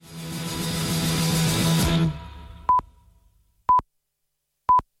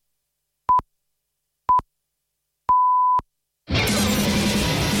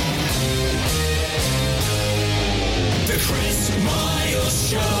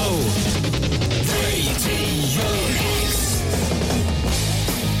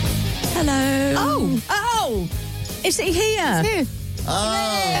Is he here? Here.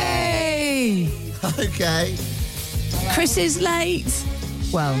 Oh, Hey! okay. Chris is late.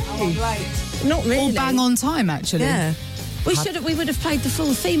 Well, Not really. all bang on time, actually. Yeah. We would have played the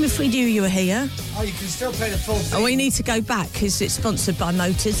full theme if we knew you were here. Oh, you can still play the full thing. Oh, we need to go back because it's sponsored by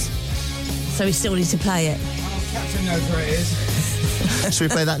Motors. So we still need to play it. Oh, Captain knows where it is. Should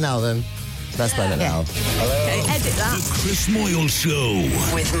we play that now then? Let's play that now. Okay, edit that. The Chris Moyle Show.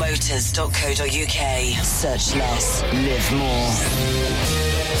 With motors.co.uk. Search less, live more.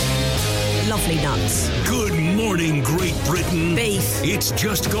 Lovely nuts. Good morning, Great Britain. Beef. It's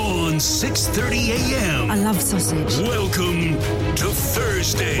just gone 6:30 a.m. I love sausage. Welcome to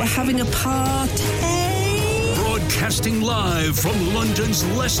Thursday. We're having a party. Broadcasting live from London's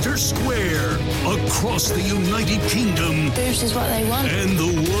Leicester Square, across the United Kingdom Boobs is what they want. and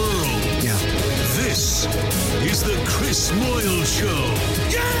the world. Yeah. This is the Chris Moyle Show.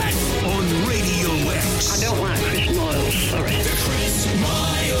 Yes! On Radio X. I don't like Chris Moyle, sorry. The Chris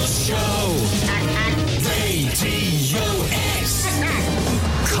Moyle Show. Radio X.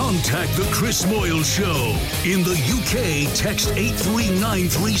 Contact the Chris Moyle Show. In the UK, text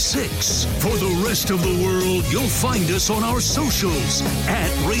 83936. For the rest of the world, you'll find us on our socials at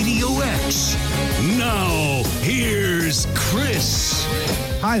Radio X. Now, here's Chris.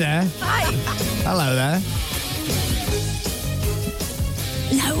 Hi there. Hi. Hello there.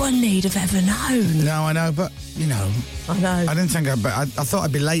 No one need have ever known. No, I know, but, you know, I know. I didn't think I thought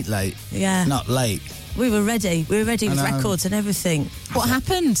I'd be late. Yeah. Not late. We were ready. We were ready with know. records and everything. What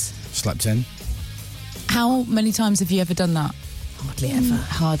happened? Slept in. How many times have you ever done that? Hardly ever.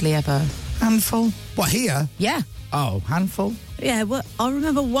 Hardly ever. Handful. What, here? Yeah. Oh, handful? Yeah, well, I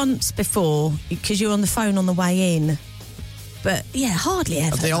remember once before, because you were on the phone on the way in. But, yeah, hardly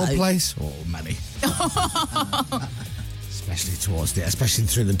ever. At the old though. place? Oh, many. Especially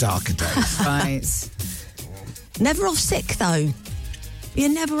through the darker days. Right. Never off sick, though. You're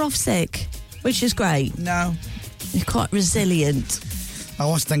never off sick, which is great. No. You're quite resilient. I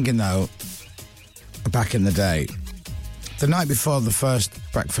was thinking, though, back in the day, the night before the first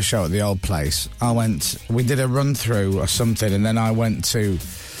breakfast show at the old place, we did a run-through or something, and then I went to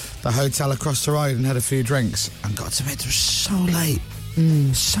the hotel across the road and had a few drinks and got to bed. It was so late.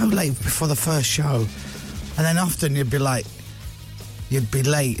 So late before the first show. And then often you'd be late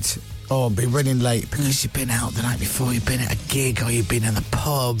or be running late because you've been out the night before, you've been at a gig or you've been in the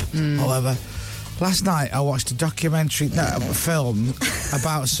pub or whatever. Last night I watched a film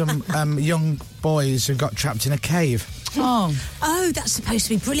about some young boys who got trapped in a cave. Oh. Oh, that's supposed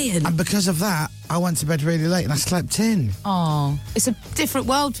to be brilliant. And because of that, I went to bed really late and I slept in. Oh. It's a different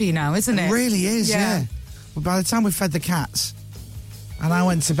world for you now, isn't it? It really is, Yeah. yeah. But by the time we fed the cats and I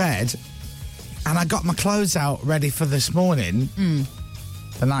went to bed and I got my clothes out ready for this morning,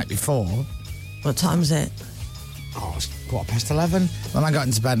 the night before. What time is it? Oh, it's 11:15. Then I got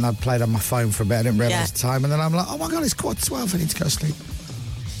into bed and I played on my phone for a bit. I didn't realise the time. And then I'm like, oh my God, it's 11:15. I need to go to sleep.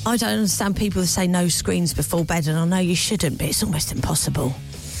 I don't understand people who say no screens before bed, and I know you shouldn't, but it's almost impossible.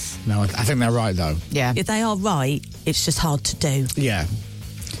 No, I think they're right, though. Yeah. If they are right, it's just hard to do. Yeah.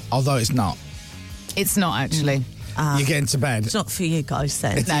 Although it's not. It's not, actually. You get into bed. It's not for you guys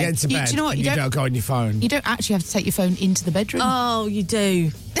then. You get into bed do you know what? and you don't go on your phone. You don't actually have to take your phone into the bedroom. Oh, you do.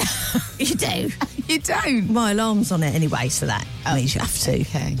 You do. You don't. My alarm's on it anyway, so that means you have to.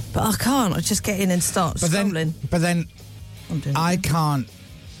 Okay. But I can't. I just get in and start scrolling. But then I'm doing I it. can't.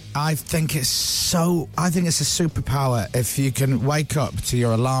 I think it's a superpower if you can wake up to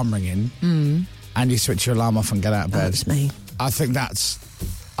your alarm ringing and you switch your alarm off and get out of bed. That's me. I think that's...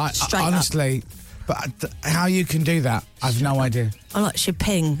 Straight up. honestly, but how you can do that, I've no idea. I actually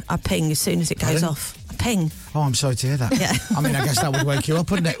ping. I ping as soon as it goes Pardon? off. I ping. Oh, I'm sorry to hear that. Yeah. I mean, I guess that would wake you up,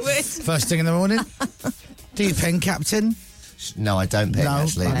 wouldn't it? It would. First thing in the morning. Do you ping, Captain? No, I don't pick, No.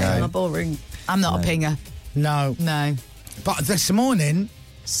 actually. Am I No. boring? I'm not a pinger. No. No. But this morning...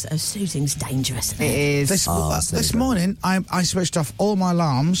 So soothing's dangerous, isn't It it? is. This morning, I switched off all my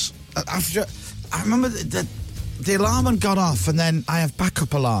alarms. After I remember the alarm had gone off, and then I have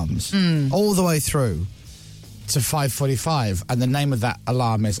backup alarms all the way through to 5:45, and the name of that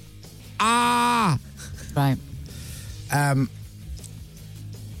alarm is Right. And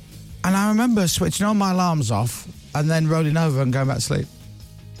I remember switching all my alarms off and then rolling over and going back to sleep.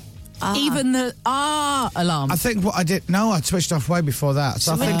 Even the alarm. I think what I did... No, I'd switched off way before that.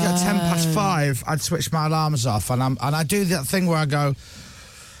 So I think at 5:10, I'd switched my alarms off. And I do that thing where I go,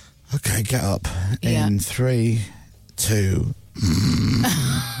 OK, get up in 3, 2...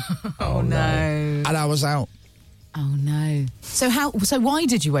 Oh, no. And I was out. Oh, no. So why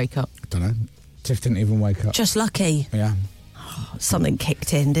did you wake up? I don't know. Tiff didn't even wake up. Just lucky. Yeah. Something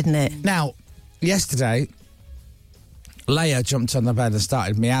kicked in, didn't it? Now, yesterday, Leia jumped on the bed and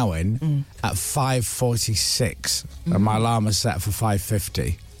started meowing at 5:46, and my alarm was set for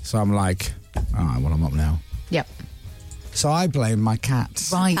 5:50. So I'm like, all right, well, I'm up now. Yep. So I blame my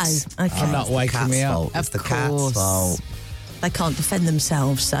cats. Right. Oh, okay. For not waking Cat's me up. fault. It's Of the cat's course. fault. They can't defend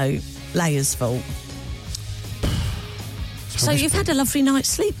themselves, so Leia's fault. So you've had a lovely night's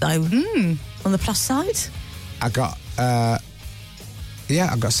sleep, though. On the plus side, I got, I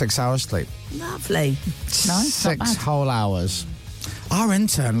got 6 hours sleep. lovely. Nice, not 6 bad. whole hours. Our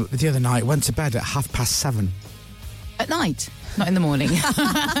intern the other night went to bed at 7:30. At night, not in the morning.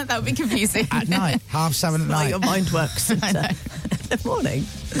 That would be confusing. At night, 7:30 at Like night. your mind works in the morning.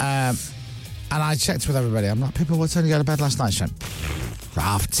 And I checked with everybody. I'm like, people, what time did you go to bed last night? She went,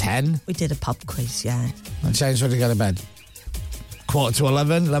 10:30. We did a pub quiz, yeah. And James, when did you go to bed?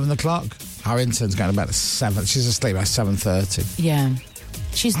 11:45, 11 o'clock. Our intern's going to bed at 7. She's asleep at 7:30. Yeah.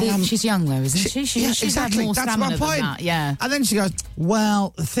 She's young though, isn't she? She's exactly. had more That's stamina my point. than that. Yeah. And then she goes,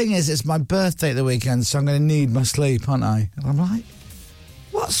 well, the thing is, it's my birthday at the weekend, so I'm going to need my sleep, aren't I? And I'm like,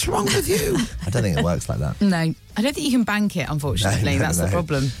 what's wrong with you? I don't think it works like that. No, I don't think you can bank it. Unfortunately, No, that's the no.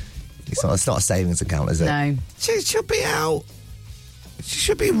 problem. It's not a savings account, is it? No. She should be out. She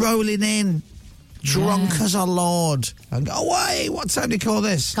should be rolling in, drunk as a lord. And go, away, what time do you call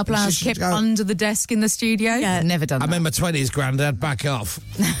this? Couple And she hours should kept go, under the desk in the studio. Yeah. Never done I'm that. in my 20s, Grandad, back off.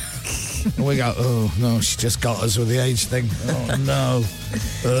 And we go, oh, no, she just got us with the age thing. Oh, no.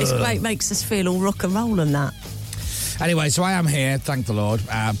 It's great, makes us feel all rock and roll and that. Anyway, so I am here, thank the Lord.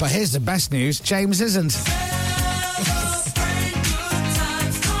 But here's the best news. James isn't.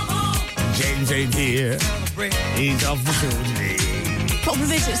 James ain't here. He's off the show today.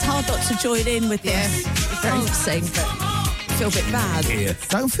 Problem is, it's hard not to join in with this dancing, but I feel a bit bad. Here.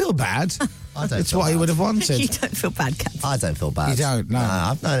 Don't feel bad. I don't It's feel what he bad. would have You wanted. don't feel bad, Kath. I don't feel bad. You don't? No.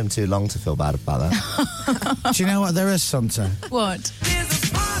 I've known him too long to feel bad about that. Do you know what there is, Santa? What?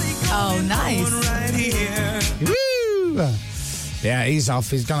 Oh, nice. Woo! Yeah, he's off.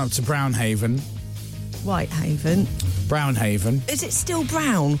 He's gone up to Brownhaven. Whitehaven. Brownhaven. Is it still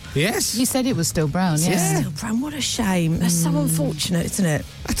brown? Yes. You said it was still brown. Yeah. Yeah. Still brown. What a shame. That's so unfortunate, isn't it?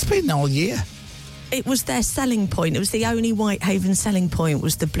 It's been all year. It was their selling point. It was the only Whitehaven selling point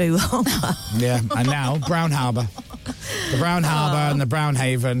was the Blue Harbour. Yeah, and now Brown Harbour. The Brown Harbour and the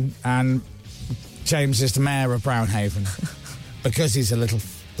Brownhaven, and James is the mayor of Brownhaven because he's a little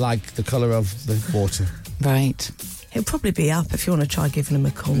like the colour of the water. Right. He'll probably be up if you want to try giving him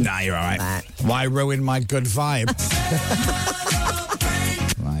a call. Nah, you're all right. Nah. Why ruin my good vibe?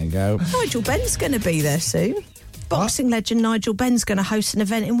 There you go. Nigel Benn's going to be there soon. Boxing legend Nigel Benn's going to host an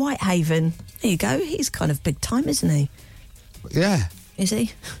event in Whitehaven. There you go. He's kind of big time, isn't he? Yeah. Is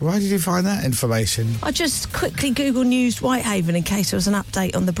he? Why did you find that information? I just quickly Google News Whitehaven in case there was an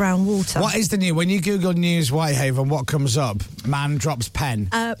update on the brown water. What is the new? When you Google News Whitehaven, what comes up? Man drops pen.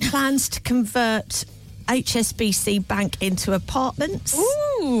 Plans to convert HSBC Bank into apartments.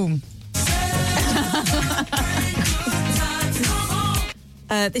 Ooh.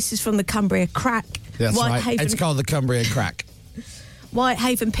 This is from the Cumbria Crack. That's right. Whitehaven, It's called the Cumbria Crack.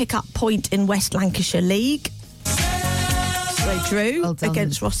 Whitehaven Pick-Up Point in West Lancashire League. So they drew Well done.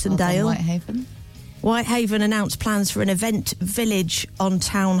 against Well done, Rossendale. Whitehaven. Whitehaven announced plans for an event village on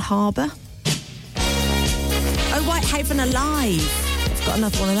Town Harbour. Oh, Whitehaven Alive. I've got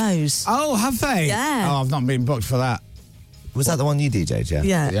another one of those. Oh, have they? Yeah. Oh, I've not been booked for that. Was that the one you DJ'd, yeah?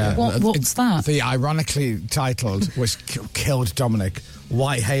 Yeah. What's that? The ironically titled, which killed Dominic,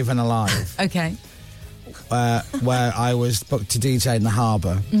 Whitehaven Alive, Okay. where I was booked to DJ in the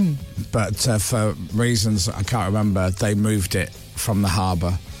harbour, but for reasons I can't remember, they moved it from the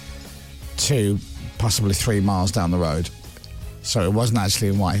harbour to possibly 3 miles down the road. So it wasn't actually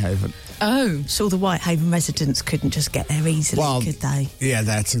in Whitehaven. Oh. So the Whitehaven residents couldn't just get there easily, could they? Yeah,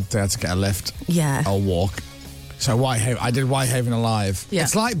 they had to get a lift Yeah. or walk. So Whitehaven, I did Whitehaven Alive. Yeah.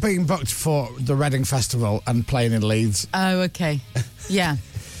 It's like being booked for the Reading Festival and playing in Leeds. Oh, okay. Yeah.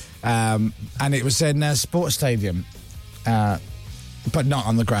 And it was in a sports stadium, but not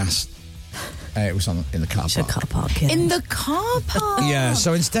on the grass. It was in the car It's a park. car park, yeah. In the car park. Yeah,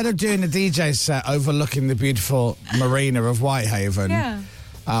 so instead of doing a DJ set overlooking the beautiful marina of Whitehaven, Yeah.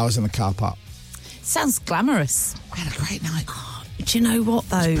 I was in the car park. Sounds glamorous. We had a great night. Do you know what,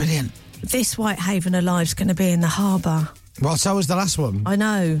 though? Brilliant. This Whitehaven Alive's going to be in the harbour. Well, so was the last one. I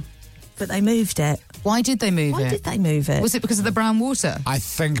know, but they moved it. Why did they move Why it? did they move it? Was it because of the brown water? I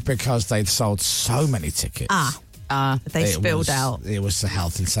think because they'd sold so many tickets. They It spilled was- out. It was the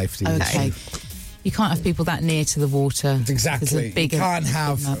health and safety Okay. issue. You can't have people that near to the water. Exactly. There's a big You can't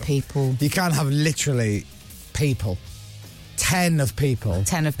have amount of people. You can't have literally people, 10 of people,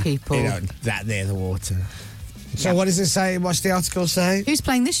 10 of people. that near the water. So what does it say? What's the article say? Who's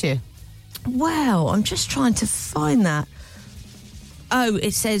playing this year? Well, I'm just trying to find that. Oh,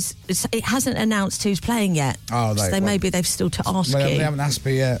 it says it hasn't announced who's playing yet. Oh, so maybe they've still to ask Well, you. they haven't asked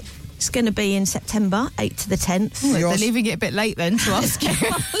me yet. It's going to be in September, 8th to the 10th. They're leaving it a bit late then to ask you.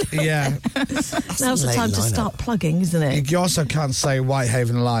 Yeah. Now's the late time to lineup. start plugging, isn't it? You also can't say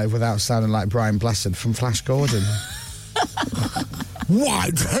Whitehaven Live without sounding like Brian Blessed from Flash Gordon.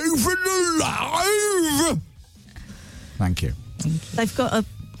 Whitehaven Alive! Thank you. They've got a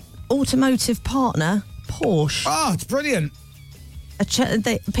automotive partner, Porsche. Oh, it's brilliant.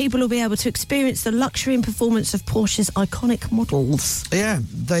 People will be able to experience the luxury and performance of Porsche's iconic models. Yeah,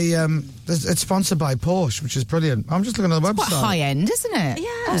 it's sponsored by Porsche, which is brilliant. I'm just looking at the website. Quite high end, isn't it? Yeah.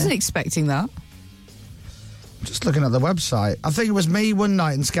 I wasn't expecting that. Just looking at the website. I think it was me one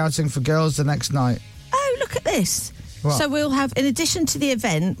night and Scouting for Girls the next night. Oh, look at this. What? So we'll have, in addition to the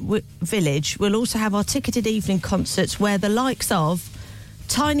event, Village, we'll also have our ticketed evening concerts where the likes of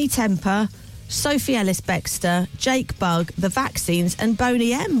Tiny Temper, Sophie Ellis-Bextor, Jake Bugg, The Vaccines and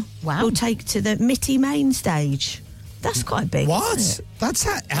Boney M Wow. will take to the Mitty main stage. That's quite big. What? isn't it? That's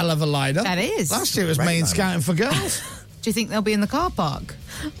a hell of a lineup. That is. Last year it was Great me and lineup. Scouting for Girls. Do you think they'll be in the car park?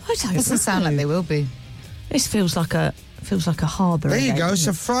 I don't Doesn't sound like they will be. This feels like a harbour. There you event, go.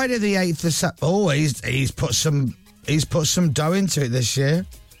 doesn't So Friday the 8th of September. Oh, he's put some dough into it this year.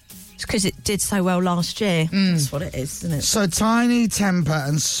 It's because it did so well last year. That's what it is, isn't it? So Tiny Temper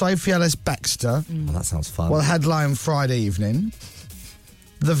and Sophie Ellis-Bextor Oh, that sounds fun. will headline Friday evening.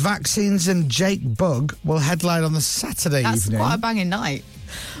 The Vaccines and Jake Bugg will headline on the Saturday That's evening. quite a banging night.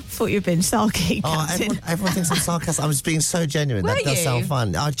 Thought you'd been sarky, Oh, Captain. everyone thinks I'm sarcastic. I was being so genuine. Were That does you? sound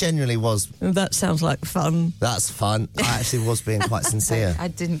fun. I genuinely was. That sounds like fun. That's fun. I actually was being quite sincere. I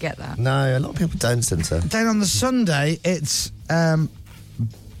didn't get that. No, a lot of people don't, Cinta. Then on the Sunday, it's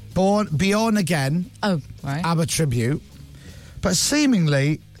Born Again, Oh, right. ABBA tribute, but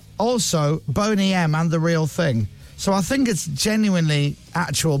seemingly also Boney M and The Real Thing. So I think it's genuinely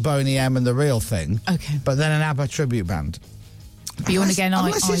actual Boney M and The Real Thing. Okay. But then an ABBA tribute band. Beyond Again,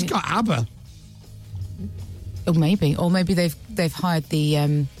 Unless it's got ABBA. Oh, maybe. Or maybe they've hired the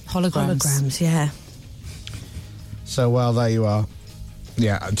holograms. Holograms, yeah. So, well, there you are.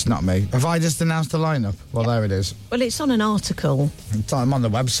 Yeah, it's not me. Have I just announced the lineup? Well, there it is. Well, it's on an article. I'm on the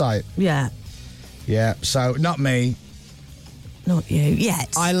website. Yeah. Yeah, so not me. Not you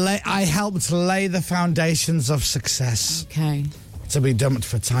yet. I helped lay the foundations of success Okay. to be dumped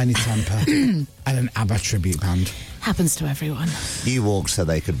for Tiny Temper and an ABBA tribute band. Happens to everyone. You walked so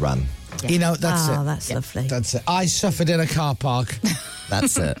they could run. You know, that's it. That's lovely. That's it. I suffered in a car park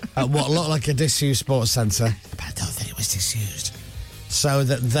That's it. at what looked like a disused sports centre, but I don't think it was disused, so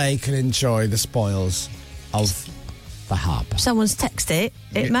that they could enjoy the spoils of the harbour. Someone's texted it.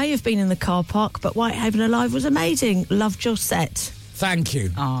 It may have been in the car park, but Whitehaven Alive was amazing. Loved your set. Thank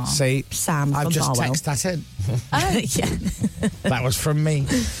you. Aw. See, Sam I've from just Barwell. texted that in. Yeah. That was from me.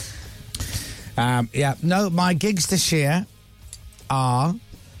 Yeah, no, my gigs this year are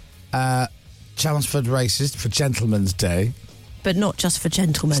Chelmsford Races for Gentlemen's Day. But not just for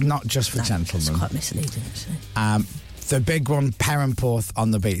gentlemen. It's not just for That's gentlemen. quite misleading, actually. The big one, Perranporth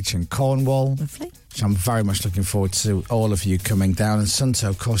on the beach in Cornwall, Lovely. which I'm very much looking forward to all of you coming down. And Sunto,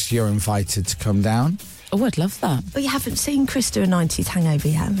 of course, you're invited to come down. Oh, I'd love that. Well, you haven't seen Krista a 90th hangover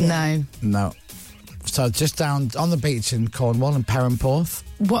yet, have you? No. No. So just down on the beach in Cornwall and Perranporth.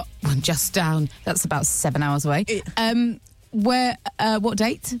 What? Well, just down. That's about 7 hours away. Where? What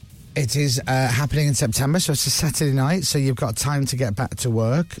date? It is happening in September, so it's a Saturday night, so you've got time to get back to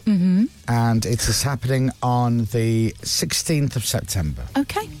work. Mm-hmm. And it is happening on the 16th of September,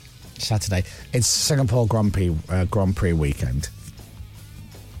 Okay. Saturday. It's Singapore Grand Prix weekend.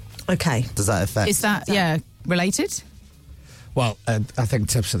 Okay. Does that affect? Is that related? Well, I think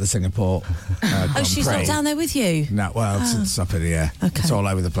Tips at the Singapore Grand Oh, she's Prix. not down there with you? No, well, it's up in the air. Okay. It's all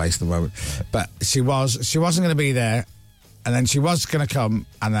over the place at the moment. But she wasn't going to be there, and then she was going to come,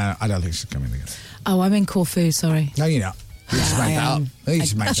 and then I don't think she's coming again. Oh, I'm in Corfu, sorry. No, you're not. You just I made that am. up. You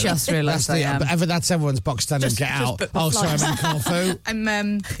just I made that just up. realised That's I am. That's everyone's box standard get out. book the Oh, sorry, I'm in Corfu.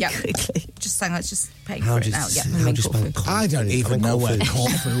 I'm, yeah. Quickly. Just saying, let's just paying How for do it you now. Yeah, how I'm in do you spell Corfu. Corfu? I don't I'm even in know where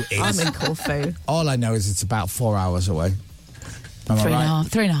Corfu. Corfu is. I'm in Corfu. All I know is it's about 4 hours away. Am I Three and a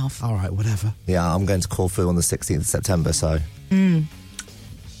right? half. 3.5. All right, whatever. Yeah, I'm going to Corfu on the 16th of September, so.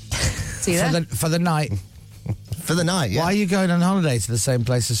 See you there? For the night. For the night, yeah. Why are you going on holiday to the same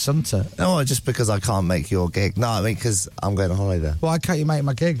place as Sumter? No, just because I can't make your gig. No, I mean, because I'm going on holiday there. Why can't you make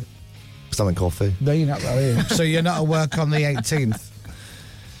my gig? Because I'm in Corfu. No, you're not, are you? So you're not at work on the 18th?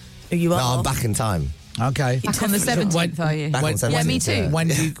 You No, are. I'm back in time. Okay. Back on the 17th, are you? Back on the 17th, Yeah, me too. yeah.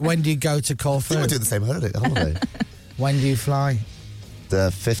 When do you go to Corfu? We'll do the same holiday. When do you fly? The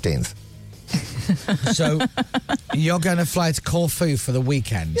 15th. So you're going to fly to Corfu for the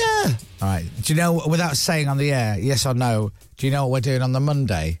weekend? Yeah. All right. Do you know, without saying on the air, yes or no, do you know what we're doing on the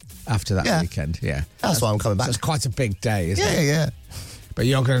Monday after that Yeah. weekend? Yeah. That's why I'm coming back. So it's quite a big day, isn't it? Yeah. But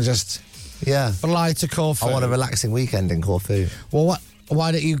you're going to just Yeah. fly to Corfu. I want a relaxing weekend in Corfu. Well,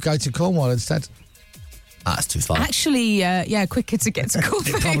 why don't you go to Cornwall instead? That's too far. Actually, quicker to get to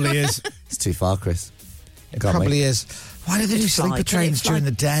Corfu. It probably is. It's too far, Chris. It probably is. Why do they do sleeper like- trains it's during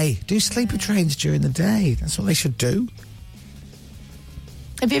like- the day? Do sleeper trains during the day. That's what they should do.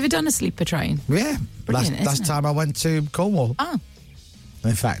 Have you ever done a sleeper train? Yeah. Brilliant, last isn't it? time I went to Cornwall. Oh,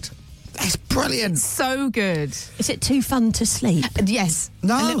 In fact, it's brilliant. so good. Is it too fun to sleep? Yes,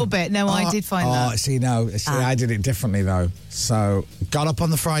 No. a little bit. No, I did find that. See, I did it differently, though. So, got up on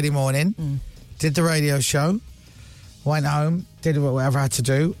the Friday morning, did the radio show, went home, did whatever I had to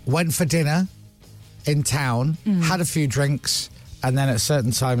do, went for dinner in town, had a few drinks, and then at a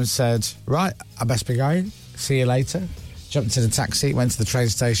certain time said, right, I best be going. See you later. Jumped into the taxi, went to the train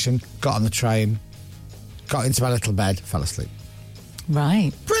station, got on the train, got into my little bed, fell asleep.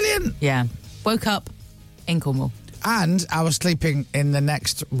 Right. Brilliant! Yeah. Woke up in Cornwall. And I was sleeping in the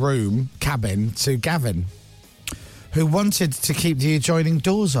next room, cabin, to Gavin, who wanted to keep the adjoining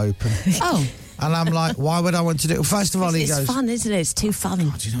doors open. Oh. And I'm like, why would I want to do it? First of all, he It's goes, fun, isn't it? It's too fun.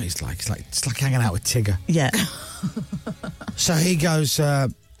 oh, do you know what he's like? It's like hanging out with Tigger. Yeah. So he goes,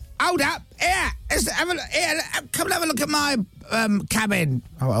 hold up, here, come and have a look at my cabin.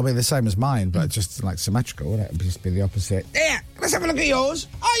 Oh, it'll be the same as mine, but just like symmetrical, wouldn't it? It'll just be the opposite. Here, let's have a look at yours.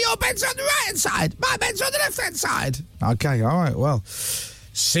 Oh, your bed's on the right-hand side. My bed's on the left-hand side. Okay, all right, well,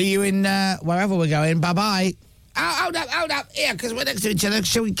 see you in wherever we're going. Bye-bye. Oh, hold up. Here, because we're next to each other.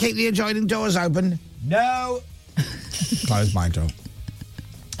 Shall we keep the adjoining doors open? No. Close my door.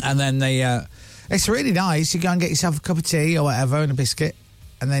 And then it's really nice. You go and get yourself a cup of tea or whatever and a biscuit.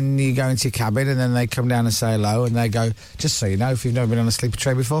 And then you go into your cabin and then they come down and say hello and they go, just so you know, if you've never been on a sleeper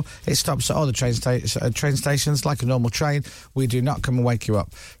train before, it stops at all the train stations like a normal train. We do not come and wake you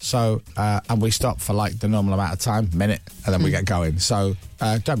up. So, and we stop for like the normal amount of time, minute, and then we get going. So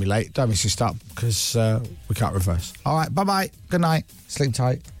don't be late, don't miss your stop because we can't reverse. All right, bye-bye, good night, sleep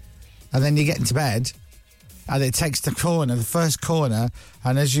tight. And then you get into bed and it takes the first corner,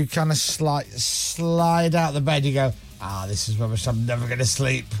 and as you kind of slide out the bed, you go, this is rubbish, I'm never going to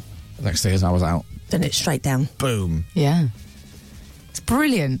sleep. The next thing is I was out. Then it's straight down. Boom. Yeah. It's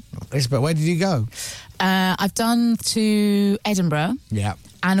brilliant. But where did you go? I've done to Edinburgh. Yeah.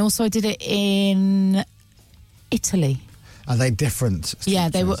 And also I did it in Italy. Are they different? Yeah,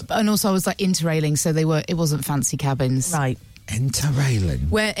 they were, and also I was like interrailing, so it wasn't fancy cabins. Right.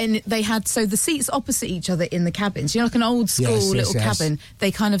 Interrailing. They had, so the seats opposite each other in the cabins, you know, like an old school Yes. cabin,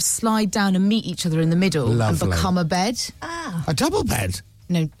 they kind of slide down and meet each other in the middle Lovely. and become a bed. A double bed?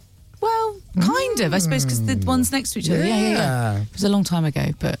 No, well, kind of, I suppose, because the ones next to each other. Yeah. It was a long time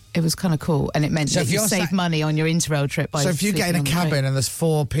ago, but it was kind of cool, and it meant So that if you you're save money on your Interrail trip. By So if you get in sleeping a on the cabin train. and there's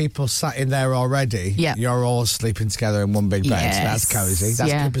 4 people sat in there already, Yeah. you're all sleeping together in one big bed. Yes. That's cosy. That's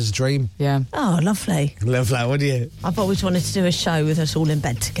Yeah. Pippa's dream. Yeah. Oh, lovely. Love that, wouldn't you? I've always wanted to do a show with us all in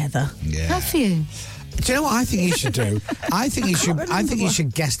bed together. Yeah. Have you? Do you know what I think you should do? I think you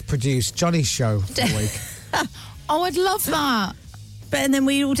should guest produce Johnny's show for a week. Oh, I'd love that. But and then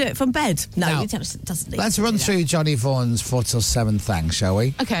we all do it from bed. No, Now, it doesn't need Let's to run do that. through Johnny Vaughan's 4 till 7 thing, shall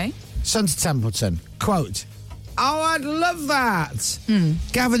we? Okay. Son to Templeton, quote, oh, I'd love that.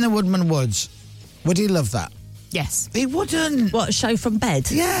 Gavin the Woodman Woods, would he love that? Yes. He wouldn't. What, a show from bed?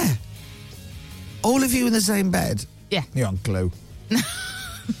 Yeah. All of you in the same bed. Yeah. You're on glue.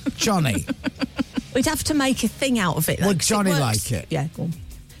 Johnny, We'd have to make a thing out of it. though, Would 'cause Johnny works. like it? Yeah, go on.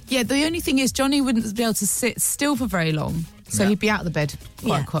 Yeah, the only thing is Johnny wouldn't be able to sit still for very long, so Yeah. he'd be out of the bed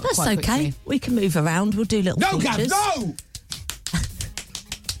quite That's okay. quickly. We can move around. We'll do little features. no!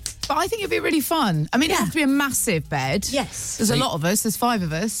 But I think it'd be really fun. I mean, it has to be a massive bed. Yes. There's a lot of us. There's 5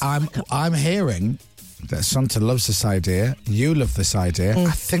 of us. I'm hearing that Santa loves this idea. You love this idea.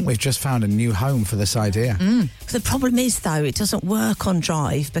 I think we've just found a new home for this idea. The problem is, though, it doesn't work on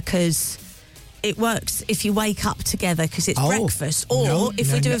Drive because it works if you wake up together because it's breakfast, or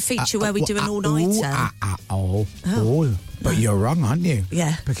if we do a feature where we do an all-nighter. But you're wrong, aren't you?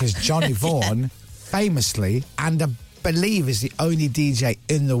 Yeah. Because Johnny Vaughan famously, and I believe is the only DJ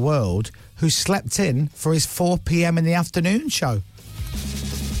in the world who slept in for his 4 p.m. in the afternoon show.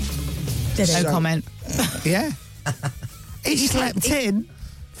 Did No it? comment. Yeah. He slept in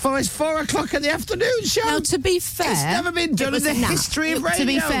for his 4 o'clock in the afternoon show. Now, to be fair, it's never been done in was the a nap. history of radio. To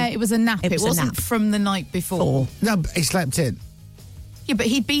be fair, it was a nap. It It, was a wasn't nap. from the night before. No, but he slept in. Yeah, but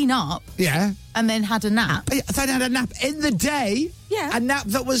he'd been up Yeah. and then had a nap. Then had a nap in the day. Yeah. A nap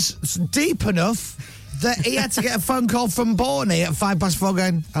that was deep enough that he had to get a phone call from Borney at 4:05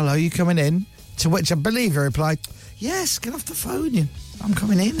 going, hello, you coming in? To which I believe he replied, yes, get off the phone. I'm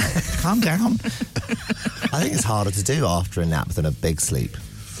coming in. Calm down. I think it's harder to do after a nap than a big sleep.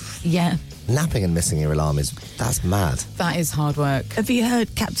 Yeah, Napping and missing your alarm that's mad. that is hard work. Have you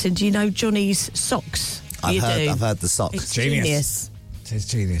heard, Captain, do you know Johnny's socks? I've You do. heard the socks. It's Genius. genius. It's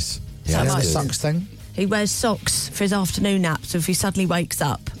genius. Yeah, the it's good. socks thing. He wears socks for his afternoon nap, so if he suddenly wakes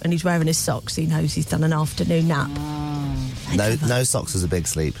up and he's wearing his socks, he knows he's done an afternoon nap. No socks is a big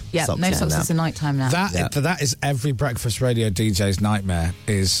sleep. Yeah, no is a socks nap. is a nighttime nap. That is every breakfast radio DJ's nightmare,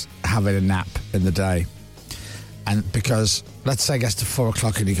 is having a nap in the day. And because, let's say it gets to 4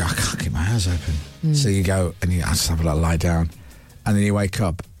 o'clock and you go, I can't keep my eyes open. So you go and you just have a little lie down. And then you wake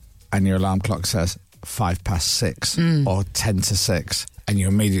up and your alarm clock says 6:05 or 6:50. And you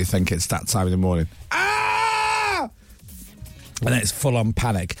immediately think it's that time in the morning. Ah! And it's full on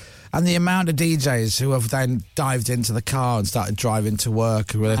panic. And the amount of DJs who have then dived into the car and started driving to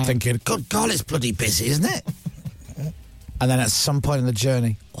work, who are thinking, good God, it's bloody busy, isn't it? And then at some point in the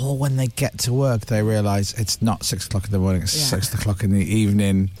journey, or when they get to work, they realise it's not 6 o'clock in the morning, it's 6 o'clock in the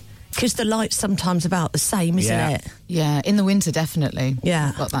evening. Because the light's sometimes about the same, isn't Yeah. it? Yeah, in the winter, definitely.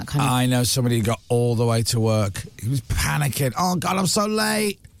 Yeah. Got that kind of... I know somebody who got all the way to work. He was panicking. Oh, God, I'm so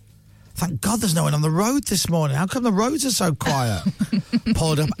late. Thank God there's no one on the road this morning. How come the roads are so quiet?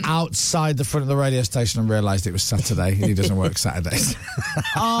 Pulled up outside the front of the radio station and realised it was Saturday. He doesn't work Saturdays.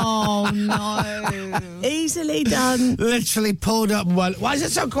 Oh, no. Easily done. Literally pulled up and went, why is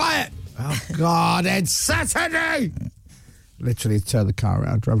it so quiet? Oh, God, it's Saturday. Literally turned the car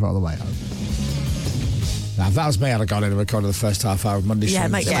around, drove all the way home. Now, if that was me, I'd have gone in and recorded the first half hour of Monday Yeah, Show.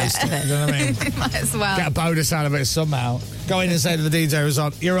 make the most of it. You know what I mean? Might as well. Get a bonus out of it somehow. Go in and say to the DJ who's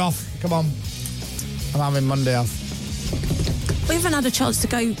on, you're off, come on. I'm having Monday off. We haven't had a chance to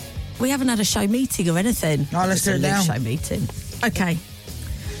go. We haven't had a show meeting or anything. Oh, let's do it It's a now. Show meeting. Okay.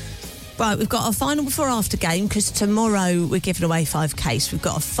 Right, we've got our final before after game because tomorrow we're giving away 5K. So we've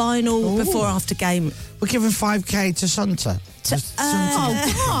got a final before after game. We're giving 5K to Sunta.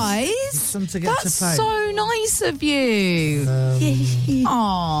 Guys, Some to get that's to pay. so nice of you.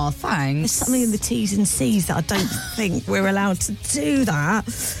 Oh, There's thanks. something in the T's and C's that I don't think we're allowed to do that.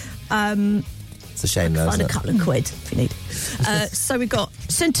 It's a shame, though. Find Isn't a it? couple of quid if you need. So we've got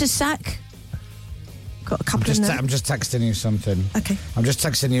Centre Sack. Got a couple of I'm just texting you something. Okay. I'm just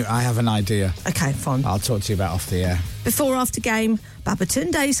texting you, I have an idea. Okay, fine. I'll talk to you about off the air. Before after game,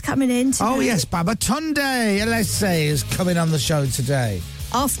 Babatunde's coming in. Oh, today. yes, Babatunde, let's say, is coming on the show today.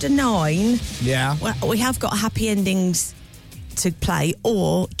 After 9, Yeah. well, we have got happy endings to play,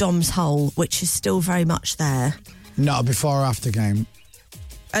 or Dom's Hole, which is still very much there. Not a before or after game.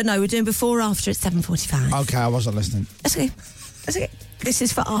 No, we're doing before or after at 7:45. Okay, I wasn't listening. That's okay. That's okay. This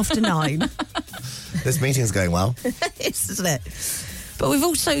is for after 9. This meeting's going well. Yes, isn't it? But we've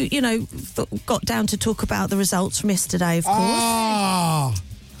also, got down to talk about the results from yesterday, of course. Oh,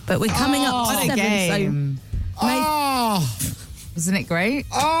 But we're coming up to what a 7, game. oh, Wasn't it great?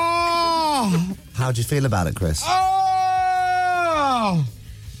 oh, How do you feel about it, Chris? oh.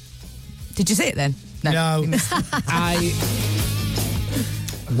 Did you see it then? No,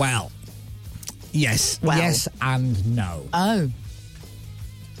 well, yes, Well. yes and no. Oh.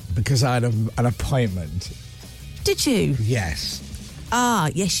 Because I had an appointment. Did you? Yes. Ah,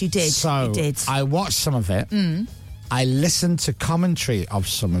 yes, you did. So you did. I watched some of it. I listened to commentary of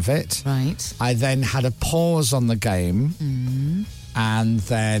some of it. Right. I then had a pause on the game. And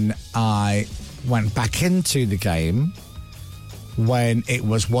then I went back into the game when it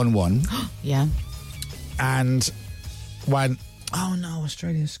was 1-1. Yeah. And went, oh no,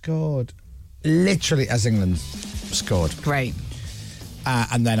 Australia scored. Literally as England scored. Great.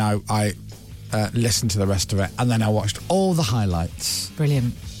 And then I listened to the rest of it. And then I watched all the highlights.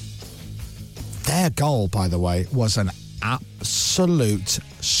 Brilliant. Their goal, by the way, was an absolute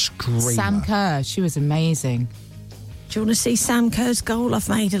screamer. Sam Kerr, she was amazing. Do you want to see Sam Kerr's goal? I've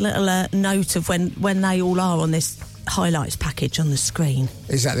made a little note of when they all are on this highlights package on the screen.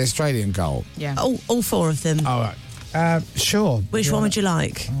 Is that the Australian goal? Yeah. All 4 of them. All right. Sure. Which one would you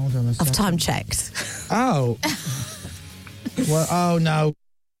like? Hold on a I've second. time checked. Oh. Well, oh, no.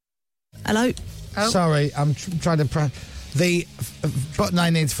 Hello? Sorry, I'm trying to press. The button I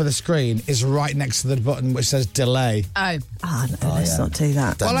need for the screen is right next to the button which says delay. Oh. Ah, no, let's not do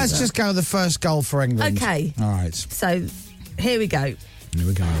that. Well, let's just go the first goal for England. Okay. All right. So, here we go. Here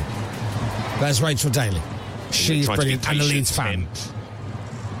we go. There's Rachel Daly. She's brilliant and a Leeds fan.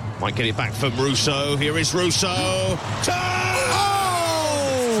 Might get it back from Russo. Here is Russo. So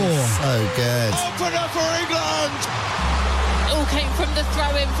good. Opener for England. It all came from the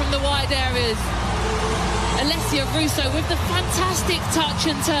throw-in from the wide areas. Alessia Russo with the fantastic touch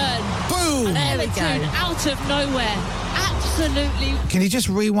and turn. Boom! And Ellerton out of nowhere. Absolutely. Can you just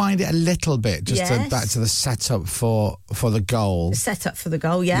rewind it a little bit, just back to the setup for the goal? The setup for the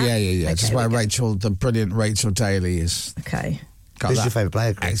goal, yeah? Yeah. Okay, just where the brilliant Rachel Daly is. Okay. Who's your favourite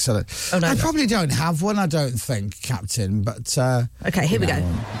player, Chris? Excellent. Oh, no, I probably don't have one, I don't think, Captain, but... okay, here we go.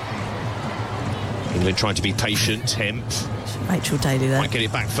 England trying to be patient. Hemp. Rachel Daly there. Might get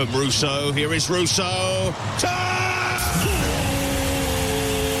it back from Russo. Here is Russo.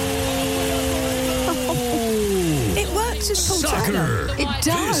 It works with Paul Soccer. Turner. It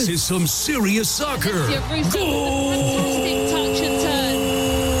does. This is some serious soccer. Alessia Russo Goal! with the fantastic touch and turn.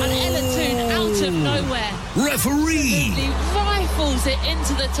 And Ellerton out of nowhere. Referee. Absolutely rifles it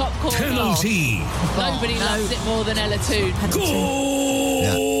into the top corner. Penalty. Nobody loves it more than Ellerton. Goal!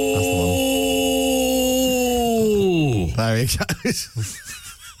 Yeah, that's the one. There he goes.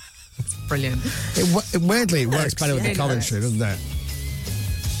 Brilliant. Weirdly, it works better with the commentary, doesn't it?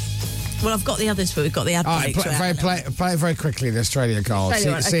 Well, I've got the others, but we've got the ad All right, breaks. play it very quickly, the Australia goal.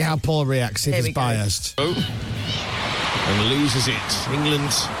 Australia, See okay. how Paul reacts, if Here he's we go. biased. And loses it.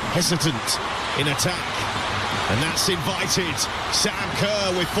 England hesitant in attack. And that's invited. Sam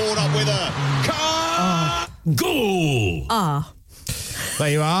Kerr with forward up with her. Kerr! Goal! There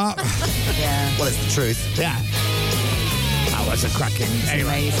you are. Well, it's the truth. Yeah. That was a cracking.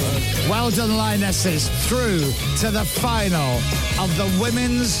 Anyway, well done, Lionesses, through to the final of the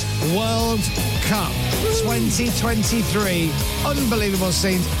Women's World Cup 2023. Unbelievable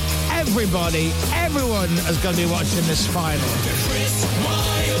scenes. Everyone is going to be watching this final. Chris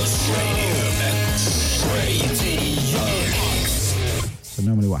Miles Radio X. So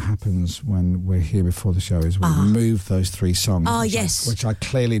normally what happens when we're here before the show is we move those three songs. Which I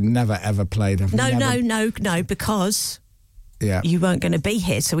clearly never, ever played. No, because you weren't going to be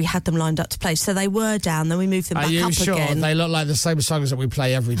here, so we had them lined up to play. So they were down, then we moved them back up again. Are you sure? They look like the same songs that we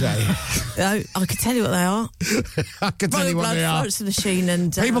play every day. I can tell you what they are. I can tell you what they are. Florence and the Machine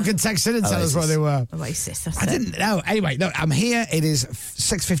and... People can text in and tell us what they were. Oasis, that's I didn't know. Anyway, no, I'm here. It is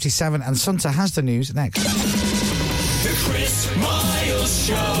 6:57 and Sunta has the news next. The Chris Miles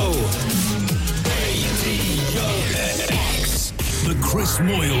Show. Radio X. The Chris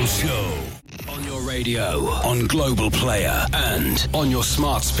Moyles Show. On your radio, on Global Player, and on your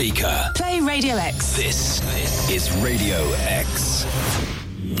smart speaker. Play Radio X. This is Radio X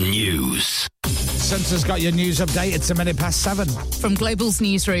News. Sunta's got your news update. It's 7:01. From Global's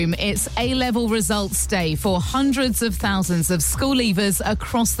newsroom, it's A-level results day for hundreds of thousands of school leavers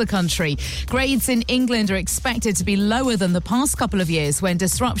across the country. Grades in England are expected to be lower than the past couple of years when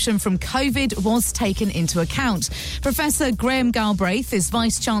disruption from COVID was taken into account. Professor Graham Galbraith is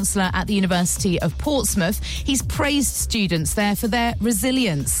Vice-Chancellor at the University of Portsmouth. He's praised students there for their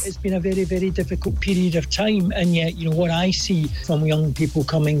resilience. It's been a very, very difficult period of time, and yet, what I see from young people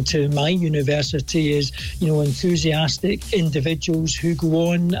coming to my university is, enthusiastic individuals who go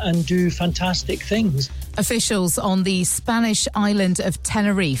on and do fantastic things. Officials on the Spanish island of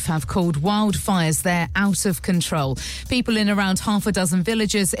Tenerife have called wildfires there out of control. People in around half a dozen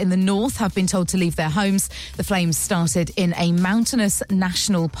villages in the north have been told to leave their homes. The flames started in a mountainous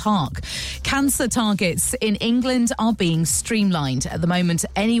national park. Cancer targets in England are being streamlined. At the moment,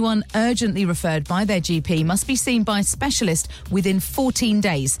 anyone urgently referred by their GP must be seen by a specialist within 14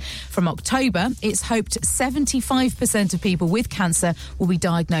 days. From October, it's hoped 75% of people with cancer will be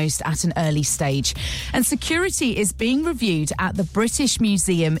diagnosed at an early stage. And security is being reviewed at the British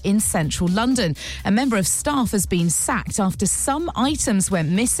Museum in central London. A member of staff has been sacked after some items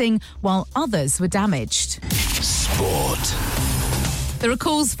went missing while others were damaged. Sport. There are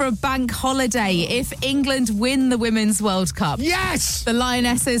calls for a bank holiday if England win the Women's World Cup. Yes! The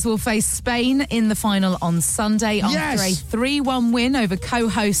Lionesses will face Spain in the final on Sunday after a 3-1 win over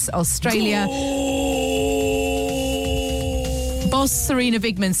co-hosts Australia. Boss Serena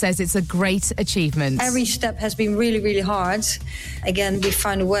Bigman says it's a great achievement. Every step has been really, really hard. Again, we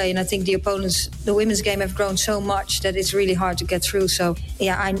found a way, and I think the opponents, the women's game, have grown so much that it's really hard to get through. So,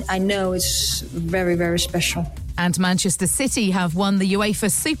 I know it's very, very special. And Manchester City have won the UEFA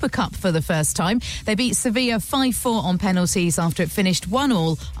Super Cup for the first time. They beat Sevilla 5-4 on penalties after it finished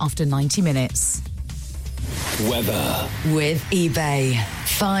 1-1 after 90 minutes. Weather. With eBay.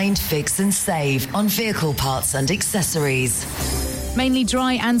 Find, fix and save on vehicle parts and accessories. Mainly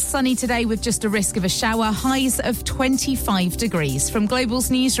dry and sunny today with just a risk of a shower. Highs of 25 degrees. From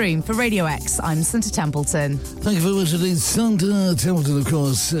Global's newsroom for Radio X, I'm Santa Templeton. Thank you very much indeed, Santa Templeton, of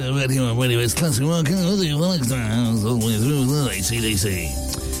course, right here on Radio X Classic Rock all the way through the ACDC.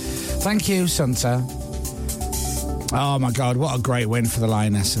 Thank you, Santa. Oh, my God, what a great win for the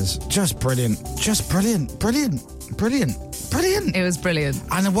Lionesses. Just brilliant. Just brilliant. Brilliant. Brilliant. Brilliant. It was brilliant.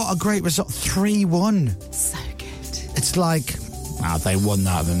 And what a great result. 3-1. So good. It's like... they won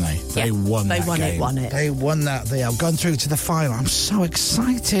that, didn't they? Yeah, they won that game. Won it. They won that. They have gone through to the final. I'm so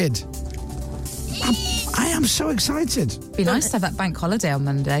excited. I am so excited. Be nice to have that bank holiday on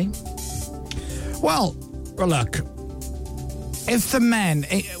Monday. Well, look. If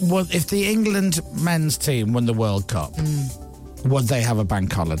the England men's team won the World Cup, would they have a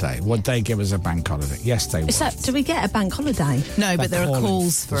bank holiday? Would they give us a bank holiday? Yes, they would. Do we get a bank holiday? No, but there are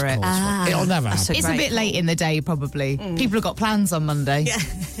calls for it. It'll never happen. It's a bit late in the day, probably. People have got plans on Monday. Yeah,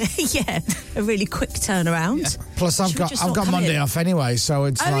 yeah, a really quick turnaround. Yeah. Plus, I've got Monday off anyway, so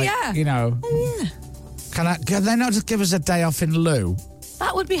it's you know. Oh yeah. Can they not just give us a day off in lieu?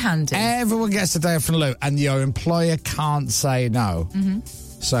 That would be handy. Everyone gets a day off in lieu, and your employer can't say no. Mm-hmm.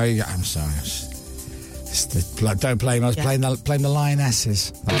 So I'm sorry. Don't blame us. Blame the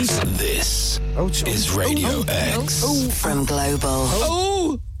Lionesses. This is Radio X from Global.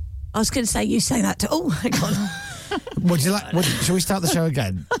 I was going to say you say that. Hang on. Would you like? Shall we start the show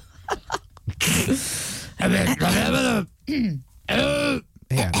again? I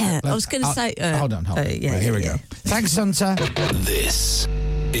was going to say... hold on. Here we go. Thanks, Santa. This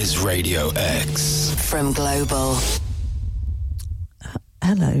is Radio X. From Global.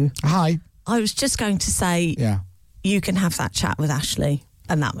 Hello. Hi. I was just going to say you can have that chat with Ashley,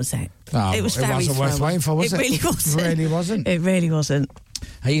 and that was it. Oh, it wasn't worth waiting for, was it? It really wasn't. It really wasn't. It really wasn't.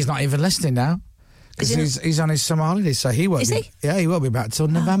 He's not even listening now because he's on his summer holidays, so he won't. Is he? Yeah, he won't be back till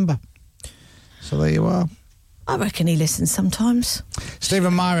November. So there you are. I reckon he listens sometimes.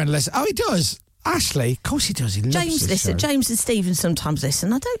 Stephen Myron listens. Oh, he does. Ashley, of course he does. He loves this show. James and Stephen sometimes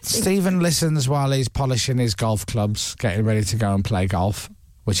listen. I don't think... Stephen listens while he's polishing his golf clubs, getting ready to go and play golf,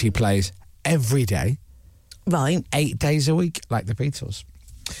 which he plays every day. Right. 8 days a week, like the Beatles.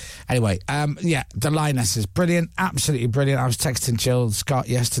 Anyway, the Lioness is brilliant, absolutely brilliant. I was texting Jill Scott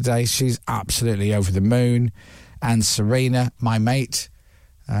yesterday. She's absolutely over the moon. And Serena, my mate,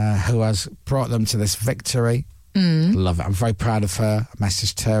 who has brought them to this victory. Love it. I'm very proud of her. I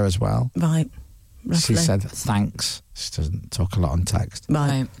messaged her as well. Right. Roughly. She said thanks. She doesn't talk a lot on text.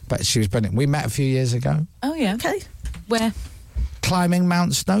 Right. But she was brilliant. We met a few years ago. Oh, yeah. Okay. Where? Climbing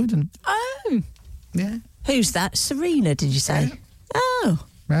Mount Snowdon. Oh. Yeah. Who's that? Serena, did you say? Yeah. Oh.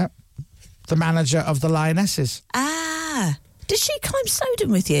 Yeah. The manager of the Lionesses. Ah. Did she climb Snowdon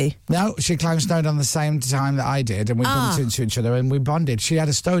with you? No, she climbed Snowdon the same time that I did, and we bumped into each other and we bonded. She had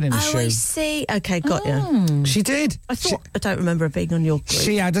a stone in her shoe. Oh, I see. Okay, got you. She her I don't remember her being on your group.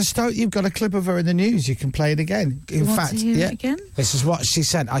 She had a stone. You've got a clip of her in the news. You can play it again. In fact, it again? This is what she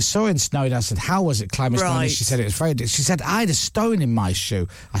said. I saw her in Snowdon. I said, how was it climbing Snowdon? She said it was very... She said, I had a stone in my shoe.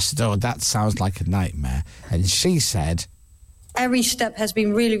 I said, oh, that sounds like a nightmare. And she said... Every step has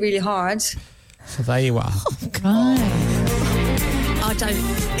been really, really hard. So there you are. Oh, God. I don't...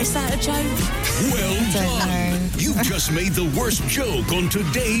 Is that a joke? Well done. You've just made the worst joke on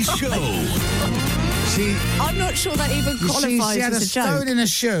today's show. I'm not sure that even qualifies she had as a joke. stone in her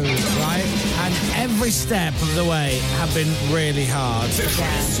shoe, right? And every step of the way had been really hard.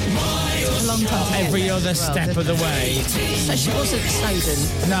 A long time. Every other step of the way. So she wasn't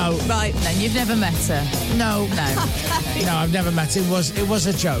Snowdon. No. Right. No, you've never met her. No. No, I've never met her. It was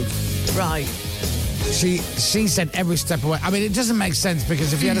a joke. Right. She said every step away. I mean, it doesn't make sense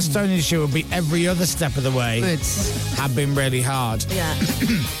because if you had a stone in your shoe, it would be every other step of the way had been really hard. Yeah.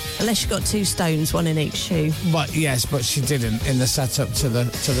 Unless you got 2 stones, 1 in each shoe. But yes, but she didn't in the setup to the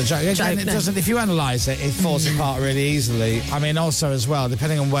joke. And it doesn't. If you analyse it, it falls apart really easily. I mean, also as well,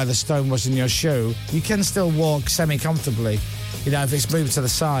 depending on where the stone was in your shoe, you can still walk semi-comfortably. You know, if it's moved to the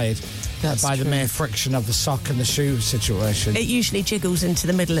side. That's by true. the mere friction of the sock and the shoe situation. It usually jiggles into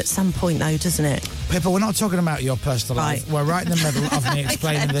the middle at some point, though, doesn't it? Pippa, we're not talking about your personal life. We're right in the middle of me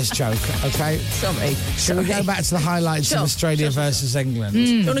explaining this joke, okay? Sorry. Shall we go back to the highlights of Australia versus England? Do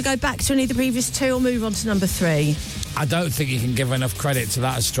you want to go back to any of the previous 2 or move on to number 3? I don't think you can give enough credit to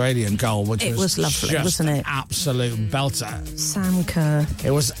that Australian goal, which was lovely, just wasn't it? Absolute belter. Sam Kerr. It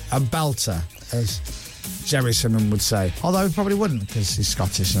was a belter, as Jerry Simon would say. Although he probably wouldn't, because he's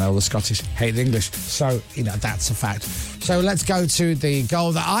Scottish and all the Scottish hate English. So, that's a fact. So let's go to the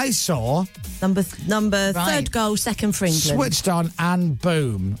goal that I saw. Number 3rd goal, second for England. Switched on and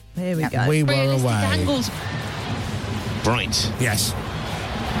boom. Here we go. We were away. Angles. Bright. Yes.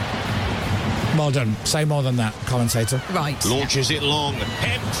 Well done. Say more than that, commentator. Right. Launches it long.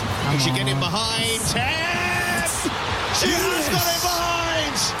 Hemp. Can she get in behind? Hemp! She has got it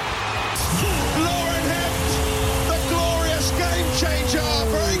behind! Lauren Hemp, the glorious game changer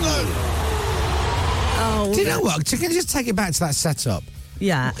for England. Oh, Do you know what? Can you just take it back to that setup?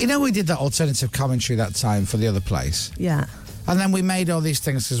 Yeah. You know, we did that alternative commentary that time for the other place. Yeah. And then we made all these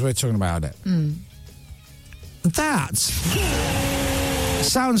things because we were talking about it. That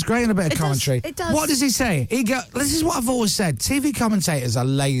sounds great in a bit of commentary. It does. What does he say? This is what I've always said. TV commentators are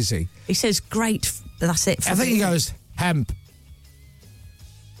lazy. He says, great, that's it. I think he goes, Hemp.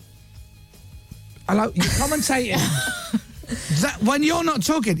 Hello, you're commentating. When you're not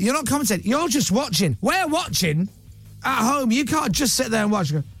talking, you're not commentating, you're just watching. We're watching at home. You can't just sit there and watch.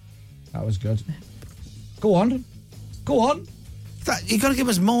 That was good. Go on. You've got to give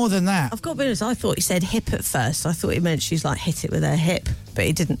us more than that. I've got to be honest, I thought he said hip at first. I thought he meant she's like hit it with her hip, but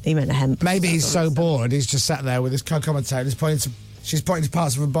he didn't. He meant a hemp. Maybe he's so bored, he's just sat there with his co-commentator. She's pointing to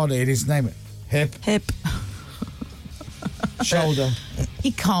parts of her body and he's name it. Hip. Shoulder.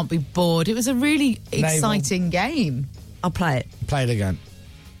 He can't be bored. It was a really exciting game. I'll play it. Play it again.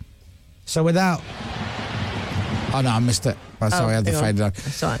 So without... Oh, no, I missed it. Oh, sorry, I had the faded on.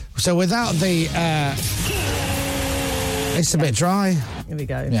 Sorry. So without the... It's a bit dry. Here we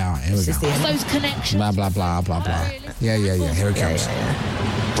go. Yeah, all right, here we go. Those connections. Blah, blah, blah, blah, blah. Yeah. Here it comes.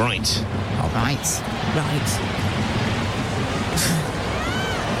 Bright. Right.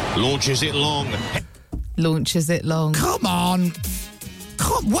 Launches it long. Launches it long. Come on.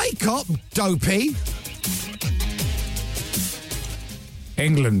 Wake up, dopey.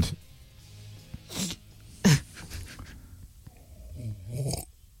 England.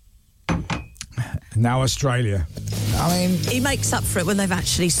 Now Australia. I mean... He makes up for it when they've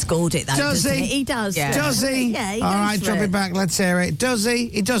actually scored it, though, does doesn't he? He does. Yeah. Does he? Yeah, he All goes right, for drop it back. Let's hear it. Does he?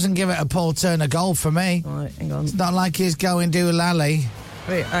 He doesn't give it a Paul Turner goal for me. All right, hang on. It's not like he's going doolally.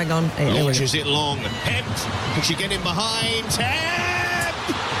 Wait, hang on. Launches it long. Hemp. Can she get in behind?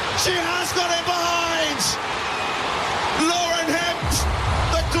 Hemp! She has got it behind! Lauren Hemp,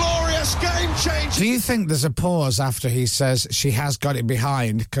 the glorious game changer. Do you think there's a pause after he says she has got it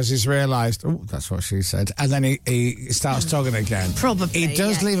behind because he's realised, oh, that's what she said, and then he starts talking again? Probably. He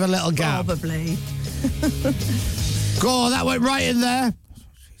does leave a little gap. Probably. Go, that went right in there.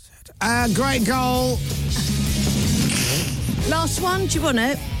 Great goal. Last one, do you want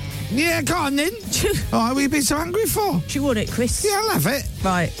it? Yeah, go on then. Why have you been so angry for? Do you want it, Chris? Yeah, I'll have it.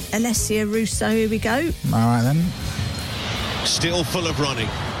 Right, Alessia Russo, here we go. All right then. Still full of running.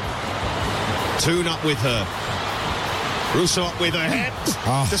 Toon up with her. Russo up with her head.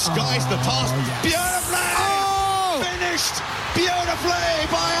 Disguised the pass. Yes. Beautifully! Finished beautifully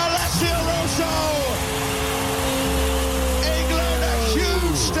by Alessia Russo. England a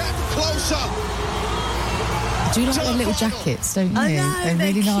huge step closer. Do you like their little jackets, don't you? I know, they're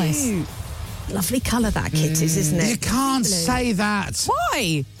really nice. cute. Lovely colour that kit is, isn't it? You can't Blue. say that.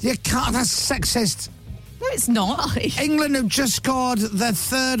 Why? You can't. That's sexist. No, it's not. England have just scored their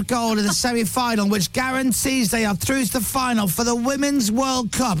third goal in the semi-final, which guarantees they are through to the final for the Women's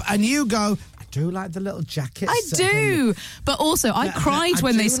World Cup. And you go, I do like the little jackets. I do. But also, I cried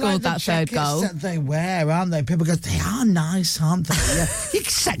when they scored that third goal. That they wear, aren't they? People go, they are nice, aren't they? Yeah. You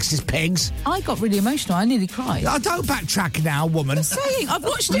sexist pigs. I got really emotional. I nearly cried. Oh, don't backtrack now, woman. I'm saying, I've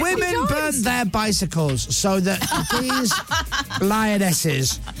watched it. Women burnt their bicycles so that these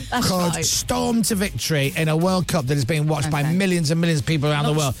lionesses could storm to victory in a World Cup that is being watched by millions and millions of people around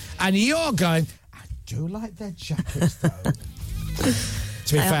the world. And you're going, I do like their jackets, though.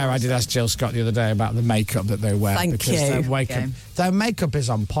 To be fair, I did ask Jill Scott the other day about the makeup that they wear. Thank because you. Their makeup is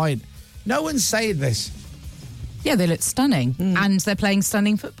on point. No one's saying this. Yeah, they look stunning. And they're playing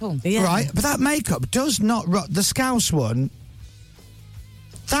stunning football. Yeah. Right, but that makeup does not... The Scouse one,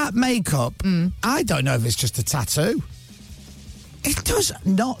 that makeup, I don't know if it's just a tattoo. It does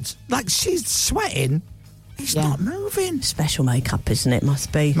not... Like, she's sweating. It's not moving. Special makeup, isn't it?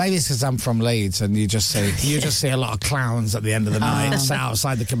 Must be. Maybe it's because I'm from Leeds and you just see a lot of clowns at the end of the night sat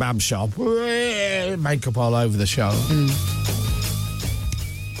outside the kebab shop. Makeup all over the show.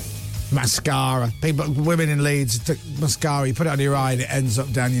 Mascara. Women in Leeds, mascara, you put it on your eye and it ends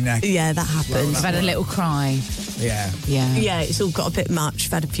up down your neck. Yeah, that happens. I've had a little cry. Yeah. Yeah, it's all got a bit much.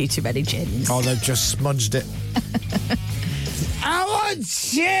 I've had a few too many gins. Oh, they've just smudged it. I want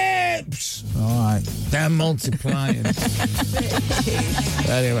chips! All right. They're multiplying.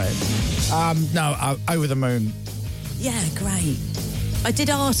 Anyway. Over the moon. Yeah, great. I did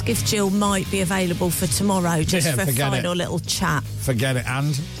ask if Jill might be available for tomorrow, just for a final little chat. Forget it,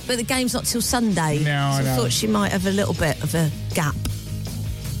 and? But the game's not till Sunday. No, I know. I thought she might have a little bit of a gap.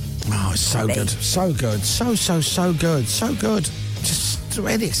 Oh, it's so good. So good. So good. So good. Just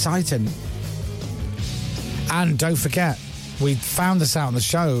really exciting. And don't forget, we found this out on the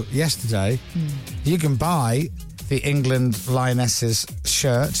show yesterday. You can buy the England Lionesses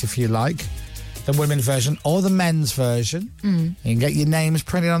shirt if you like, the women's version or the men's version. You can get your names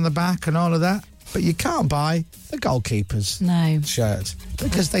printed on the back and all of that, but you can't buy the goalkeepers' shirt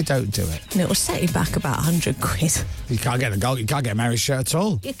because they don't do it. And it will set you back about 100 quid. You can't get you can't get a Mary's shirt at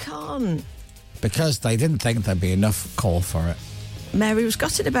all. You can't. Because they didn't think there'd be enough call for it. Mary was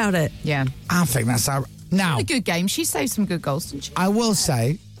gutted about it. Yeah. I think that's our... Now... A good game. She saved some good goals, didn't she? I will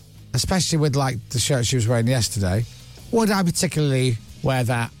say, especially with, like, the shirt she was wearing yesterday, would I particularly wear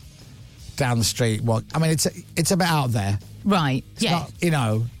that down the street? Well, I mean, it's a bit out there. Right, It's yeah. not, you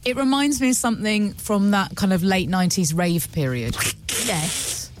know... It reminds me of something from that kind of late 90s rave period.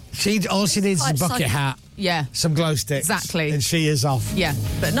 Yes. All she needs is a bucket hat. Yeah. Some glow sticks. Exactly. And she is off. Yeah.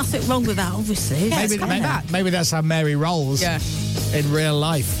 But nothing wrong with that, obviously. Yeah, Maybe that's how Mary rolls in real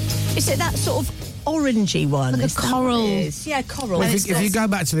life. Is it that sort of orangey one? Like a coral. Yeah, coral. Well, if you go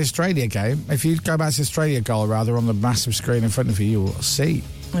back to the Australia game, if you go back to the Australia goal, rather, on the massive screen in front of you, you will see.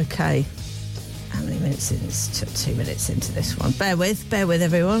 Okay. How many minutes in? It's 2 minutes into this one. Bear with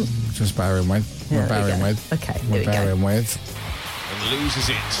everyone. Just bearing with. Yeah, We're bearing with. Okay, here We're we go. bearing with. And loses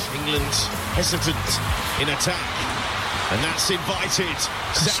it. England hesitant in attack. And that's invited.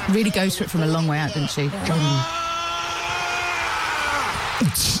 She really goes for it from a long way out, didn't she?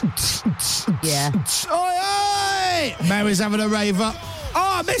 Yeah. Oi, oi! Mary's having a raver. Oh,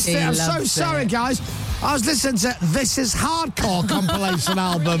 I missed it. I'm so sorry, guys. I was listening to This Is Hardcore compilation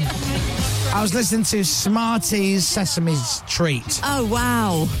album. I was listening to Smarties Sesame's Treat. Oh,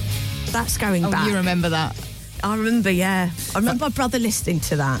 wow. That's going back. You remember that? I remember, yeah. I remember my brother listening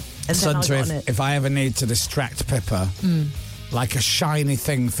to that. And then I got on it. If I ever need to distract Pippa, like a shiny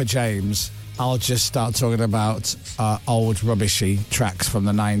thing for James, I'll just start talking about old rubbishy tracks from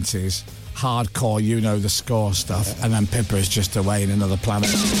the 90s. Hardcore, you know the score stuff. And then Pippa is just away in another planet.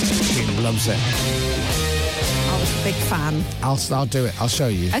 She loves it. I was a big fan. I'll do it. I'll show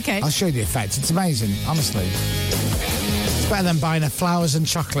you. Okay. I'll show you the effect. It's amazing, honestly. It's better than buying her flowers and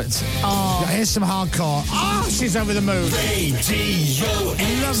chocolates. Oh. Here's some hardcore. Oh, she's over the moon. Radio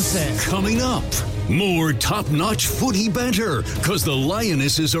He loves it. Coming up, more top-notch footy banter, because the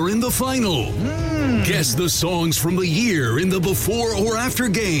Lionesses are in the final. Guess the songs from the year in the before or after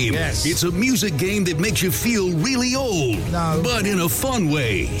game. Yes. It's a music game that makes you feel really old. No. But in a fun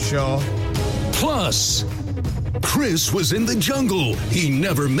way. Sure. Plus, Chris was in the jungle. He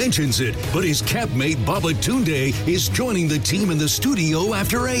never mentions it, but his campmate Babatunde is joining the team in the studio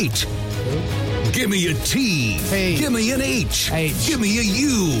after 8. Give me a T. T. Give me an H. H. Give me a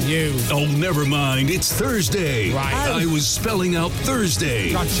U. U. Oh, never mind. It's Thursday. Right. I was spelling out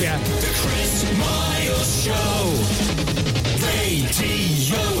Thursday. Gotcha. The Chris Miles Show.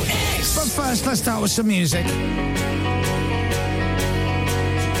 Radio X. But first, let's start with some music.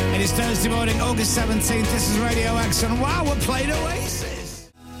 It is Thursday morning, August 17th. This is Radio X, and wow, we're playing Oasis.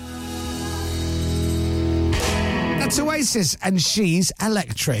 That's Oasis, and She's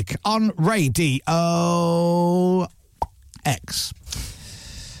Electric on Radio X.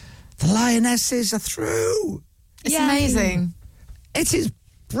 The Lionesses are through. It's amazing. It is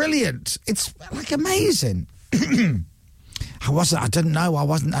brilliant. It's like amazing. I wasn't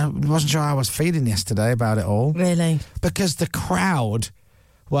sure how I was feeling yesterday about it all. Really? Because the crowd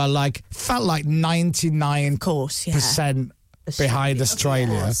were felt like 99% behind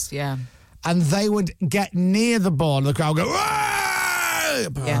Australia. Yeah. And they would get near the ball and the crowd would go, "Whoa!"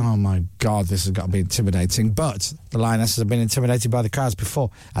 Oh my God, this has got to be intimidating. But the Lionesses have been intimidated by the crowds before,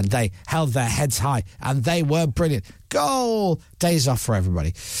 and they held their heads high, and they were brilliant. Goal! Days off for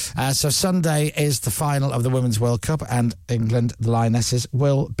everybody. So Sunday is the final of the Women's World Cup, and England, the Lionesses,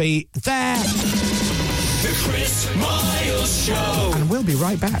 will be there. The Chris Miles Show. And we'll be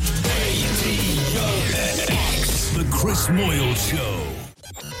right back. Radio X. The Chris Moyle Show.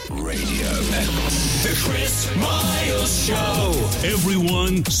 Radio X. The Chris Miles Show.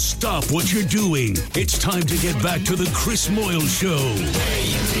 Everyone, stop what you're doing. It's time to get back to the Chris Moyle Show.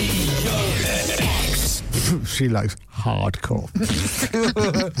 Radio X. She likes hardcore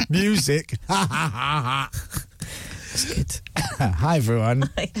music. That's good. Hi, everyone.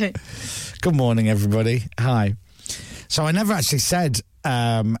 Good morning, everybody. Hi. So I never actually said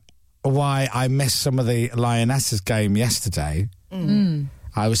why I missed some of the Lionesses game yesterday.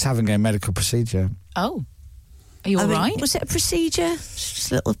 I was having a medical procedure. Oh. Are you all right? Was it a procedure?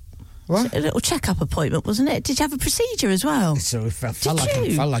 Just a little... What? A little check-up appointment, wasn't it? Did you have a procedure as well? So it felt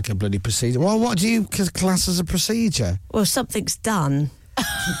like a bloody procedure. Well, what do you class as a procedure? Well, something's done.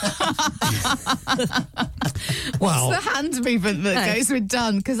 What's the hand movement that goes with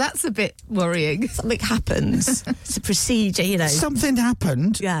done? Because that's a bit worrying. Something happens. It's a procedure, you know. Something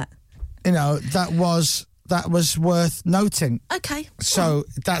happened. Yeah. You know, that was worth noting. Okay. So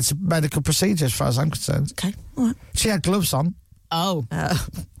that's a medical procedure as far as I'm concerned. Okay. All right. She had gloves on. Oh.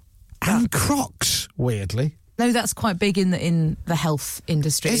 And Crocs, weirdly. No, that's quite big in the health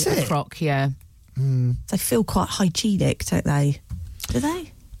industry. Is it? Croc, yeah. They feel quite hygienic, don't they? Do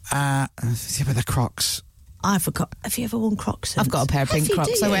they? Yeah, but they're Crocs. I forgot. Have you ever worn Crocs? I've got a pair of pink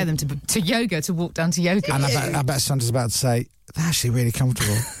Crocs. I wear them to yoga, to walk down to yoga. And I bet Sandra's about to say, they're actually really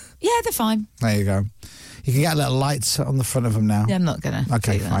comfortable. Yeah, they're fine. There you go. You can get little lights on the front of them now. Yeah, I'm not going to.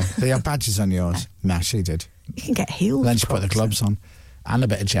 Okay, fine. Do you have badges on yours? Nah, she did. You can get heels. Then she put the gloves on. And a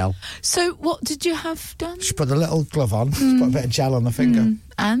bit of gel. So what did you have done? She put a little glove on, put a bit of gel on the finger.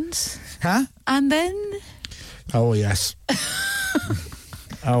 And? Huh? And then? Oh, yes.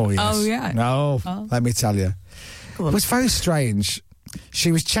 Oh, yes. Oh, yeah. No, let me tell you. It was very strange.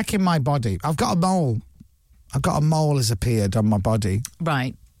 She was checking my body. I've got a mole. Has appeared on my body.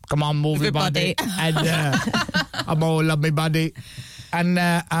 Right. Come on, move your body. And a mole on my body. And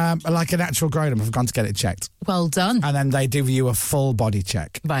like a natural grown-up, I've gone to get it checked. Well done. And then they do you a full body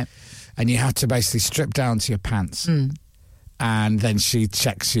check. Right. And you have to basically strip down to your pants. And then she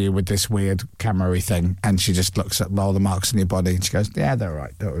checks you with this weird camera-y thing. And she just looks at all the marks on your body. And she goes, yeah, they're all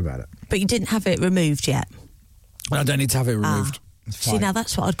right. Don't worry about it. But you didn't have it removed yet? Well, I don't need to have it removed. See, now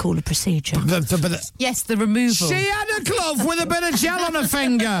that's what I'd call a procedure. Yes, the removal. She had a glove with a bit of gel on her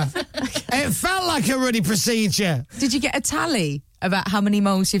finger. It felt like a ruddy procedure. Did you get a tally about how many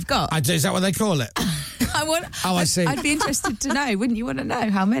moles you've got? Is that what they call it? I see. I'd be interested to know. Wouldn't you want to know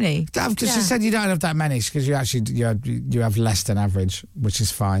how many? Because she said you don't have that many because you have less than average, which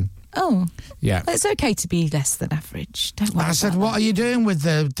is fine. Oh, yeah. It's okay to be less than average. Don't worry. I said, what are you doing with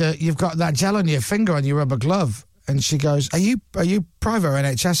the? You've got that gel on your finger on your rubber glove. And she goes, are you private or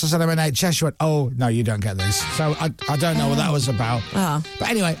NHS? I said, I'm NHS. She went, oh, no, you don't get this. So I don't know what that was about. But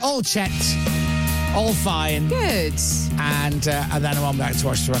anyway, all checked, all fine. Good. And then I went back to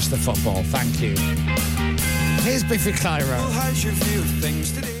watch the rest of the football. Thank you. Here's Biffy Clyro. How's your view of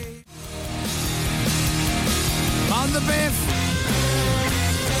things today? On the Biff.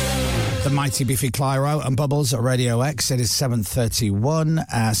 The mighty Biffy Clyro and Bubbles at Radio X. It is 7:31.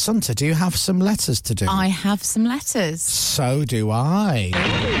 Sunta, do you have some letters to do? I have some letters. So do I.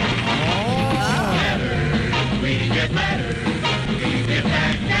 Letters, we get letters. We get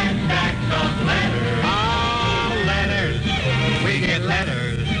back those letters. Oh, letters, we get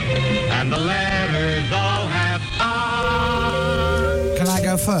letters. And the letters all have Can I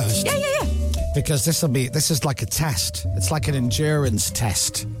go first? Yeah. Because this is like a test. It's like an endurance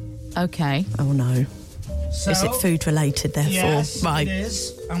test. Okay. Oh, no. So, is it food related, therefore? Yes, right. It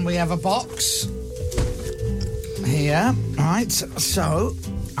is. And we have a box here. Right. So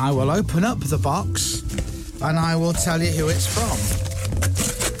I will open up the box and I will tell you who it's from.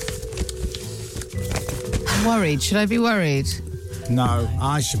 I'm worried. Should I be worried? No,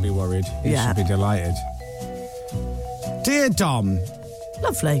 I should be worried. You should be delighted. Dear Dom.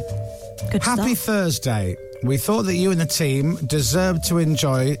 Lovely. Good Happy stuff. Thursday. We thought that you and the team deserved to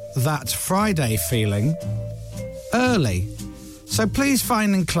enjoy that Friday feeling early. So please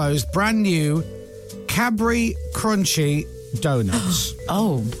find enclosed brand new Cadbury Crunchy Donuts.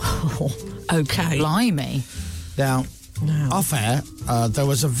 Oh, okay. Blimey. Now, off air, there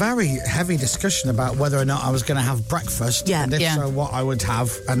was a very heavy discussion about whether or not I was going to have breakfast. Yeah. And if so, what I would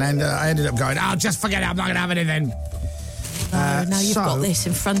have. And then I ended up going, just forget it, I'm not going to have anything. Now you've got this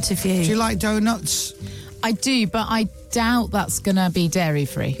in front of you. Do you like donuts? I do, but I doubt that's going to be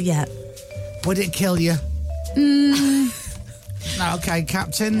dairy-free. Yeah. Would it kill you? Okay,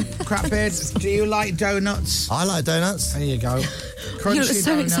 Captain Crapbeard, do you like donuts? I like donuts. There you go. Crunchy You're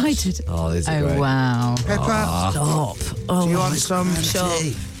so donuts. excited. Oh, these are Oh, great. wow. Pippa, Stop. Oh, do you want some? sure. Do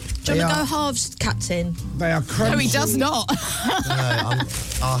you They want to go are- halves, Captain? They are crunchy. No, he does not. No,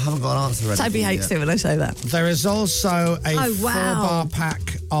 I haven't got an answer ready. Toby hates it when I say that. There is also a Oh, wow. 4-bar pack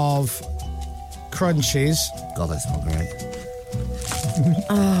of crunchies. God, that's not great.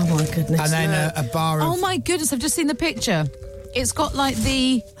 Oh, my goodness. And then a bar of... Oh, my goodness. I've just seen the picture. It's got like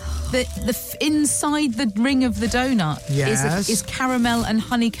the inside the ring of the donut Yes. is caramel and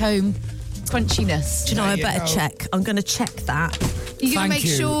honeycomb crunchiness. Do you know, There I you better go. check. I'm going to check that. You're going to Thank make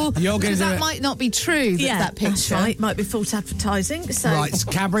you. sure, You're gonna because do that it. might not be true, that picture. That's right. Might be false advertising. So Right,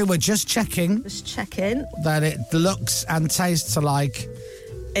 Cadbury, we're just checking just check in. that it looks and tastes alike.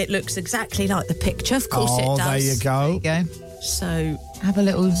 It looks exactly like the picture. Of course it does. There you go. There you go. So Have a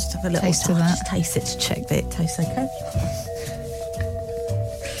little taste of that. Just taste it to check that it tastes okay.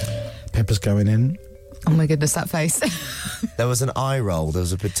 Pepper's going in. Oh my goodness, that face. There was an eye roll. There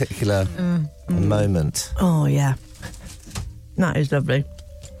was a particular moment. Oh yeah, that is lovely.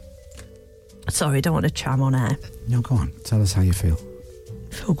 Sorry, don't want to cham on air. No, go on. Tell us how you feel.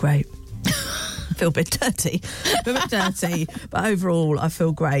 I feel great. I feel a bit dirty. But overall, I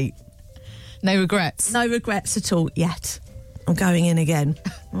feel great. No regrets. No regrets at all yet. I'm going in again.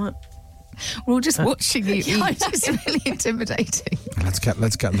 Right. We're all just watching you eat. It's really intimidating. Let's get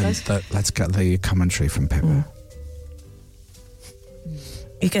the commentary from Pepper.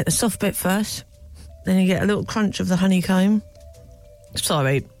 You get the soft bit first, then you get a little crunch of the honeycomb.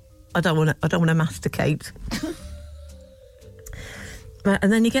 Sorry, I don't want to masticate.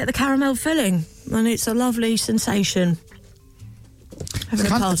 And then you get the caramel filling, and it's a lovely sensation. It's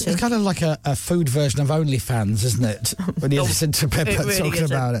kind of like a food version of OnlyFans, isn't it? When you listen to Pepper really talking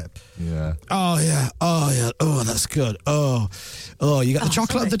is about it. Yeah. Oh, yeah. Oh, that's good. Oh, you got the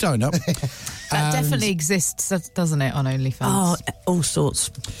chocolate of the donut. That definitely exists, doesn't it, on OnlyFans? Oh, all sorts.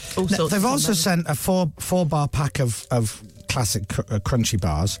 They've also sent a four bar pack of classic crunchy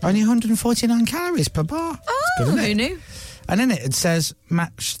bars. Only 149 calories per bar. Oh, who knew? And in it says,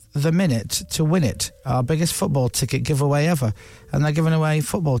 match the minute to win it. Our biggest football ticket giveaway ever. And they're giving away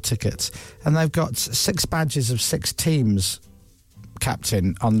football tickets. And they've got 6 badges of 6 teams,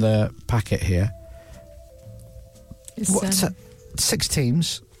 Captain, on the packet here. 6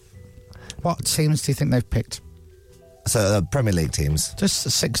 teams. What teams do you think they've picked? So, Premier League teams. Just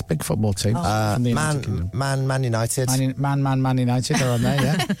 6 big football teams. From the United Kingdom. Man United. Man United are on there,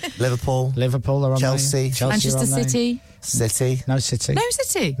 yeah. Liverpool are on Chelsea. there. Yeah. Manchester City. City. No City. No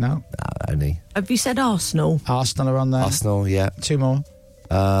City? No. Only. Have you said Arsenal? Arsenal are on there. Arsenal, yeah. 2 more.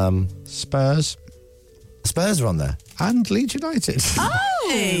 Spurs. Spurs are on there. And Leeds United.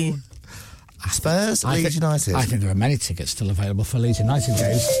 Oh! Spurs, Leeds United. I think there are many tickets still available for Leeds United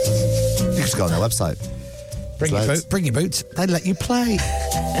games. You just go on their website. Bring your boots. They let you play.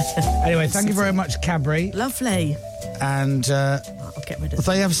 Anyway, thank you very much, Cadbury. Lovely. And I'll get rid of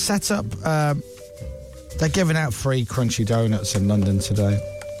they have set up. They're giving out free crunchy donuts in London today.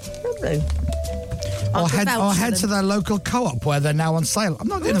 Lovely. Or head to their local co-op where they're now on sale. I'm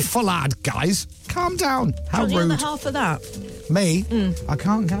not doing a full ad, guys. Calm down. How rude. rude. Half of that. Me? I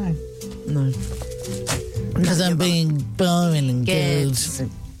can't go. No. Because I'm being boring and good.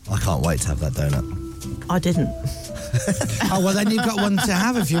 I can't wait to have that donut. I didn't. Oh, well, then you've got one to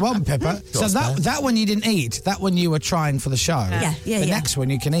have if you want, Pippa. So that one you didn't eat. That one you were trying for the show. Yeah. The next one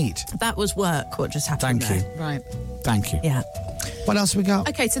you can eat. That was work, what just happened Thank you. there. Right. Thank you. Yeah. What else we got?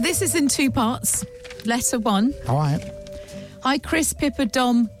 Okay, so this is in 2 parts. Letter 1. All right. Hi, Chris, Pippa,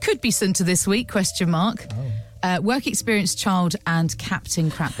 Dom. Could be Santa this week, ? Work experience child and Captain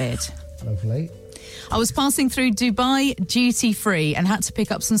Crapbeard. Lovely. I was passing through Dubai duty free and had to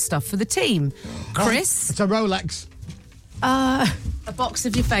pick up some stuff for the team. Chris? It's a Rolex. A box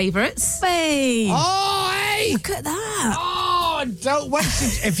of your favourites. Hey! Oh, hey! Look at that. Oh, don't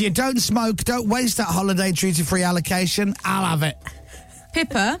waste it. If you don't smoke, don't waste that holiday duty-free allocation. I'll have it.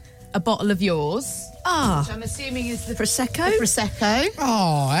 Pippa, a bottle of yours. Ah. Which I'm assuming is the Prosecco. The Prosecco.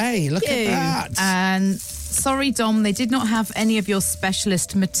 Oh, hey, look at that. And sorry, Dom, they did not have any of your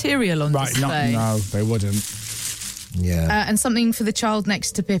specialist material on display. No, they wouldn't. Yeah. And something for the child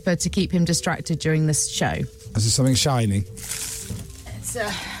next to Pippa to keep him distracted during this show. Is it something shiny? It's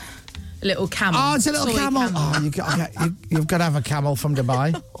a little camel. Oh, it's a little Soy camel. Oh, you've got to have a camel from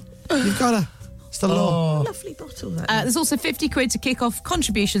Dubai. You've got to. It's the law. Lovely bottle, that. There's also 50 quid to kick off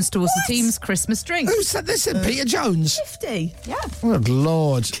contributions towards the team's Christmas drink. Who said this in? Peter Jones? 50. Yeah. Good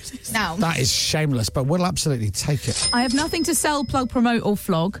Lord. Now, that is shameless, but we'll absolutely take it. I have nothing to sell, plug, promote or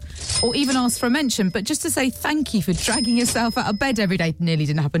flog, or even ask for a mention, but just to say thank you for dragging yourself out of bed every day, nearly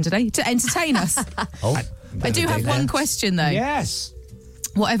didn't happen today, to entertain us. I do have one question, though. Yes.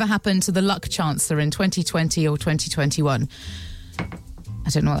 Whatever happened to the Luck Chancellor in 2020 or 2021? I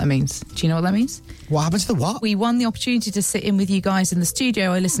don't know what that means. Do you know what that means? What happened to the what? We won the opportunity to sit in with you guys in the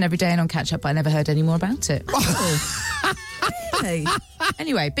studio. I listen every day and on Catch Up, but I never heard any more about it. Really?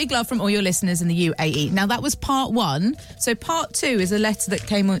 Anyway, big love from all your listeners in the UAE. Now, that was part 1. So part 2 is a letter that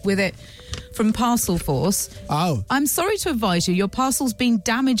came with it from Parcel Force. Oh. I'm sorry to advise you, your parcel's been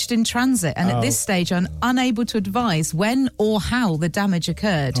damaged in transit, and at this stage I'm unable to advise when or how the damage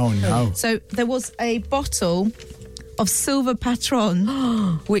occurred. Oh, no. So there was a bottle of silver Patron,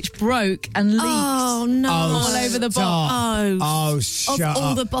 which broke and leaked Oh, no. all over the bottle. Oh, shut Of all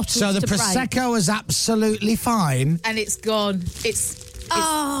up. the bottles So the to break. Prosecco is absolutely fine. And it's gone. It's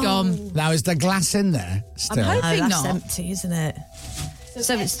gone. Now, is the glass in there still? I'm hoping that's not. empty, isn't it?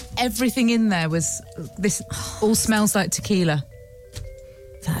 So it's everything in there was this. All smells like tequila.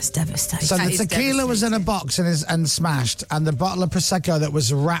 That's devastating. So That the is tequila was in a box and smashed, and the bottle of Prosecco that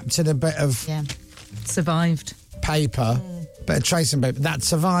was wrapped in a bit of survived paper, bit of tracing paper, that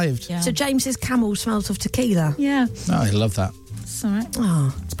survived. Yeah. So James's camel smells of tequila. Yeah. Oh, I love that. It's all right.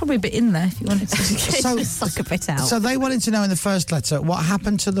 Oh. It's probably a bit in there if you wanted to. Suck a bit out. So they wanted to know in the first letter what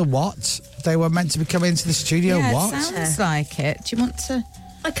happened to the what? They were meant to be coming into the studio. Yeah, what? it sounds like it. Do you want to?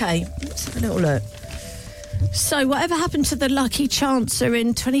 Okay, let's have a little look. So, whatever happened to the lucky chancer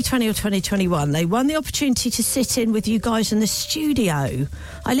in 2020 or 2021? They won the opportunity to sit in with you guys in the studio.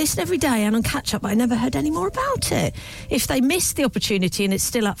 I listen every day and on catch up, but I never heard any more about it. If they missed the opportunity and it's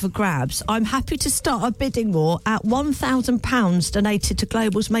still up for grabs, I'm happy to start a bidding war at £1,000 donated to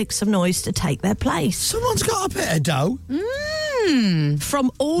Global's Make Some Noise to take their place. Someone's got a bit of dough. From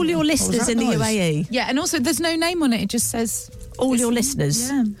all your listeners in the UAE. Yeah, and also there's no name on it. It just says all your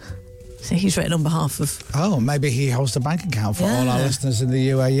listeners. Yeah. So he's written on behalf of... Oh, maybe he holds a bank account for all our Yeah. listeners in the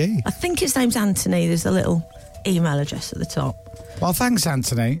UAE. I think his name's Anthony. There's a little email address at the top. Well, thanks,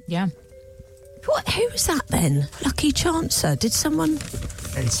 Anthony. Yeah. Who was that then? Lucky Chancer? Did someone...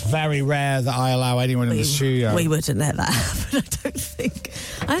 It's very rare that I allow anyone in the studio. We wouldn't let that happen, I don't think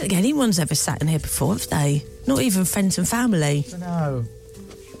anyone's ever sat in here before, have they? Not even friends and family. No.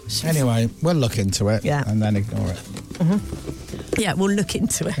 Anyway, we'll look into it and then ignore it. Yeah, we'll look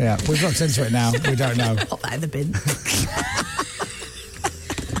into it. Yeah, we've looked into it now. We don't know. Pop that in the bin.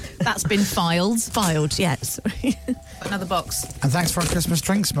 That's been filed. Filed, yes. Another box. And thanks for our Christmas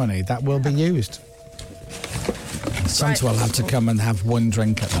drinks money. That will be used. Santa will have to come and have one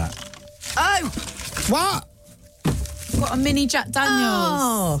drink at that. Oh! What? Got a mini Jack Daniels.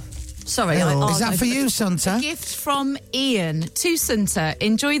 Oh! Sorry. Is that for you, Santa? Gift from Ian to Santa.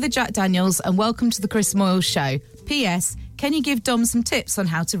 Enjoy the Jack Daniels and welcome to the Chris Moyle Show. P.S. Can you give Dom some tips on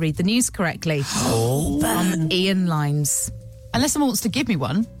how to read the news correctly? From Ian Limes. Unless someone wants to give me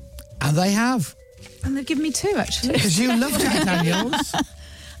one. And they have. And they've given me two, actually. Because you love Jack Daniels.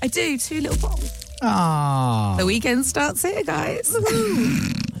 I do, 2 little bottles. Ah. The weekend starts here, guys.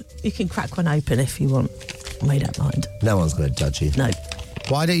 You can crack one open if you want. We don't mind. No one's going to judge you. No.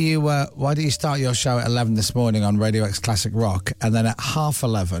 Why do you start your show at 11 this morning on Radio X Classic Rock and then at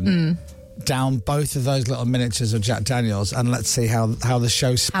 11:30 down both of those little miniatures of Jack Daniels and let's see how the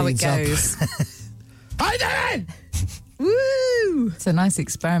show speeds How it goes. Hi, Darren! Woo! It's a nice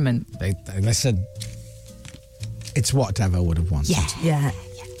experiment. They listen. It's what Devo would have wanted. Yeah.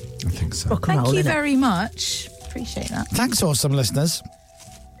 I think so. Rock and Thank roll, you innit? very much. Appreciate that. Thanks, awesome listeners.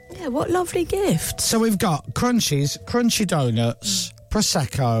 Yeah, what lovely gift. So we've got crunchies, crunchy donuts,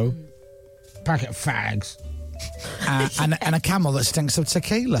 Prosecco, packet of fags, and a camel that stinks of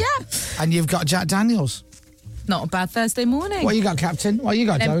tequila. Yeah. And you've got Jack Daniels. Not a bad Thursday morning. What you got, Captain? What you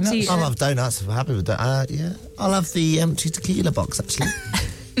got, Empty- donuts? I'll have donuts if I'm happy with that. Yeah. I'll have the empty tequila box, actually.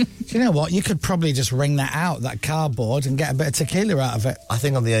 Do you know what? You could probably just wring that out, that cardboard, and get a bit of tequila out of it. I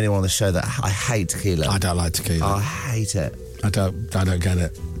think I'm the only one on the show that I hate tequila. I don't like tequila. I hate it. I don't get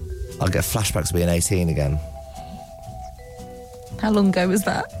it. I'll get flashbacks to being 18 again. How long ago was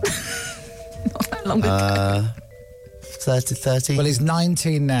that? Not that long ago. 30. Well, he's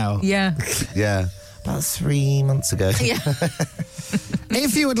 19 now. Yeah. Yeah. About 3 months ago. Yeah.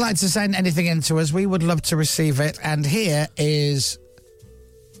 If you would like to send anything in to us, we would love to receive it. And here is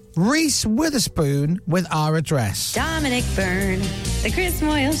Reese Witherspoon with our address. Dominic Byrne, The Chris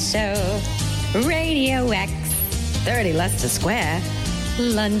Moyle Show, Radio X, 30 Leicester Square,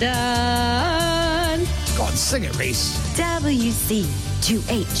 London. Go on, sing it, Reese.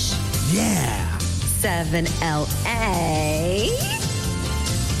 WC2H. Yeah. 7LA.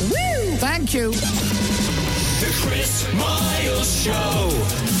 Woo! Thank you. The Chris Miles Show.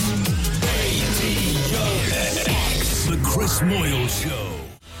 The Chris Moyle Show.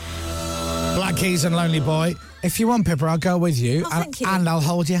 Black Keys and Lonely Boy. If you want, Pippa, I'll go with you, thank you. and I'll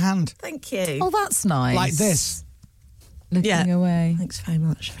hold your hand. Thank you. Oh, that's nice. Like this. Looking away. Thanks very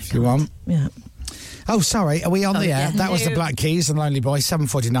much. If you want. Yeah. Oh, sorry. Are we on the air? yeah. That was the Black Keys and Lonely Boy,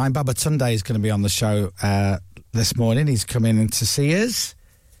 7:49. Baba Tunde is going to be on the show this morning. He's coming in to see us.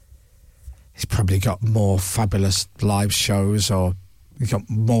 He's probably got more fabulous live shows, or he's got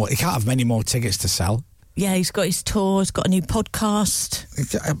more. He can't have many more tickets to sell. Yeah, he's got his tour, he's got a new podcast.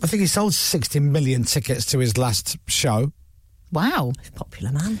 I think he sold 60 million tickets to his last show. Wow.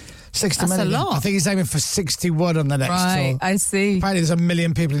 Popular man. 60 That's a million. lot. I think he's aiming for 61 on the next Right, tour. I see. Apparently there's 1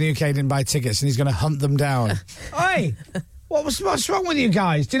 million people in the UK who didn't buy tickets and he's going to hunt them down. Oi, what's wrong with you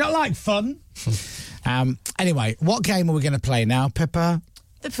guys? Do you not like fun? Anyway, what game are we going to play now, Pippa?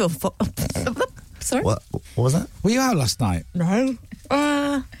 Sorry? What was that? Were you out last night? No.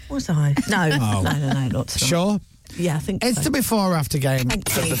 Was I? No. Oh. No, not tonight. Sure? Yeah, I think It's so. the before or after game.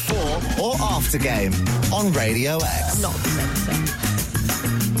 The before or after game on Radio X. Not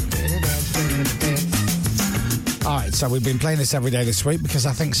All right, so we've been playing this every day this week because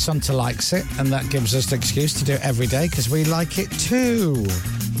I think Sunta likes it, and that gives us the excuse to do it every day because we like it too.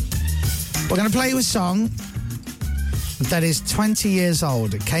 We're going to play you a song that is 20 years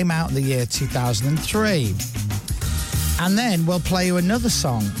old. It came out in the year 2003. And then we'll play you another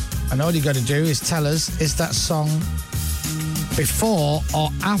song. And all you got to do is tell us, is that song before or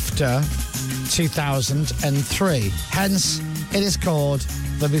after 2003? Hence, it is called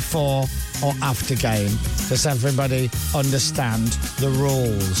the before or after game. Does everybody understand the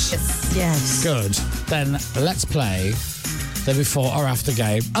rules? Yes. Good. Then let's play the before or after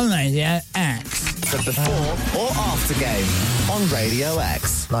game on Radio X. The before or after game on Radio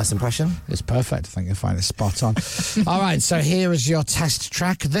X. Nice impression. It's perfect. I think you'll find it spot on. All right, so here is your test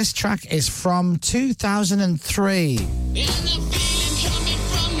track. This track is from 2003.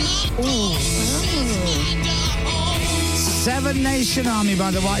 Seven Nation Army by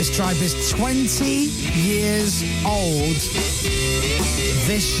the White Stripe is 20 years old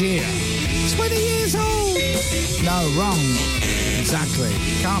this year. 20 years old! No, wrong. Exactly.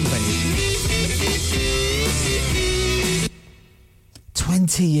 Can't be.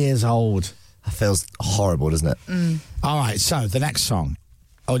 20 years old. That feels horrible, doesn't it? All right, so the next song.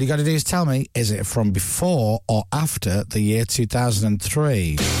 All you got to do is tell me, is it from before or after the year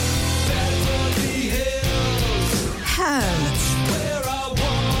 2003?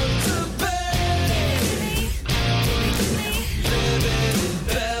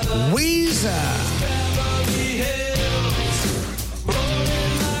 Weezer.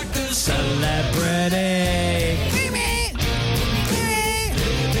 Celebrity.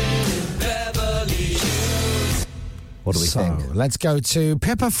 What do we think? Let's go to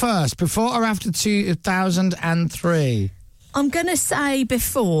Pippa first. Before or after 2003? I'm going to say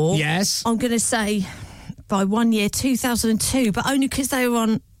before. Yes. I'm going to say by 1 year, 2002, but only because they were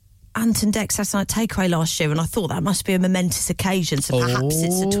on Anton Deck's Saturday Night Takeaway last year, and I thought that must be a momentous occasion, so perhaps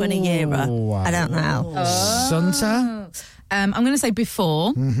it's a 20-yearer. Wow. I don't know. Sunta? I'm going to say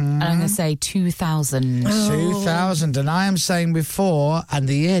before, and I'm going to say 2000. 2000, and I am saying before, and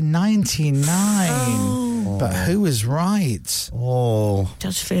the year 99. But who is right? Oh.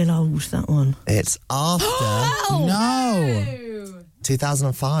 Does feel old, that one. It's after. No.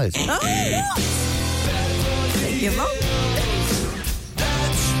 2005. Oh, what? You're wrong.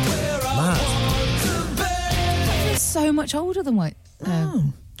 It's so much older than what?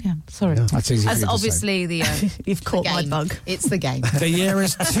 Yeah, sorry. That's easy for As you to obviously the you've caught my bug. It's the game. The year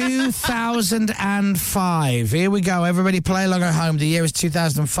is 2005. Here we go. Everybody play along at home. The year is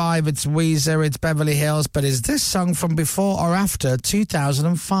 2005. It's Weezer. It's Beverly Hills. But is this song from before or after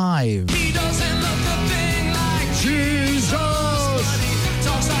 2005? He doesn't look a thing like Jesus.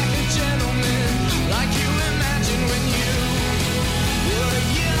 Talks like a gentleman, like you imagine when you were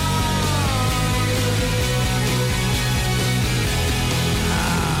young.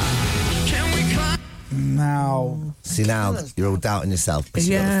 Can we climb? Now. See, now you're all doubting yourself because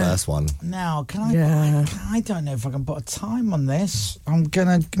you got the first one. Now, can I? I don't know if I can put a time on this. I'm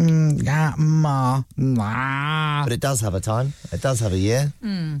gonna. But it does have a time. It does have a year.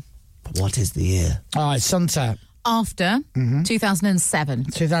 But what is the year? All right, Sunta. After 2007.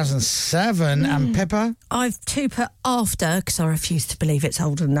 2007. And Pippa? I've put after because I refuse to believe it's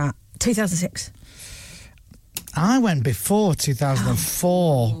older than that. 2006. I went before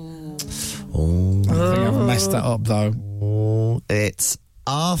 2004. Oh. I think I've messed that up, though. Oh, it's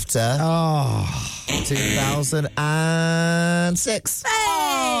after 2006.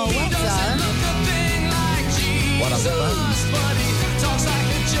 Oh, well done. What other buttons? Talks like a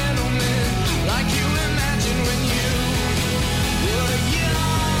gentleman, like you imagine when you were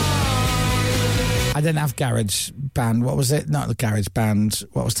young. I didn't have Garage Band. What was it? Not the Garage Band.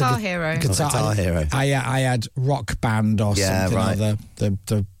 What was the Guitar Hero. Guitar Hero. I had Rock Band or something. right. Or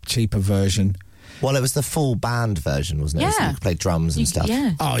the cheaper version. Well, it was the full band version, wasn't it? Yeah. So you could play drums and stuff.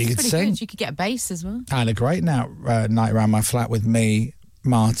 Yeah. Oh, you could Pretty sing. good. You could get a bass as well. I had a great night around my flat with me,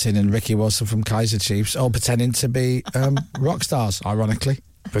 Martin, and Ricky Wilson from Kaiser Chiefs, all pretending to be rock stars, ironically.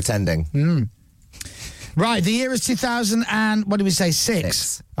 Pretending. Right, the year is 2000 and, what did we say,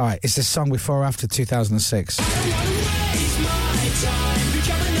 6? All right, is this song before or after 2006?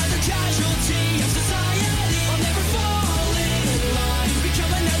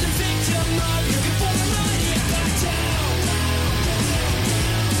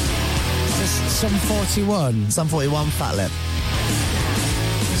 Sum 41. Sum 41, Fat Lip.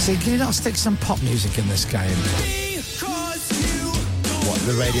 See, can you not stick some pop music in this game? What,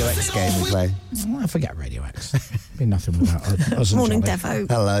 the Radio X game we play? I forget Radio X. Be nothing without us. Morning, Johnny. Devo.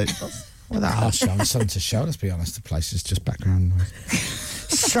 Hello. Without us, John, something to show. Let's be honest, the place is just background noise.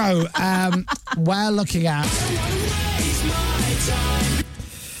 So, we're looking at...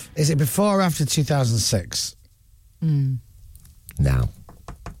 Is it before or after 2006? Now.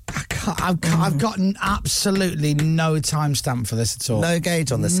 I've got absolutely no timestamp for this at all. No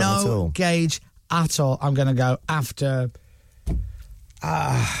gauge on this one at all. No gauge at all. I'm going to go after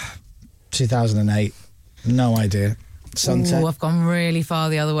 2008. No idea. Sunset. Ooh, I've gone really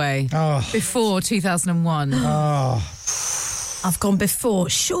far the other way. Oh. Before 2001. Oh. I've gone before.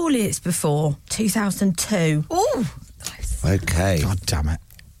 Surely it's before 2002. Ooh. Okay. God damn it.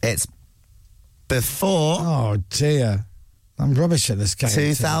 It's before... Oh, dear. I'm rubbish at this game.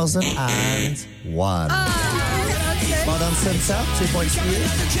 2001. Well done, Centre. 2 points for you.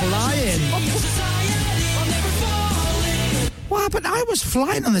 Flying. What happened? I was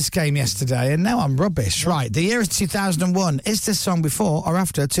flying on this game yesterday and now I'm rubbish. Right, the year is 2001. Is this song before or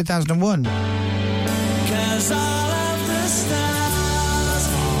after 2001? 'Cause all of the stars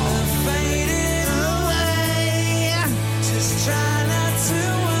are fading away. Just try not to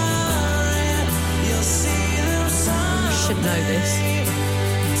worry. You'll see them someday. You should know this.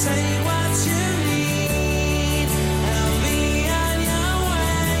 Take what you need. I'll be on your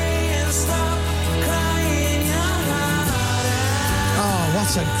way and stop crying your heart out. Oh,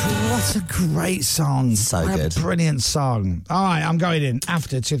 what a great song. So what good. A brilliant song. All right, I'm going in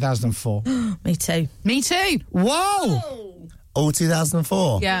after 2004. Me too. Me too. Whoa! All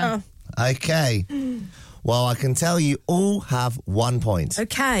 2004? Yeah. Okay. Well, I can tell you all have 1 point.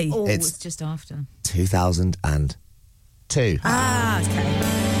 Okay. Oh, It's it's just after. 2002. Okay.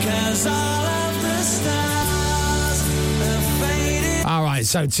 'Cause all of the stars are fading. All right,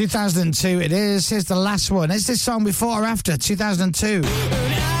 so 2002 it is. Here's the last one. Is this song before or after 2002? I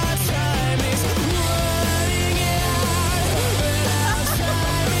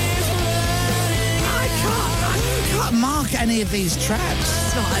can't mark any of these tracks.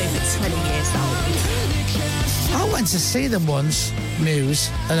 It's not over 20 years old. I went to see them once, Muse,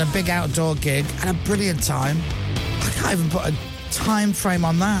 at a big outdoor gig, had a brilliant time. I can't even put a time frame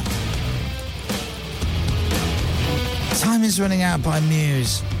on that. Time is Running Out by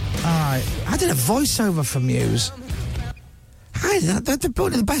Muse. All right. I did a voiceover for Muse. One of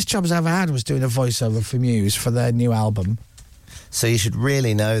the best jobs I ever had was doing a voiceover for Muse for their new album. So you should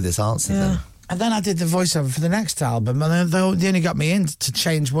really know this answer then. And then I did the voiceover for the next album, and then they only got me in to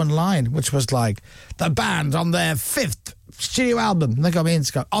change one line, which was like, the band on their 5th studio album. And they got me in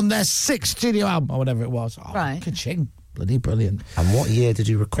to go, on their 6th studio album, or whatever it was. Oh, Right. Ka-ching. Bloody brilliant. And what year did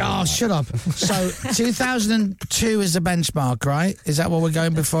you record Oh, that? shut up. So, 2002 is the benchmark, right? Is that what we're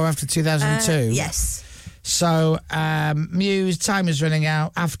going before after 2002? Yes. So, Muse, Time is Running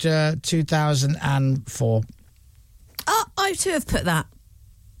Out after 2004. Oh, I too have put that.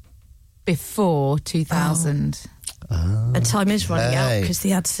 Before 2000. And time is running out Hey. because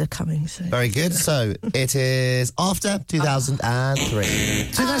the ads are coming soon. Very good. So it is after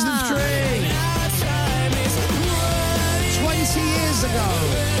 2003. 2003! 20 years ago.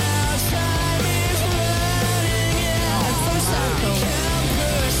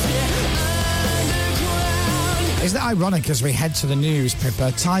 Isn't it ironic as we head to the news,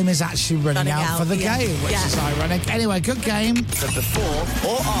 Pippa? Time is actually running out for the game, which is ironic. Anyway, good game. The before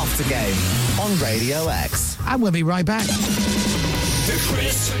or after game on Radio X. And we'll be right back. The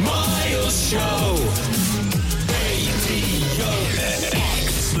Chris Miles Show. Radio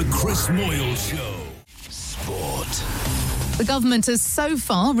X. The Chris Miles Show. Sport. The government has so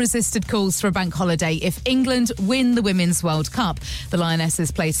far resisted calls for a bank holiday if England win the Women's World Cup. The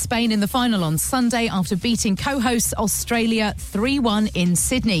Lionesses play Spain in the final on Sunday after beating co-hosts Australia 3-1 in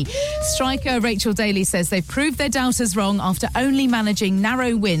Sydney. Striker Rachel Daly says they've proved their doubters wrong after only managing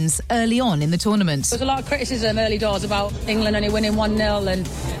narrow wins early on in the tournament. There was a lot of criticism early doors about England only winning 1-0 and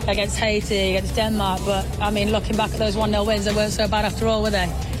against Haiti, against Denmark, but I mean, looking back at those 1-0 wins, they weren't so bad after all, were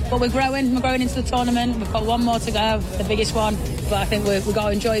they? But we're growing into the tournament. We've got one more to go, the biggest one, but I think we've got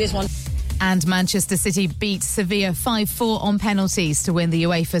to enjoy this one. And Manchester City beat Sevilla 5-4 on penalties to win the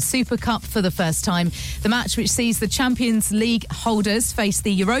UEFA Super Cup for the first time. The match, which sees the Champions League holders face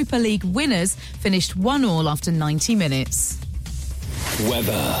the Europa League winners, finished 1-1 after 90 minutes.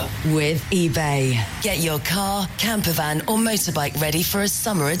 Weather. With eBay. Get your car, camper van or motorbike ready for a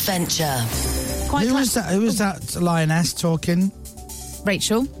summer adventure. Who was that lioness talking?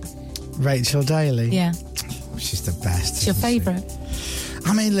 Rachel Daly. Yeah. She's the best. It's your favourite.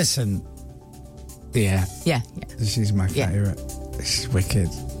 I mean, listen, Yeah. Yeah. She's my favourite. She's wicked.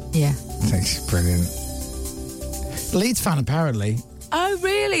 Yeah. I think she's brilliant. Leeds fan, apparently. Oh,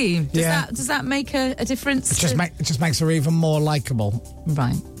 really? Does that make a difference? It just makes her even more likeable.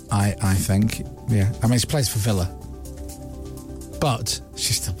 Right. I think. Yeah. I mean, she plays for Villa. But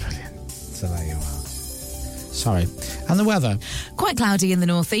she's still brilliant. So there you are. Sorry. And the weather? Quite cloudy in the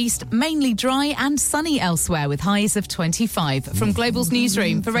northeast, mainly dry and sunny elsewhere with highs of 25. From Global's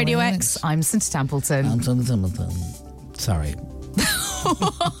newsroom for Radio X, I'm Cinta Templeton. I'm Cinta Templeton. Sorry.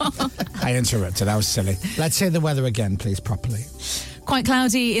 I interrupted. I was silly. Let's hear the weather again, please, properly. Quite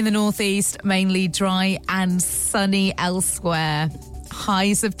cloudy in the northeast, mainly dry and sunny elsewhere.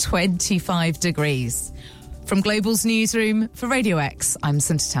 Highs of 25 degrees. From Global's newsroom for Radio X, I'm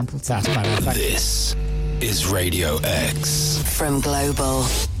Cinta Templeton. That's better. This is Radio X. From Global.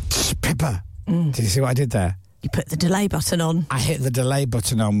 Pippa, did you see what I did there? You put the delay button on. I hit the delay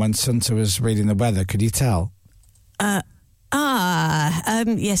button on when Sunta was reading the weather. Could you tell?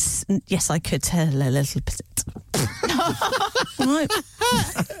 Yes, I could tell a little bit. Right.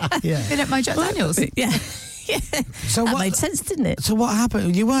 Yeah. Been at my Jack Daniels. Yeah. So that made sense, didn't it? So what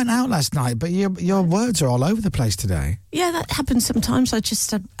happened? You weren't out last night, but your words are all over the place today. Yeah, that happens sometimes. I just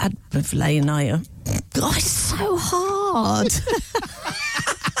had with Lay and I. God, it's so hard.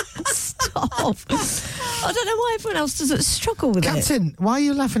 Stop. I don't know why everyone else doesn't struggle with Captain, why are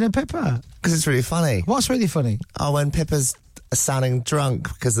you laughing at Pippa? Because it's really funny. What's really funny? Oh, when Pippa's sounding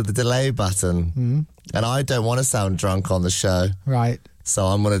drunk because of the delay button. And I don't want to sound drunk on the show. Right. So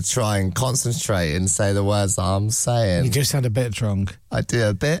I'm going to try and concentrate and say the words that I'm saying. You just sound a bit drunk. I do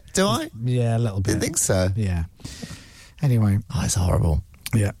a bit. Do I? Yeah, a little bit. You think so? Yeah. Anyway. Oh, it's horrible.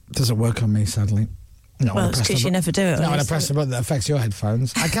 Yeah. Doesn't work on me, sadly. No, Well, it's because you never do it. No, when I press the button that affects your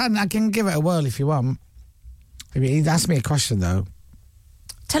headphones. I can give it a whirl if you want. He asked me a question, though.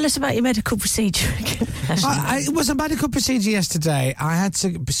 Tell us about your medical procedure again. It was a medical procedure yesterday. I had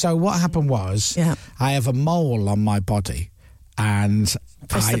to... So what happened was... Yeah. I have a mole on my body. And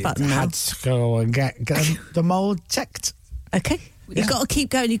Press the button now. had to go and get the mole checked. Okay. You've got to keep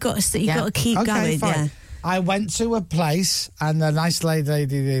going. You've got to keep going. Fine. Yeah. I went to a place and the nice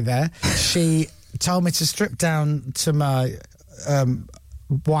lady there, she told me to strip down to my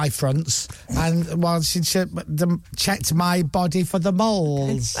Y fronts, and while she checked my body for the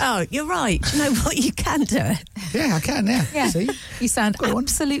moles. Oh, you're right. Do you know what? You can do it. Yeah, I can, yeah. See? You sound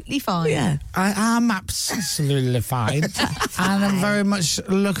absolutely fine. Yeah. I am absolutely fine. And I'm very much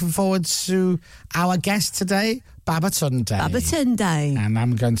looking forward to our guest today, Babatunde. Babatunde. And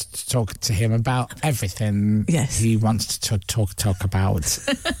I'm going to talk to him about everything he wants to talk about.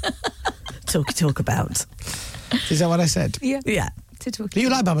 Talk about. Is that what I said? Yeah. Yeah. You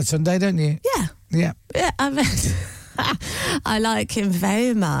like Babatunde, don't you? Yeah. Yeah. Yeah, I mean, I like him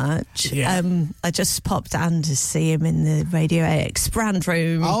very much. Yeah. I just popped down to see him in the Radio X brand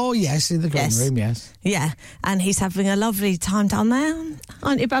room. Oh, yes, in the green room, yes. Yeah, and he's having a lovely time down there.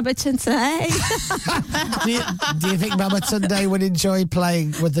 Aren't you, Babatunde? Do you think Babatunde would enjoy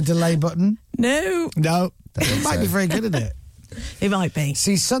playing with the delay button? No. No. He might be very good at it. It might be.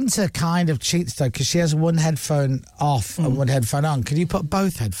 See, Sunta kind of cheats, though, because she has one headphone off and one headphone on. Can you put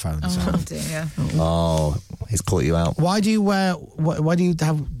both headphones on? Oh, dear. Oh, he's caught you out. Why do you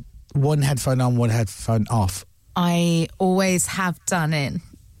have one headphone on, one headphone off? I always have done it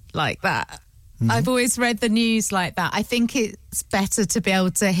like that. I've always read the news like that. I think it's better to be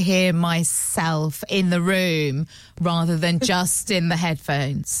able to hear myself in the room rather than just in the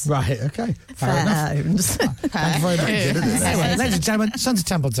headphones. Right, okay. Fair enough. Thank you very much. Anyway, ladies and gentlemen, Sunta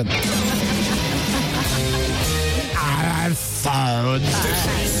Templeton. And phone.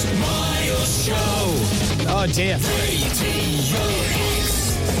 The Smile Show. Oh, dear.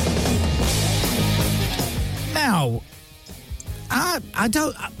 Now,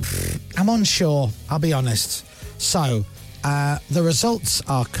 I'm unsure, I'll be honest. So, the results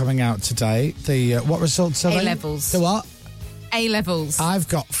are coming out today. What results are they? A-levels. The what? A-levels. I've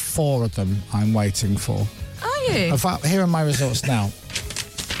got 4 of them I'm waiting for. Are you? In fact, here are my results now.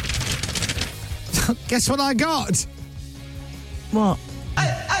 Guess what I got? What?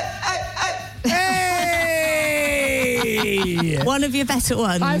 Hey! One of your better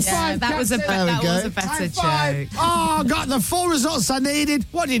ones. High five, that was a better joke. Oh, I got the 4 results I needed.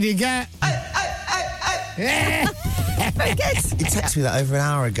 What did you get? He texted me that over an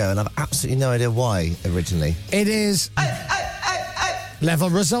hour ago, and I've absolutely no idea why originally. It is level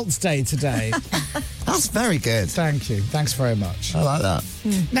results day today. That's very good. Thank you. Thanks very much. I like that.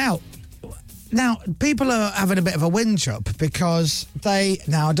 Now, people are having a bit of a whinge up because I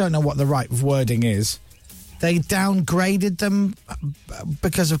don't know what the right wording is. They downgraded them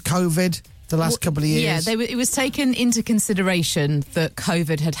because of COVID. the last couple of years. Yeah, it was taken into consideration that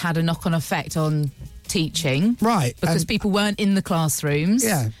COVID had a knock-on effect on teaching. Right. Because people weren't in the classrooms.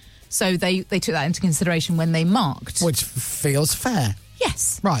 Yeah. So they took that into consideration when they marked. Which feels fair.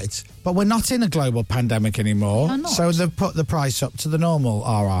 Yes. Right. But we're not in a global pandemic anymore. We're not. So they've put the price up to the normal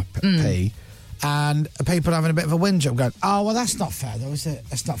RRP. And people are having a bit of a whinge up going, oh, well, that's not fair, though, is it?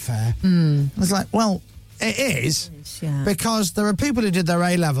 That's not fair. It's like, well, it is. Because there are people who did their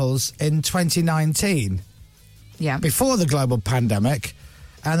A-levels in 2019. Yeah. Before the global pandemic.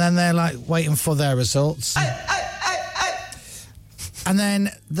 And then they're, like, waiting for their results. And then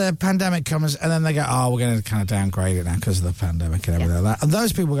the pandemic comes, and then they go, oh, we're going to kind of downgrade it now because of the pandemic and everything like that. And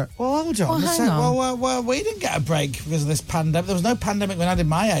those people go, well, hold on. Well, hang on. Well, we didn't get a break because of this pandemic. There was no pandemic when I did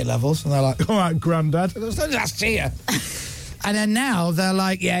my A-levels. And they're like, all right, Grandad. There was no last year. And then now they're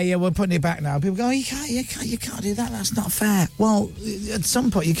like, yeah, we're putting it back now. People go, you can't do that. That's not fair. Well, at some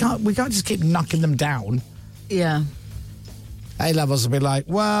point, we can't just keep knocking them down. Yeah. A-levels will be like,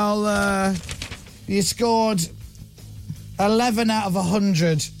 well, you scored 11 out of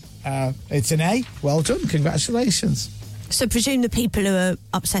 100. It's an A. Well done. Congratulations. So presume the people who are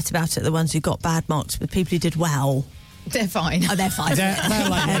upset about it are the ones who got bad marks, but people who did well... They're fine. Oh, they're fine. They're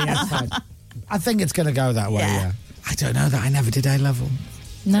like, yeah, fine. I think it's going to go that way, yeah. I don't know that. I never did A-level.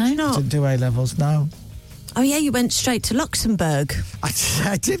 No, not. Didn't do A-levels, no. Oh, yeah, you went straight to Luxembourg.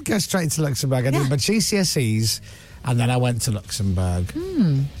 I did go straight to Luxembourg. I did my GCSEs, and then I went to Luxembourg.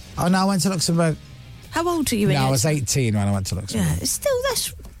 Oh, no, I went to Luxembourg... How old are you? No, I was 18 when I went to Luxembourg. Yeah,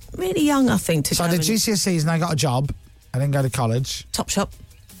 that's really young, I think, to So go I did and- GCSEs and I got a job. I didn't go to college. Topshop.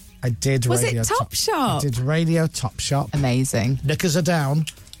 I did Was Radio it Topshop? I did Radio Topshop. Amazing. Knickers are down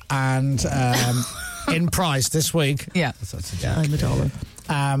and in price this week. Yeah. I'm $1.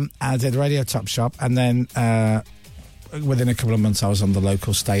 I did Radio Topshop and then within a couple of months I was on the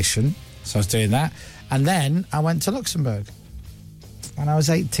local station. So I was doing that. And then I went to Luxembourg when I was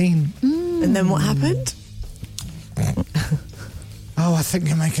 18. And then what happened? Oh, I think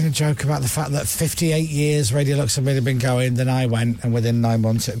you're making a joke about the fact that 58 years Radio Luxembourg had been going, then I went, and within 9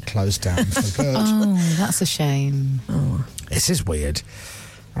 months it had closed down. So good. Oh, that's a shame. Oh. This is weird.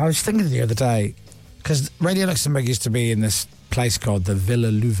 I was thinking the other day, because Radio Luxembourg used to be in this place called the Villa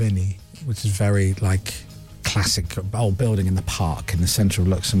Louvenie, which is very, like, classic old building in the park in the centre of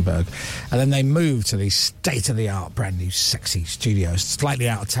Luxembourg. And then they moved to these state-of-the-art, brand new, sexy studios, slightly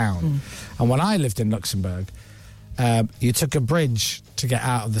out of town. And when I lived in Luxembourg, you took a bridge to get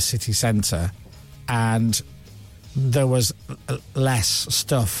out of the city centre, and there was less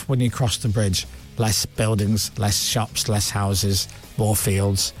stuff when you crossed the bridge. Less buildings, less shops, less houses, more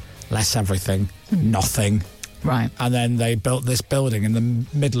fields, less everything, nothing. Right. And then they built this building in the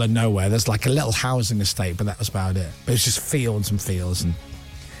middle of nowhere. There's like a little housing estate, but that was about it. But it's just fields and fields.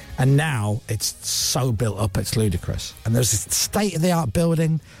 And now it's so built up, it's ludicrous. And there's this state-of-the-art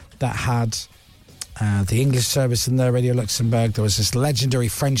building that had the English service in there, Radio Luxembourg. There was this legendary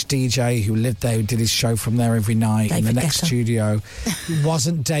French DJ who lived there, who did his show from there every night in the next studio. It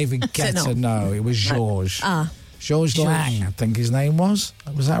wasn't David Guetta, no. It was Georges. Georges Lang, I think his name was.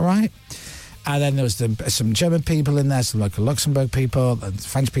 Was that right? And then there was some German people in there, some local Luxembourg people, and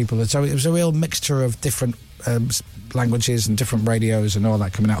French people. So it was a real mixture of different languages and different radios and all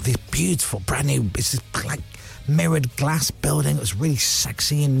that coming out. These beautiful, brand new, it's this like mirrored glass building. It was really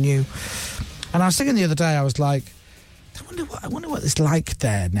sexy and new. And I was thinking the other day, I was like, I wonder what it's like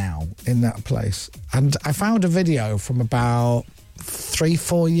there now in that place. And I found a video from about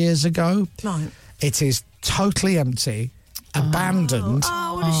 3-4 years ago. Right. It is totally empty, abandoned.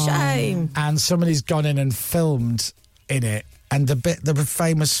 Oh, what a shame. And somebody's gone in and filmed in it. And the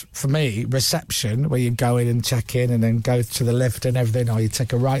famous, for me, reception, where you go in and check in and then go to the lift and everything, or you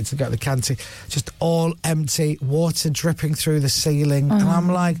take a right to go to the canteen, just all empty, water dripping through the ceiling. And I'm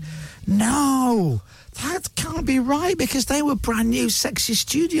like, no, that can't be right, because they were brand new, sexy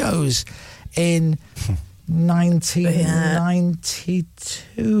studios in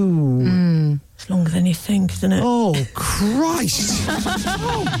 1992. It's longer than you think, isn't it? Oh, Christ.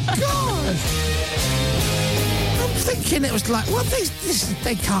 Oh, God. I'm thinking it was like, well, they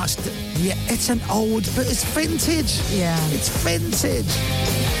can't... Yeah, it's an old... But it's vintage. Yeah. It's vintage.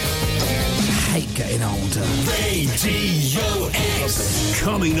 hate getting older. Radio X.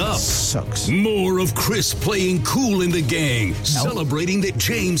 Coming up. Sucks. More of Chris playing cool in the gang, celebrating that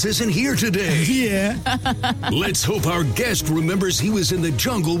James isn't here today. Yeah. Let's hope our guest remembers he was in the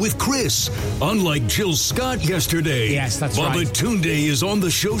jungle with Chris, unlike Jill Scott yesterday. Yes, that's Baba right. Tunde is on the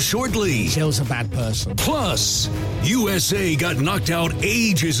show shortly. Jill's a bad person. Plus, USA got knocked out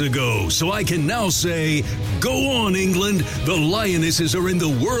ages ago, so I can now say, go on, England. The Lionesses are in the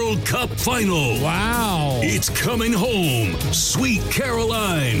World Cup final. Wow. It's coming home. Sweet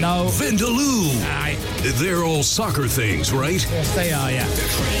Caroline. No. Vindaloo. Aye. They're all soccer things, right? Yes, they are, yeah. The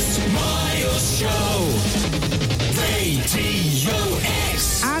Chris Miles Show. Radio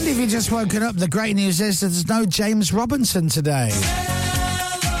X. And if you've just woken up, the great news is that there's no James Robinson today.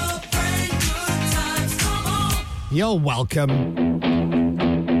 You're welcome.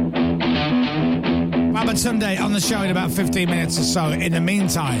 Baba Tunde on the show in about 15 minutes or so. In the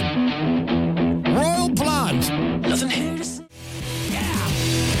meantime, Royal Blood. Nothing here to say.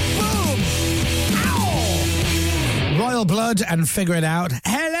 Royal Blood and Figure It Out.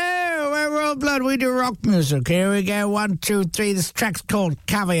 Hello, we're Royal Blood. We do rock music. Here we go. 1, 2, 3. This track's called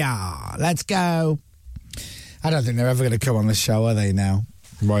Caviar. Let's go. I don't think they're ever going to come on the show, are they now?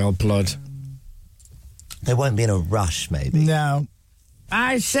 Royal Blood. They won't be in a rush, maybe. No.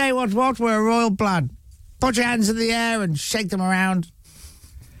 I say what, we're Royal Blood. Put your hands in the air and shake them around.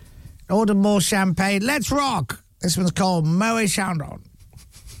 Order more champagne. Let's rock. This one's called Moe Chandon.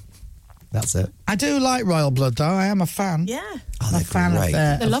 That's it. I do like Royal Blood, though. I am a fan. Yeah. Oh, I'm a fan of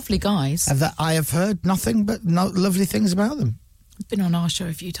their... They're lovely guys. I have heard nothing but lovely things about them. Been on our show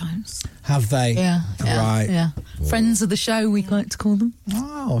a few times. Have they? Yeah. Right. Yeah. Friends of the show, we like to call them.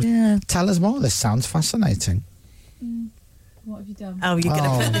 Oh. Yeah. Tell us more. This sounds fascinating. What have you done? Oh, you're going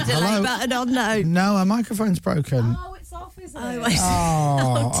to put the delay hello? button on? No. No, our microphone's broken. Oh, it's off, isn't it?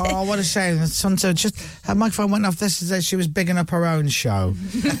 Oh, what a shame. Sonto, just her microphone went off. This is that she was bigging up her own show.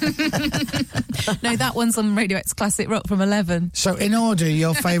 No, that one's on Radio X Classic Rock from 11. So, in order,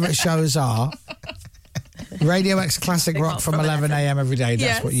 your favourite shows are Radio X Classic Rock from 11 a.m. every day. That's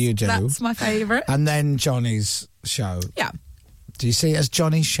Yes, what you do. That's my favourite. And then Johnny's show. Yeah. Do you see it as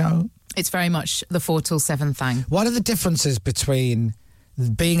Johnny's show? It's very much the 4 till 7 thing. What are the differences between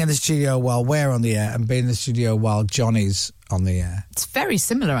being in the studio while we're on the air and being in the studio while Johnny's on the air? It's very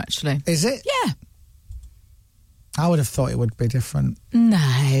similar, actually. Is it? Yeah. I would have thought it would be different.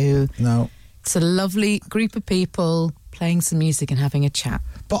 No. No. It's a lovely group of people playing some music and having a chat.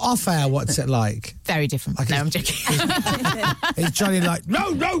 But off air, what's it like? Very different. Like no, I'm joking. Is Johnny like, no,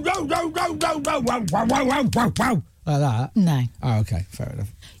 no, no, no, no, no, no, wow, wow, wow, wow, wow, wow, like that? No. Oh, okay, fair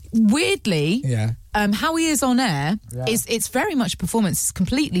enough. Weirdly, Yeah. How he is on air Yeah. is it's very much performance. It's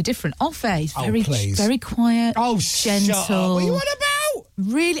completely different. Off air, he's Oh, very, please. very quiet. Oh, gentle. shut up. What are you on about?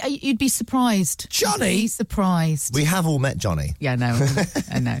 Really, you'd be surprised. Johnny? You'd be surprised. We have all met Johnny. Yeah, no,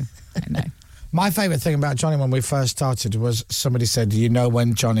 I know. My favourite thing about Johnny when we first started was somebody said, you know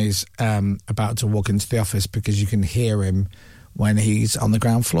when Johnny's about to walk into the office because you can hear him when he's on the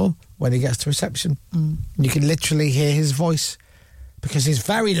ground floor, when he gets to reception. You can literally hear his voice because he's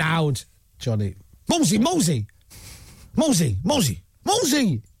very loud, Johnny. Mosey, Mosey! Mosey, Mosey,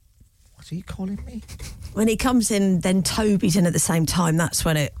 Mosey! What are you calling me? When he comes in, then Toby's in at the same time. That's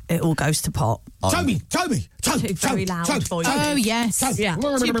when it all goes to pot. Toby! Two very loud voices. Oh, yes. Yeah.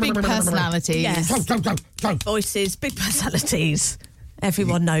 Two big personalities. Yes. Voices, big personalities.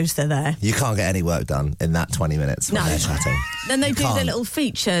 Everyone knows they're there. You can't get any work done in that 20 minutes when No. they're chatting. Then they You do can't. the little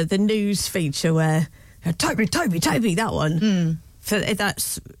feature, the news feature where Toby, that one.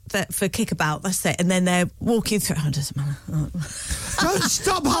 For Kickabout, that's it. And then they're walking through. Oh, it doesn't matter. Don't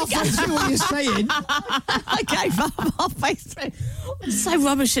stop halfway through what you're saying. I gave up halfway through. I'm so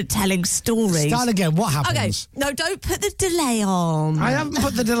rubbish at telling stories. Start again. What happens? Okay, no, don't put the delay on. I haven't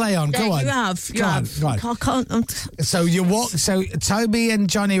put the delay on. Go Yeah, on. you have. Go on. I can't. So you walk. So Toby and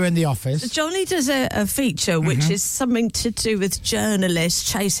Johnny are in the office. Johnny does a feature which is something to do with journalists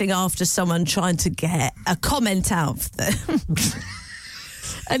chasing after someone trying to get a comment out of them.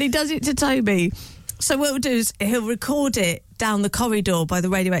 And he does it to Toby. So what he'll do is he'll record it down the corridor by the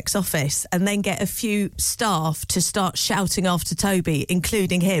Radio X office and then get a few staff to start shouting after Toby,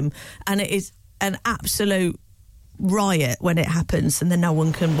 including him. And it is an absolute riot when it happens, and then no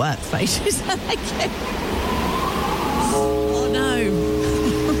one can work faces. Oh, no.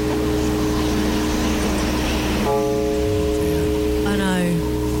 I know.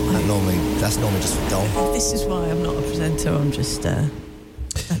 That's normally just for Dom. This is why I'm not a presenter. I'm just...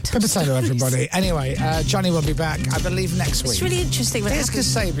 Potato, everybody. Anyway, Johnny will be back, I believe, next week. It's really interesting. Here's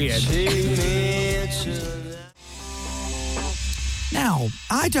Kasabian. Now,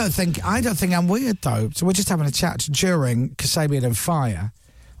 I don't think I'm weird though. So we're just having a chat during Kasabian and Fire.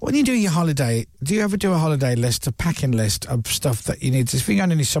 When you do your holiday, do you ever do a holiday list, a packing list of stuff that you need to... If you're going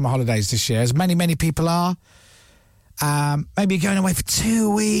on any summer holidays this year, as many people are, maybe you're going away for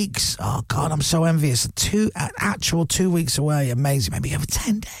 2 weeks. Oh, God, I'm so envious. Actual 2 weeks away, amazing. Maybe you go for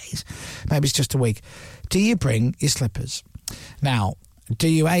 10 days. Maybe it's just a week. Do you bring your slippers? Now, do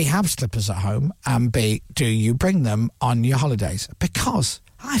you A, have slippers at home, and B, do you bring them on your holidays? Because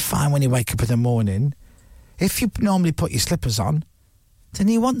I find when you wake up in the morning, if you normally put your slippers on, then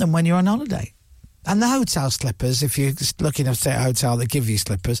you want them when you're on holiday. And the hotel slippers, if you're lucky enough to stay at a hotel that give you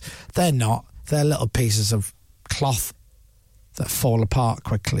slippers, they're not. They're little pieces of cloth that fall apart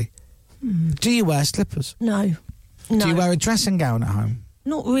quickly. Do you wear slippers? No. Do you wear a dressing gown at home?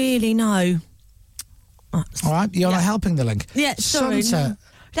 Not really, no. All right, you're not helping the link. Yeah, sorry. Sunset.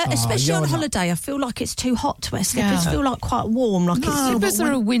 Especially on holiday, I feel like it's too hot to wear slippers. I feel like quite warm. Slippers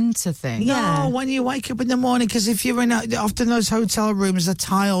are a winter thing. No, when you wake up in the morning, because if you're in often those hotel rooms are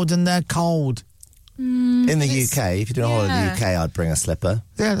tiled and they're cold. In the UK, if you're doing a holiday in the UK, I'd bring a slipper.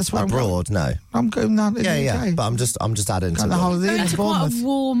 Yeah, that's what abroad, no. I'm going down in the UK. But I'm just adding to the holiday. If it's quite a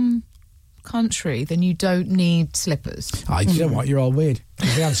warm country, then you don't need slippers. You know what? You're all weird.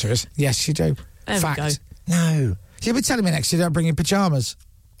 The answer is yes, you do. There Fact. we go. No. You'll be telling me next you don't bring your pyjamas.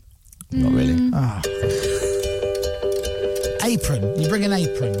 Not really. Apron. You bring an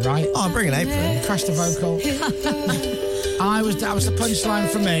apron, right? Oh, I bring an apron. Crash the vocal. That was the punchline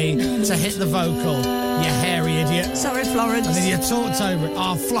for me to hit the vocal. You hairy idiot. Sorry, Florence. And then you talked over it.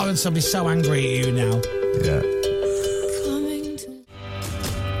 Oh, Florence will be so angry at you now. Yeah.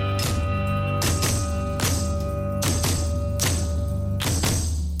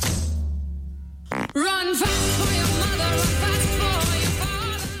 Run fast for your mother, run fast for your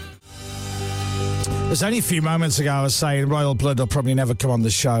father. There's only a few moments ago I was saying Royal Blood will probably never come on the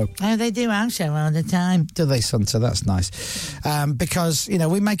show. Oh, they do our show all the time. Do they, Sunta? That's nice. Because,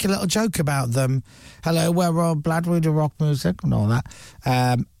 we make a little joke about them. Hello, we're Royal Blood, we do rock music and all that.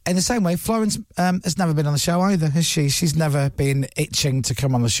 In the same way, Florence has never been on the show either, has she? She's never been itching to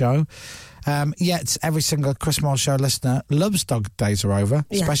come on the show. Yet every single Chris Moyle Show listener loves Dog Days Are Over,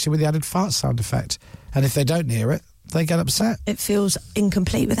 especially with the added fart sound effect. And if they don't hear it, they get upset. It feels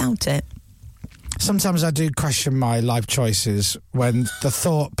incomplete without it. Sometimes I do question my life choices when the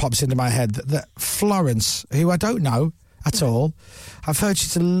thought pops into my head that Florence, who I don't know at all, I've heard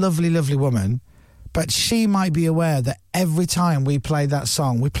she's a lovely, lovely woman, but she might be aware that every time we play that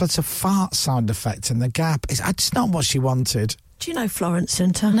song, we put a fart sound effect in the gap. It's not what she wanted. Do you know Florence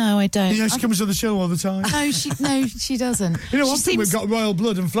Sunta? No, I don't. She comes on the show all the time. No, she doesn't. I think we've got Royal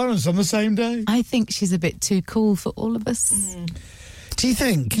Blood and Florence on the same day. I think she's a bit too cool for all of us. Do you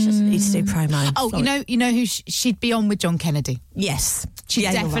think? She doesn't need to do promo. Oh, you know who she'd be on with John Kennedy. Yes. She'd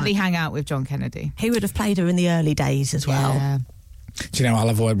definitely hang out with John Kennedy. He would have played her in the early days as well. Yeah. Do you know, I'll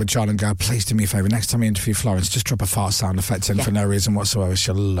have a word with John and go, please do me a favour, next time you interview Florence, just drop a fart sound effect in for no reason whatsoever.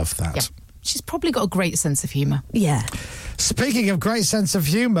 She'll love that. Yeah. She's probably got a great sense of humour. Yeah. Speaking of great sense of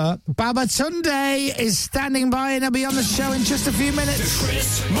humour, Babatunde is standing by and he'll be on the show in just a few minutes. The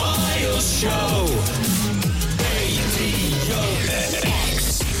Chris Miles Show. ADOX.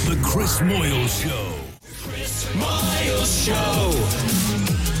 The Chris Moyle Show. The Chris Miles Show.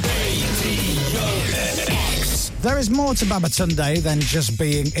 ADOX. There is more to Babatunde than just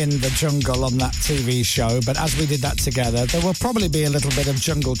being in the jungle on that TV show, but as we did that together, there will probably be a little bit of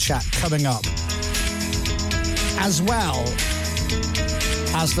jungle chat coming up. As well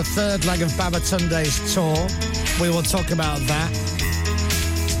as the third leg of Babatunde's tour, we will talk about that.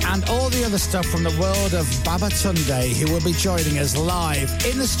 And all the other stuff from the world of Babatunde, who will be joining us live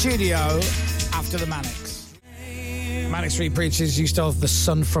in the studio after the Manics. Manic Street Preachers, you stole the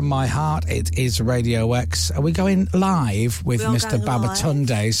sun from my heart. It is Radio X. Are we going live with Mr.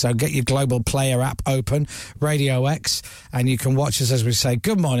 Babatunde? So get your Global Player app open, Radio X, and you can watch us as we say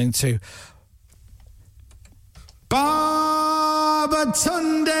good morning to Babatunde.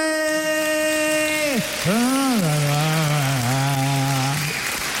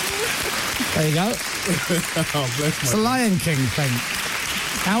 There you go. It's the Lion King thing.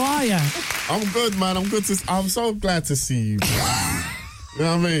 How are you? I'm good, man. I'm so glad to see you. You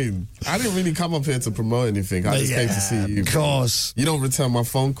know what I mean? I didn't really come up here to promote anything. I just came to see you. Of course. You don't return my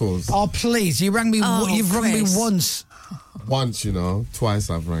phone calls. Oh, please. You rang me. You've rung me once. Once, twice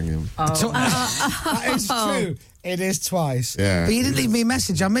I've rang him. That is true. It is twice. Yeah. But you didn't leave me a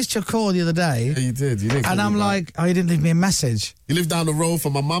message. I missed your call the other day. Yeah, you did. And I'm like, you didn't leave me a message. You live down the road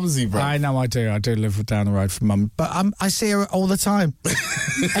from my mumsy, bro. I know I do. I do live down the road from mum. But I see her all the time.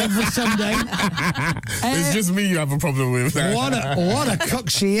 Every Sunday. It's just me you have a problem with. What a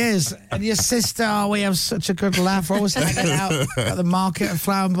cook she is. And your sister, we have such a good laugh. We're always hanging out at the market and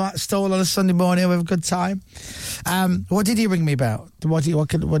flower and bat stall on a Sunday morning. We have a good time. What did you ring me about? What do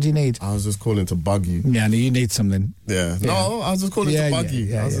you need? I was just calling to bug you. Yeah, no, you need something. Yeah. No, I was just calling to bug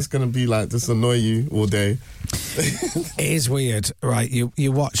you. I was just going to be like, just annoy you all day. It is weird, right?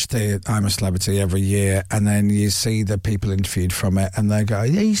 You watch the I'm a Celebrity every year, and then you see the people interviewed from it, and they go,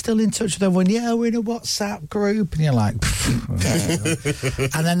 "Yeah, you still in touch with everyone?" "Yeah, we're in a WhatsApp group," and you're like,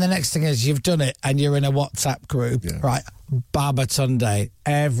 and then the next thing is you've done it, and you're in a WhatsApp group, right? Babatunde,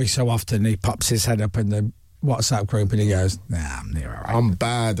 every so often he pops his head up in the WhatsApp group and he goes, "Nah, I'm near all right." I'm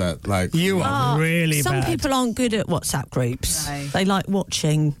bad at You are really some bad. Some people aren't good at WhatsApp groups. No. They like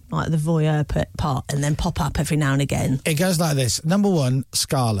watching the voyeur part and then pop up every now and again. It goes like this. Number one,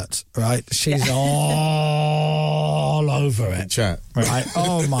 Scarlett, right? She's all over it. Chat. Right?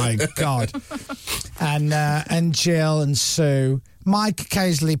 Oh my God. And Jill and Sue. Mike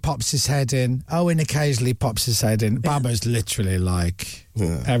occasionally pops his head in. Owen occasionally pops his head in. Baba's literally like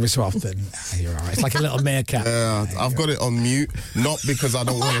every so often. You're all right. It's like a little meerkat. Yeah, I've got it on mute, not because I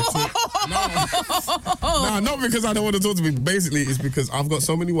don't want to talk. No, not because I don't want to talk to people. Basically, it's because I've got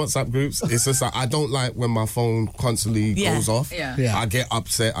so many WhatsApp groups. It's just like I don't like when my phone constantly goes off. Yeah. I get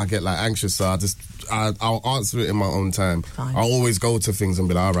upset. I get anxious. So I'll answer it in my own time. Fine. I'll always go to things and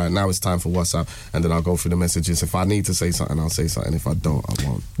be like, all right, now it's time for WhatsApp, and then I'll go through the messages. If I need to say something, I'll say something. If I don't, I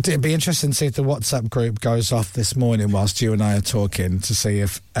won't. It'd be interesting to see if the WhatsApp group goes off this morning whilst you and I are talking to see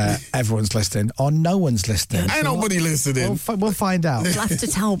if everyone's listening or no one's listening. Ain't nobody listening. We'll find out. We'll have to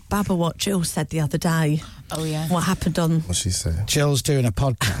tell Baba what Jill said the other day. Oh, yeah. What happened on... What she said? Jill's doing a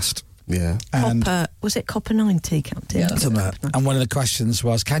podcast. Yeah. And was it Copper 90, Captain? Yeah. And one of the questions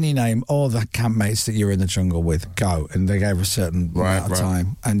was, can you name all the campmates that you were in the jungle with? Go. And they gave her a certain amount of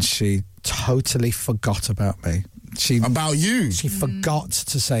time. And she totally forgot about me. About you? She forgot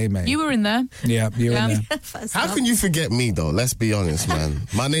to say me. You were in there. Yeah, you were in there. How can you forget me, though? Let's be honest, man.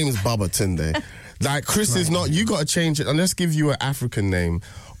 My name is Babatunde. Like, Chris is not... You got to change it. And let's give you an African name.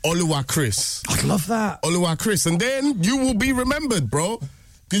 Oluwa Chris. I love that. Oluwa Chris. And then you will be remembered, bro.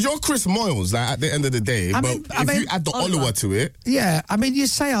 Because you're Chris Moyles, at the end of the day. If you add the Oluwa to it... Yeah, you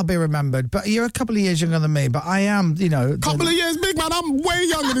say I'll be remembered, but you're a couple of years younger than me, but I am, Couple of years, big man, I'm way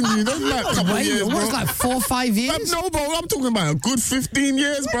younger than you. That's like a couple of years, bro. What's like 4 or 5 years? No, bro, I'm talking about a good 15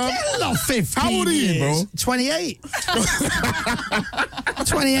 years, bro. Not 15 How old are you, bro? 28.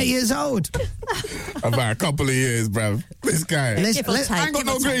 28 years old. About a couple of years, bro. This guy. I ain't got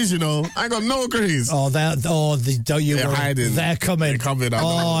no grays, I ain't got no grays. Don't you worry. Hiding. They're coming.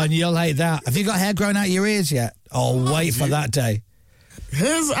 And you'll hate that. Have you got hair growing out your ears yet? Wait for that day.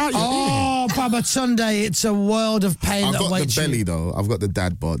 Hair's out your ears? Babatunde, it's a world of pain. I've got the belly, though. I've got the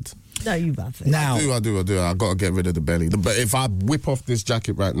dad bod. No, you haven't. Now, I do. I got to get rid of the belly. But if I whip off this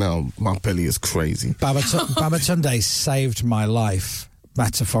jacket right now, my belly is crazy. Babatunde saved my life.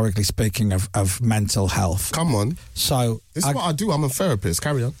 Metaphorically speaking, of mental health. Come on. So this is what I do. I'm a therapist.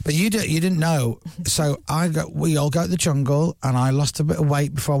 Carry on. But you didn't know. So we all go to the jungle, and I lost a bit of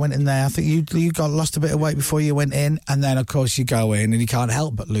weight before I went in there. I think you lost a bit of weight before you went in, and then of course you go in and you can't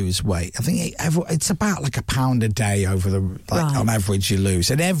help but lose weight. I think it's about like a pound a day over on average you lose,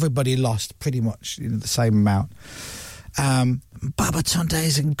 and everybody lost pretty much the same amount. Babatunde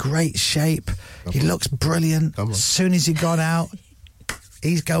is in great shape. He looks brilliant. As soon as he got out.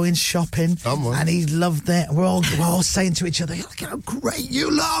 He's going shopping, and he loved it. We're all saying to each other, "Look how great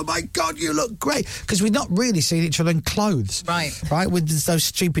you look! Oh my God, you look great!" Because we've not really seen each other in clothes, right? With those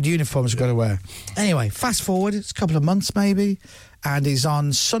stupid uniforms we've got to wear. Anyway, fast forward, it's a couple of months maybe, and he's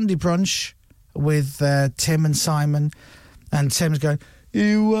on Sunday brunch with Tim and Simon, and Tim's going,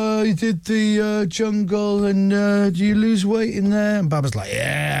 You did the jungle, and do you lose weight in there? And Baba's like,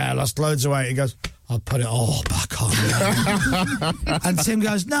 "Yeah, I lost loads of weight." He goes, "I'll put it all back on." And Tim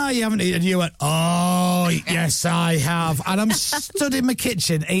goes, "No, you haven't eaten." And you went, "Oh, yes, I have." And I'm stood in my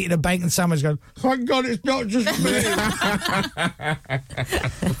kitchen eating a bacon sandwich going, "Thank God it's not just me."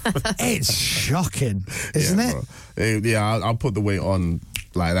 It's shocking, isn't it? Yeah, I'll put the weight on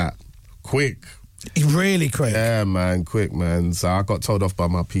like that. Quick. Really quick? Yeah, man, quick, man. So I got told off by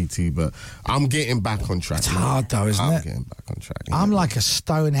my PT, but I'm getting back on track. It's hard though, isn't it? I'm getting back on track. I'm like a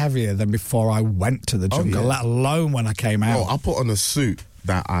stone heavier than before I went to the jungle, let alone when I came out. I put on a suit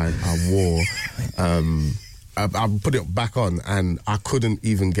that I wore I put it back on and I couldn't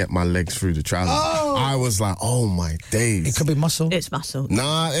even get my legs through the trousers. Oh. I was like, oh my days. It could be muscle. It's muscle.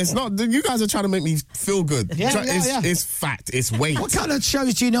 Nah, it's not. You guys are trying to make me feel good. Yeah, It's fact. It's weight. What kind of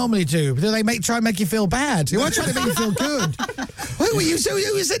shows do you normally do? Do they try and make you feel bad? You weren't trying to make you feel good. Who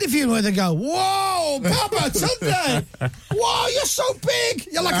was interviewing where they go, whoa, Papa, Sunday. Whoa, you're so big.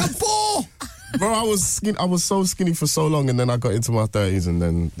 You're like a ball. Bro, I was so skinny for so long, and then I got into my 30s, and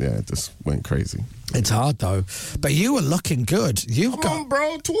then it just went crazy. It's hard though, but you were looking good. You've on,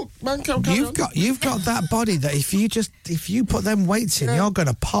 bro. Talk, man. You've got that body that if you put them weights in, you're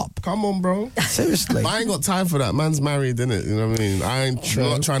gonna pop. Come on, bro. Seriously, I ain't got time for that. Man's married, innit? You know what I mean? I ain't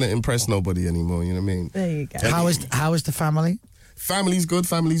not trying to impress nobody anymore. You know what I mean? There you go. How is the family? Family's good.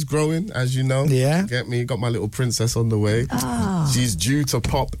 Family's growing, as you know. Yeah. Get me? Got my little princess on the way. Oh. She's due to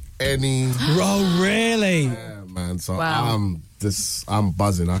pop any. Oh, really? Yeah, man. So Wow. I'm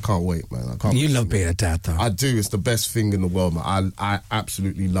buzzing. I can't wait, man. I can't. You love being a dad, though. I do. It's the best thing in the world, man. I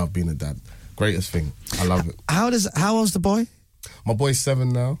absolutely love being a dad. Greatest thing. I love it. How old's the boy? My boy's 7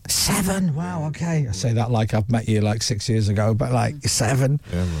 now. 7? Wow, okay. I say that like I've met you like 6 years ago, but like 7.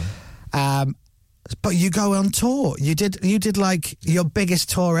 Yeah, man. But you go on tour. You did like your biggest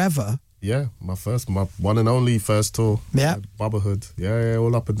tour ever. Yeah, my one and only first tour. Yeah. Bubbahood. Yeah,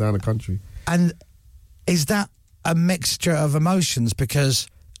 all up and down the country. And is that a mixture of emotions? Because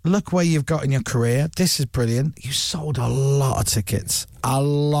look where you've got in your career. This is brilliant. You sold a lot of tickets. A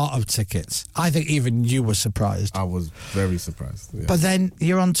lot of tickets. I think even you were surprised. I was very surprised. Yeah. But then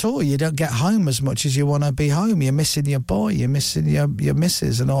you're on tour. You don't get home as much as you want to be home. You're missing your boy. You're missing your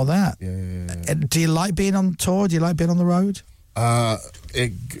missus and all that. Yeah. Do you like being on tour? Do you like being on the road?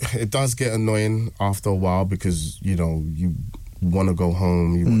 It does get annoying after a while because, you know, you want to go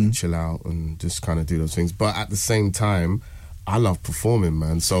home, you want to chill out and just kind of do those things. But at the same time, I love performing,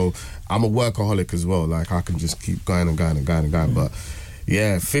 man. So I'm a workaholic as well. Like, I can just keep going and going and going and going. But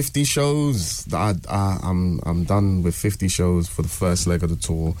yeah, 50 shows. I'm done with 50 shows for the first leg of the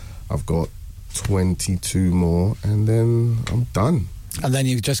tour. I've got 22 more, and then I'm done. And then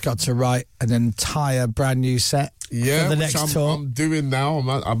you've just got to write an entire brand new set for the next tour. I'm doing now.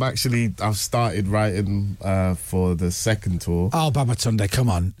 I've started writing for the second tour. Oh, Babatunde, come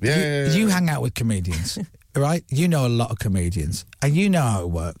on. Yeah. You hang out with comedians, right? You know a lot of comedians, and you know how it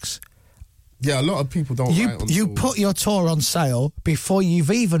works. Yeah, a lot of people don't write on You tours. put your tour on sale before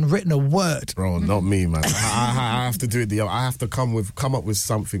you've even written a word. Bro, not me, man. I have to do it. I have to come up with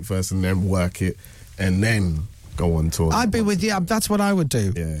something first and then work it and then go on tour. I'd be with you. That's what I would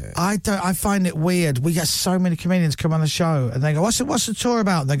do. Yeah. I find it weird. We get so many comedians come on the show and they go, what's the tour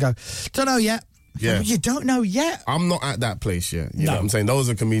about? And they go, don't know yet. Yeah. You don't know yet? I'm not at that place yet. You know what I'm saying? Those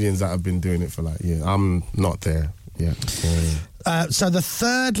are comedians that have been doing it for I'm not there yet. So the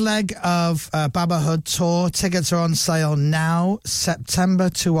third leg of Babahood tour, tickets are on sale now, September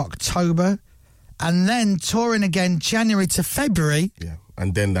to October, and then touring again January to February. Yeah,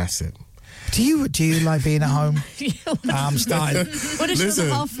 and then that's it. Do you like being at home? I'm starting. What does your other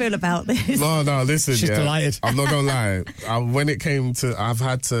half feel about this? No, listen. She's delighted. I'm not going to lie. When it came to, I've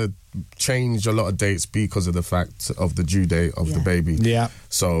had to change a lot of dates because of the fact of the due date of the baby. Yeah.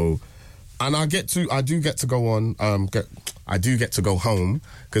 So, and I do get to go on, I do get to go home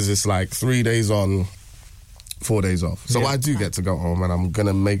because it's like 3 days on, 4 days off. So I do get to go home, and I'm going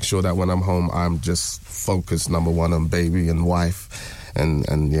to make sure that when I'm home, I'm just focused, number one, on baby and wife.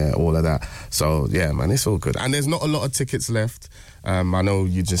 And yeah, all of that. So yeah, man, it's all good. And there's not a lot of tickets left. I know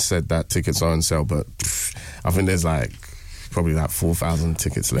you just said that tickets are on sale, but I think there's probably 4,000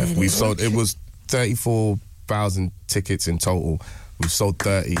 tickets left. We've sold. It was 34,000 tickets in total. We've sold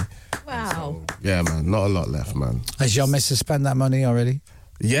 30. Wow. So, yeah, man, not a lot left, man. Has your missus spent that money already?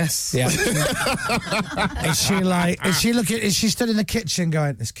 Yes. Yeah. Is she stood in the kitchen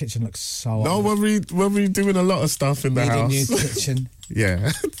going, this kitchen looks so No, when we doing a lot of stuff in the Need house. a new kitchen.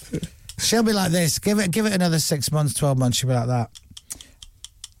 Yeah. She'll be like this. Give it another 6 months, 12 months. She'll be like that.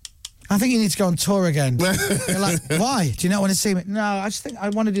 I think you need to go on tour again. You're like, why? Do you not want to see me? No, I just think I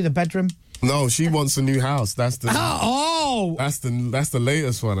want to do the bedroom. No, she wants a new house. That's the that's the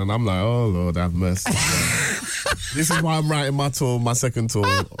latest one, and I'm like, oh Lord, have mercy. This is why I'm writing my second tour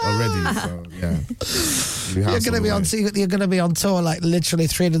already. So yeah, You're going to be on tour like literally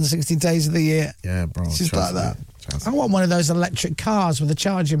 360 days of the year. Yeah, bro. Just like that. I want one of those electric cars with the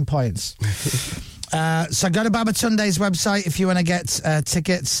charging points. So go to Babatunde's website if you want to get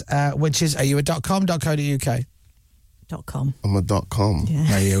tickets, which is, are you a .com.co.uk? .com. I'm a .com. Yeah.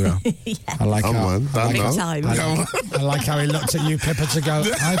 There you go. Yeah. I like I'm how one. I like how he looked at you, Pippa, to go,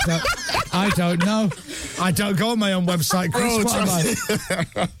 I don't know. I don't go on my own website, Chris. Bro, what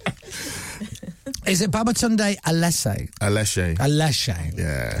am I? Is it Babatunde Aleshe? Aleshe.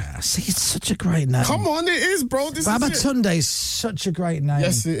 Yeah. See, it's such a great name. Come on, it is, bro. This Babatunde is such a great name.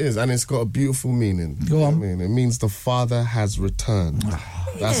 Yes, it is, and it's got a beautiful meaning. Go on. It means the father has returned.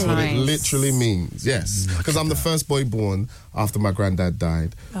 That's what it literally means. Yes, because I'm the first boy born after my granddad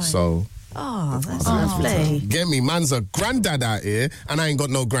died. Right. So. Oh, that's lovely. Get me, man's a granddad out here, and I ain't got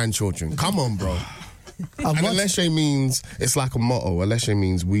no grandchildren. Come on, bro. And Aleshe means, it's like a motto. Aleshe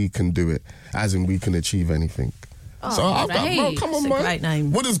means we can do it, as in we can achieve anything. So I've got, bro, come on, That's a man. great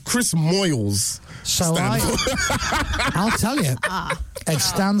name. What does Chris Moyles stand for? I'll tell you. It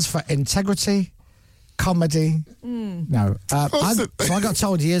stands for integrity, comedy. No. So I got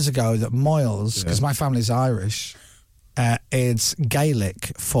told years ago that Moyles, because my family's Irish, it's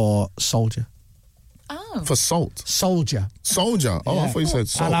Gaelic for soldier. Oh. For salt? Soldier. Soldier? Oh, I thought you said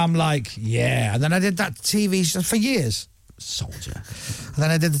salt. And I'm like, yeah. And then I did that TV show for years. Soldier. And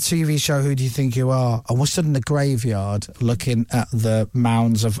then I did the TV show, Who Do You Think You Are? And we stood in the graveyard looking at the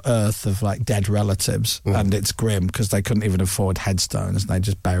mounds of earth of like dead relatives. And it's grim because they couldn't even afford headstones. And they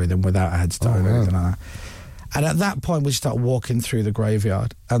just bury them without a headstone or anything like that. And at that point, we start walking through the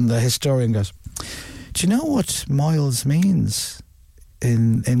graveyard. And the historian goes, do you know what Moyles means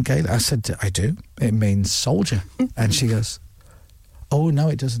in Gaelic? I said, I do. It means soldier. And she goes, oh, no,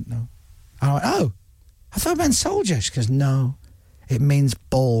 it doesn't, no. I went, oh, I thought it meant soldier. She goes, no, it means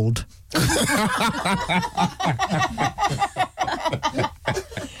bald.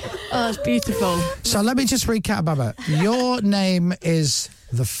 Oh, it's beautiful. So let me just recap, Baba. Your name is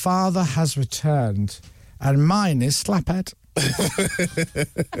The Father Has Returned, and mine is Slaphead.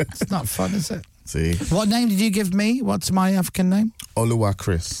 It's not fun, is it? See. What name did you give me? What's my African name? Oluwa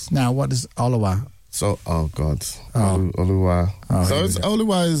Chris. Now, what is Oluwa? So, oh God, Oluwa. So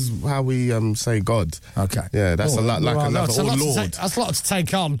Oluwa is how we say God. Okay. Yeah, that's a lot like another. Or Lord. That's a lot to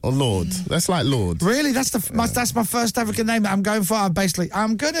take on. Or Lord. That's like Lord. Really? That's that's my first African name that I'm going for. I'm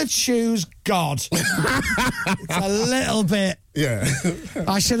going to choose God. It's a little bit. Yeah.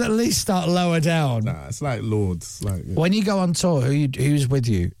 I should at least start lower down. Nah, it's like Lord. It's like, yeah. When you go on tour, who's with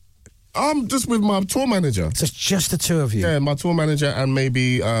you? I'm just with my tour manager. So it's just the two of you? Yeah, my tour manager and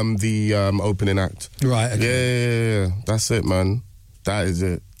maybe the opening act. Right, okay. Yeah. That's it, man. That is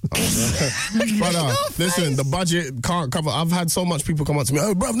it. Brother, listen, the budget can't cover. I've had so much people come up to me,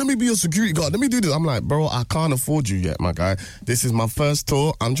 oh, bro, let me be your security guard. Let me do this. I'm like, bro, I can't afford you yet, my guy. This is my first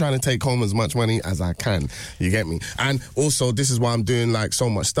tour. I'm trying to take home as much money as I can. You get me? And also, this is why I'm doing like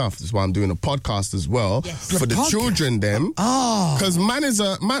so much stuff. This is why I'm doing a podcast as well for the children. Them, because man's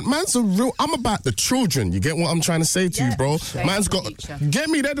a real. I'm about the children. You get what I'm trying to say to you, bro? Man's got get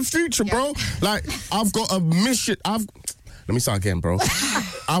me. They're the future, bro. Like I've got a mission. Let me start again, bro.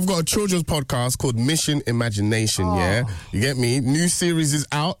 I've got a children's podcast called Mission Imagination, yeah? You get me? New series is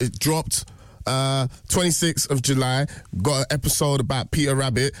out. It dropped 26th of July. Got an episode about Peter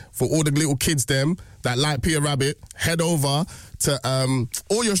Rabbit. For all the little kids them that like Peter Rabbit, head over to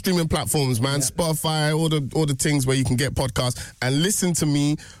all your streaming platforms, man. Yeah. Spotify, all the things where you can get podcasts, and listen to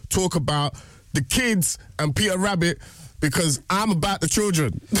me talk about the kids and Peter Rabbit, because I'm about the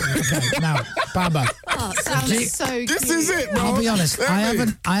children. Okay, now, Baba. Oh, sounds so cute. This is it, bro. I'll be honest, I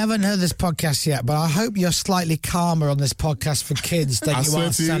haven't heard this podcast yet, but I hope you're slightly calmer on this podcast for kids than you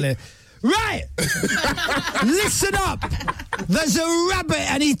are selling. Right! Listen up! There's a rabbit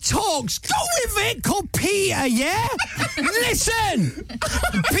and he talks. Go with it, called Peter, yeah? Listen!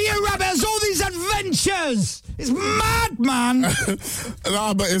 Peter Rabbit has all these adventures! It's mad, man!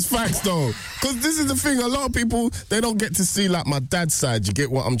 Nah, but it's facts, though. Because this is the thing, a lot of people, they don't get to see, like, my dad's side. You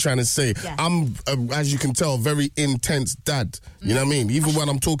get what I'm trying to say? Yeah. I'm, as you can tell, a very intense dad. You know what I mean? Even when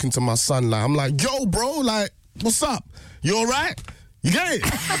I'm talking to my son, like, I'm like, yo, bro, like, what's up? You all right? You get it?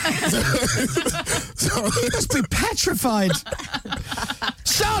 So, he must be petrified.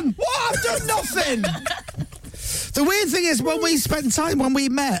 Son, what? I've done nothing. The weird thing is, when we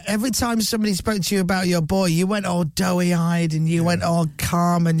met, every time somebody spoke to you about your boy, you went all doughy-eyed and you went all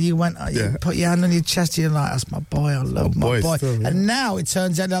calm and you went, you put your hand on your chest and you're like, that's my boy, I love my boy. Still, and now it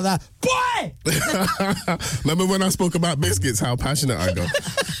turns out like that, boy! Remember when I spoke about biscuits, how passionate I got?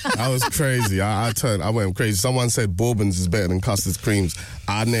 I was crazy. I went crazy. Someone said Bourbons is better than custard creams.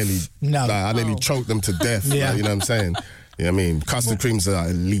 I nearly choked them to death. Yeah. Like, you know what I'm saying? You know what I mean? Custard creams are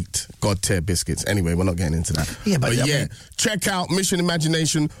elite, God tier biscuits. Anyway, we're not getting into that. Yeah, but yeah, check out Mission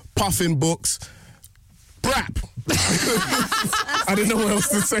Imagination, Puffin Books, Brap. I didn't know what else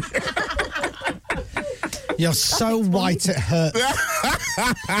to say. You're so white it hurts.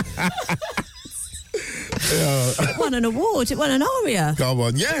 It won an award. It won an ARIA. Come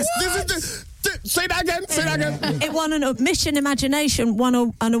on. Yes. Say that again. Say that again. It won Mission Imagination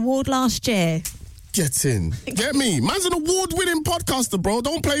won an award last year. Get in. Get me? Man's an award-winning podcaster, bro.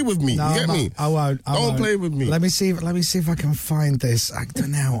 Don't play with me. No, you get me? I won't. Don't play with me. Let me see if I can find this. I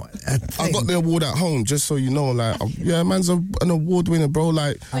don't know. I got the award at home, just so you know. Like, man's an award winner, bro.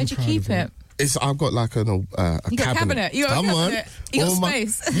 Like, where'd you keep it? I've got like a You got a cabinet. You got a cabinet. You got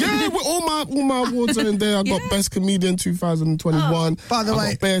space. All my awards are in there. I got Best Comedian 2021. By the way,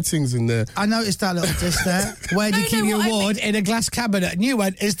 I got bare things in there. I noticed that little disc there. Where do you keep your award? In a glass cabinet. And you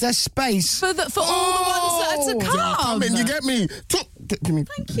went, is there space? For all the ones that are to come. Come in, you get me? Give me.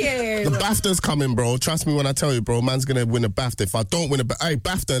 Thank you. The BAFTA's coming, bro. Trust me when I tell you, bro. Man's gonna win a BAFTA. If I don't win hey,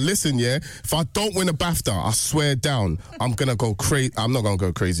 BAFTA, listen, yeah. If I don't win a BAFTA, I swear down, I'm gonna go crazy. I'm not gonna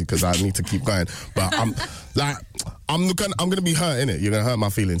go crazy because I need to keep going. But I'm gonna be hurt, innit? You're gonna hurt my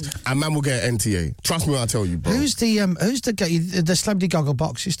feelings, and man will get an NTA. Trust me when I tell you, bro. Who's the guy? The Celebrity Goggle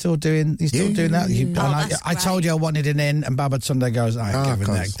Box? You still doing? You still doing that? I told you I wanted an in, and Babatunde goes, I am not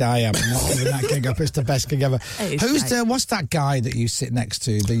giving that gig up. It's the best gig ever. What's that guy that you sit next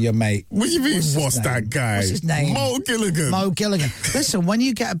to? Your mate? What do you mean? What's that guy? What's his name? Mo Gilligan. Mo Gilligan. Listen, when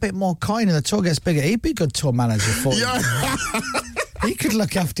you get a bit more coin and the tour gets bigger, he'd be a good tour manager for you. He could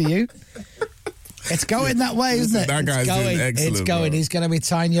look after you. It's going that way, isn't it? That guy's doing excellent. It's going. Bro. He's going to be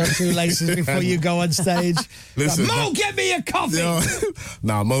tying you up two laces before you go on stage. Listen, Mo, get me a coffee.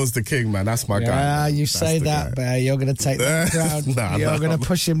 Nah, Mo's the king, man. That's my guy. Yeah, you say that, but you're going to take that crowd. You're going to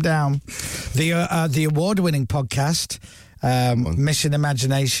push him down. The award-winning podcast, Mission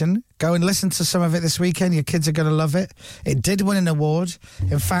Imagination. Go and listen to some of it this weekend. Your kids are going to love it. It did win an award.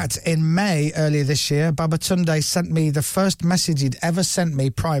 In fact, in May earlier this year, Babatunde sent me the first message he'd ever sent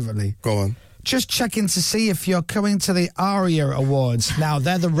me privately. Go on. Just checking to see if you're coming to the ARIA Awards. Now,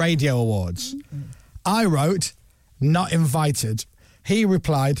 they're the radio awards. I wrote, not invited. He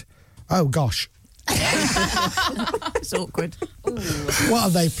replied, oh, gosh. It's awkward. What are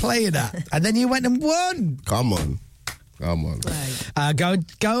they playing at? And then you went and won. Come on. Right. Go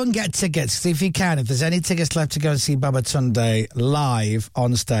and get tickets if you can. If there's any tickets left to go and see Babatunde live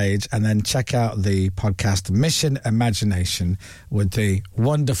on stage, and then check out the podcast Mission Imagination with the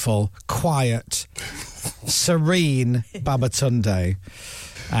wonderful, quiet, serene Babatunde,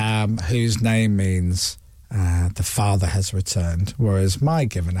 whose name means the Father has returned, whereas my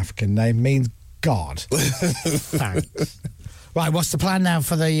given African name means God. Thanks. Right, what's the plan now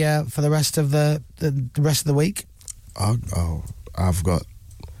for the rest of the rest of the week? I've got.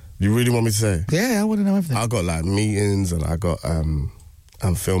 You really want me to say? Yeah, I want to know everything. I got like meetings, and I got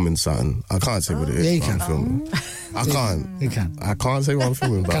I'm filming something. I can't say what it is. Yeah, you can. I'm filming. I can't. You can. I can't say what I'm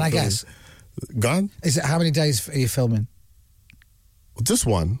filming. Can I guess? Gone? Is it how many days are you filming? Just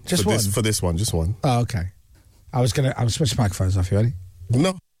one. Just one? For this one, just one. Oh, okay. I'm switching microphones off. You ready?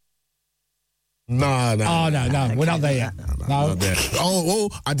 No. No. Oh, no. We're not there yet. No. Not there. Oh,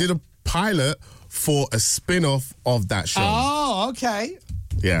 I did a pilot for a spin-off of that show. Oh, okay.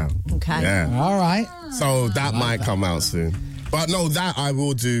 Yeah. Okay. Yeah. All right. So that might come out soon. But no, that I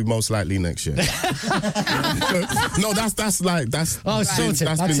will do most likely next year. No, that's sorted. That's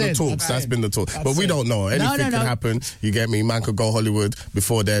been the talks. That's been the talk. But we don't know. Anything can happen. You get me? Man could go Hollywood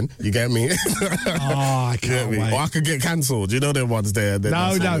before then. You get me? I can't wait. Or I could get cancelled. You know them ones there.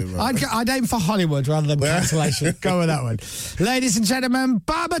 No. I'd aim for Hollywood rather than cancellation. Go with that one. Ladies and gentlemen,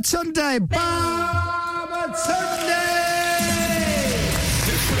 Babatunde. Babatunde!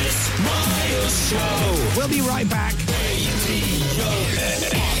 The Chris Miles Show. We'll be right back.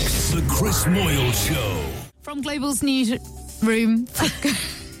 The Chris Moyle Show. From Global's newsroom.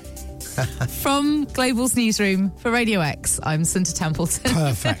 From Global's newsroom for Radio X, I'm Sunta Templeton.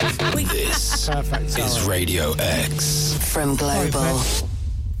 Perfect. This is Radio X. From Global.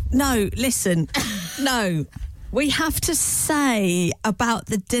 No, listen. No. We have to say about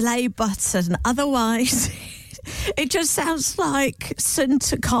the delay button, otherwise it just sounds like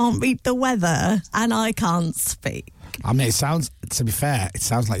Sunta can't read the weather and I can't speak. I mean, to be fair, it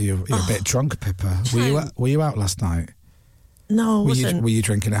sounds like you're a bit drunk, Pippa. Were you out last night? No, I wasn't. Were you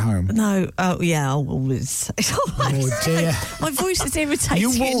drinking at home? No. Oh, yeah, I always. Oh, dear. My voice is irritating.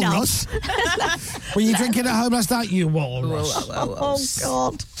 You walrus. Were you drinking at home last night? You walrus. Oh,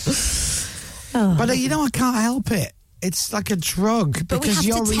 God. But I can't help it. It's like a drug because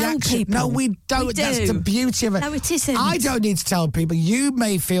your reaction. No, we don't. We do. That's the beauty of it. No, it isn't. I don't need to tell people. You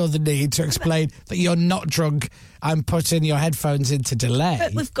may feel the need to explain that you're not drunk and putting your headphones into delay.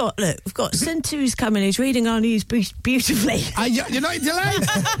 But we've got Sunta who's coming. He's reading our news beautifully. You're not in delay.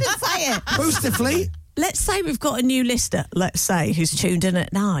 Say it. Boostfully. Let's say we've got a new listener. Let's say who's tuned in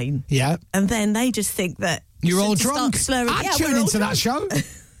at 9. Yeah. And then they just think that you're all Sunta drunk. Slurring. I tune into that show.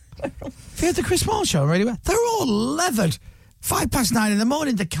 If you had the Chris Moyle Show, really well, they're all leathered. 9:05 in the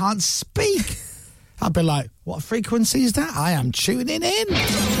morning, they can't speak. I'd be like, what frequency is that? I am tuning in.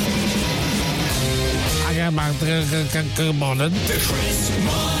 Good morning. The Chris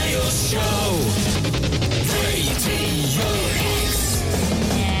Miles Show. Radio X.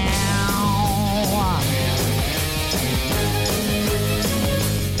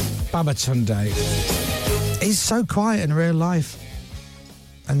 Babatunde. He's so quiet in real life.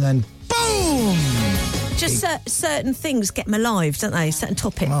 And then, boom! Just certain things get him alive, don't they? Certain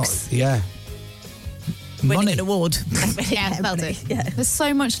topics. Oh, yeah. Winning an award. Yeah, felt it. Yeah. There's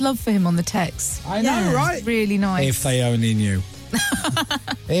so much love for him on the text. I know, right? Really nice. If they only knew.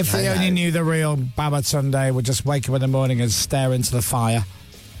 If they only knew the real Babatunde would just wake up in the morning and stare into the fire.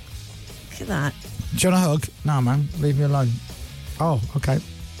 Look at that. Do you want a hug? No, man. Leave me alone. Oh, okay.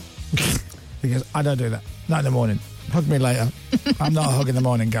 He goes, I don't do that. Not in the morning. Hug me later. I'm not a hug in the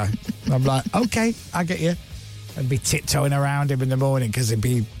morning guy. I'm like, okay, I get you. I'd be tiptoeing around him in the morning because he'd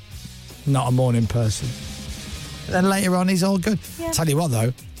be not a morning person. But then later on, he's all good. Yeah. Tell you what,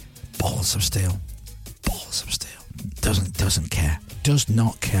 though, balls of steel. Balls of steel. Doesn't care. Does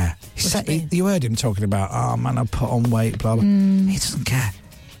not care. You heard him talking about, oh, man, I put on weight, blah, blah. He doesn't care.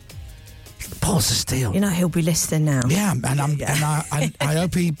 Balls of steel. You know he'll be listening now. Yeah, and I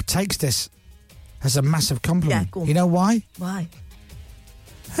hope he takes this as a massive compliment. Yeah, go on. You know why? Why?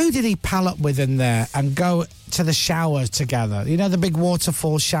 Who did he pal up with in there and go to the shower together? You know, the big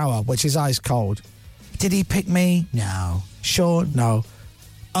waterfall shower, which is ice cold. Did he pick me? No. Sean? No.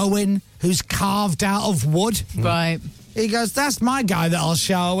 Owen, who's carved out of wood? Right. He goes, that's my guy that I'll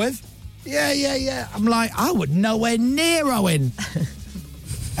shower with. Yeah. I'm like, I would nowhere near Owen.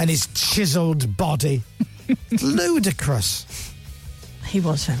 And his chiseled body. Ludicrous. He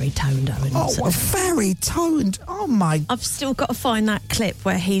was very toned, Owen. Oh, very toned. Oh, my... I've still got to find that clip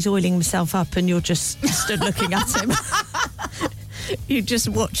where he's oiling himself up and you're just stood looking at him. You're just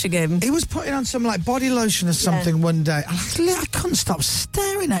watching him. He was putting on some, like, body lotion or something one day. I couldn't stop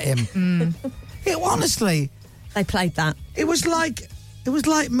staring at him. Honestly... They played that. It was like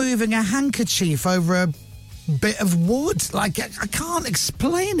moving a handkerchief over a bit of wood. Like, I can't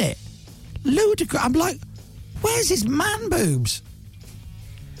explain it. Ludicrous. I'm like, where's his man boobs?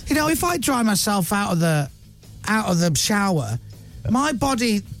 You know, if I dry myself out of the shower, my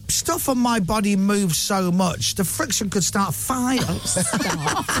body, stuff on my body moves so much, the friction could start fire.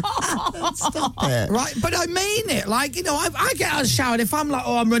 Stop it. Right, but I mean it. Like, you know, I get out of the shower and if I'm like,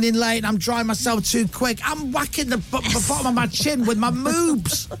 oh, I'm running late and I'm drying myself too quick, I'm whacking the bottom of my chin with my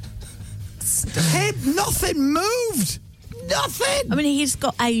moobs. Nothing moved. Nothing. I mean, he's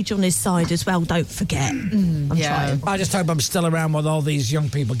got age on his side as well, don't forget. I'm trying. I just hope I'm still around when all these young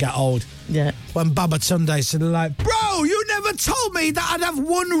people get old. Yeah. When Babatunde said, like, bro, you never told me that I'd have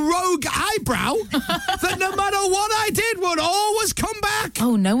one rogue eyebrow, that no matter what I did would always come back.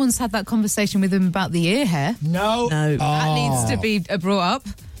 Oh, no one's had that conversation with him about the ear hair. No. That needs to be brought up.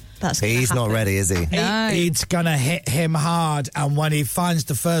 He's not ready, is he? No. It's going to hit him hard, and when he finds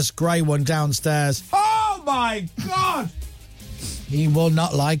the first grey one downstairs, oh, my God! He will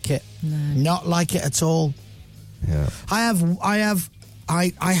not like it. No. Not like it at all. Yeah. I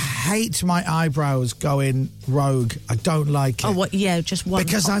hate my eyebrows going rogue. I don't like it. Oh, what? Yeah, just one.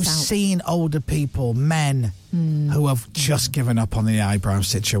 Because I've seen older people, men, who have just given up on the eyebrow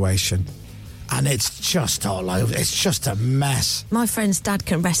situation. And it's just all over. It's just a mess. My friend's dad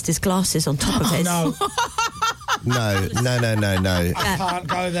can rest his glasses on top of his. No. No. I can't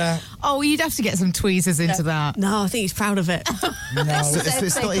go there. Oh, you'd have to get some tweezers into that. No, I think he's proud of it. No,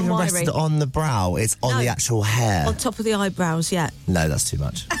 it's not even rested on the brow. It's on the actual hair. On top of the eyebrows, yeah. No, that's too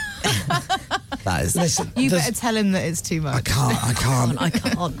much. That is. Listen, you better tell him that it's too much. I can't. I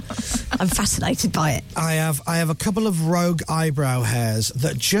can't. I'm fascinated by it. I have a couple of rogue eyebrow hairs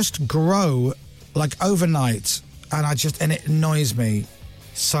that just grow like overnight, and it annoys me.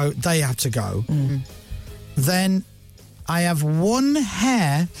 So they have to go. Then I have one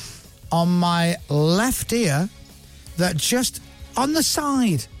hair on my left ear that just on the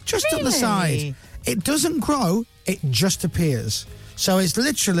side, on the side. It doesn't grow, it just appears. So it's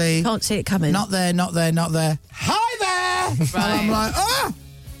literally... Can't see it coming. Not there. Hi there! Right. And I'm like, oh!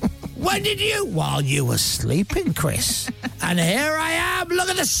 When did you? While you were sleeping, Chris. And here I am. Look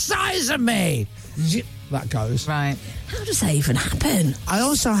at the size of me. That goes. Right. How does that even happen? I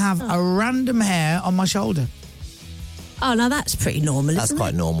also have a random hair on my shoulder. Oh, now that's pretty normal, That's isn't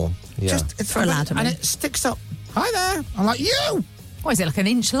quite it? normal. Yeah. It's for a lad, and it sticks up. Hi there. I'm like, you! What is it, like an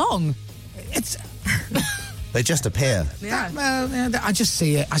inch long? It's... They just appear. I just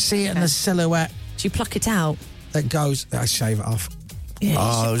see it. I see it in the silhouette. Do you pluck it out? It goes... I shave it off.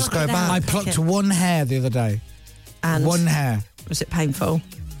 Yeah, just go back. I plucked one hair the other day. And? One hair. Was it painful?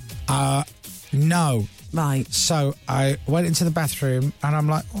 No. Right. So I went into the bathroom and I'm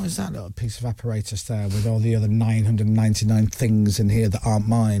like, what is that little piece of apparatus there with all the other 999 things in here that aren't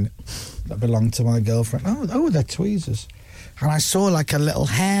mine, that belong to my girlfriend? Oh, they're tweezers. And I saw like a little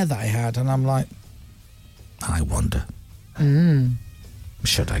hair that I had and I'm like, I wonder,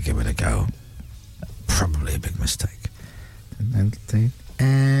 should I give it a go? Probably a big mistake. And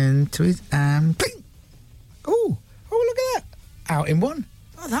tweeze and ping. Oh, look at that. Out in one.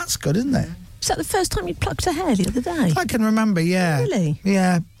 Oh, that's good, isn't it? Is that the first time you plucked a hair the other day? I can remember, yeah. Really?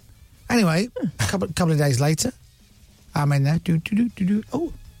 Yeah. Anyway, a couple of days later, I'm in there.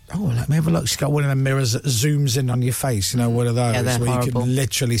 Oh, let me have a look. She's got one of the mirrors that zooms in on your face. You know, one of those Yeah, they're where horrible. you can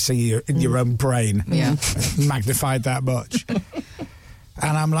literally see your own brain. Yeah. Magnified that much. And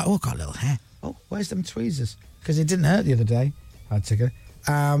I'm like, oh, I've got a little hair. Oh, where's them tweezers? Because it didn't hurt the other day. I'd take it.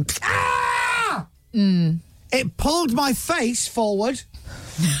 It pulled my face forward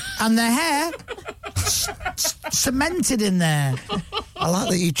and the hair cemented in there. I like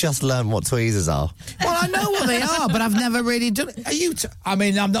that you just learned what tweezers are. Well, I know what they are, but I've never really done it. Are you... I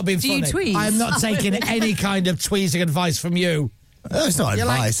mean, I'm not being Do funny. you tweeze? I'm not taking any kind of tweezing advice from you. No, it's not You're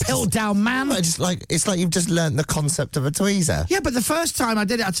advice. like piled down man. No, it's like you've just learnt the concept of a tweezer. Yeah, but the first time I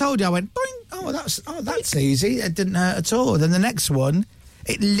did it, I told you, I went, boing. Oh, that's easy. It didn't hurt at all. Then the next one,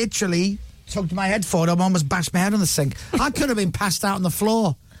 it literally tugged my head forward. I almost bashed my head on the sink. I could have been passed out on the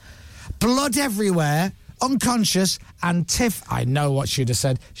floor. Blood everywhere, unconscious, and Tiff, I know what she'd have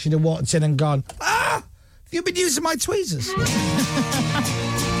said. She'd have walked in and gone, you've been using my tweezers.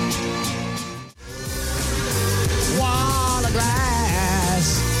 Wall of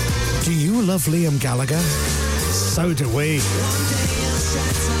glass. Do you love Liam Gallagher? So do we.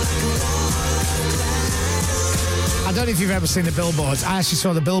 I don't know if you've ever seen the billboards. I actually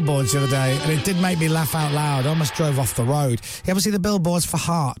saw the billboards the other day, and it did make me laugh out loud. I almost drove off the road. You ever see the billboards for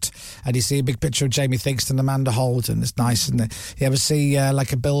Heart? And you see a big picture of Jamie Theakston and Amanda Holden. It's nice, isn't it? You ever see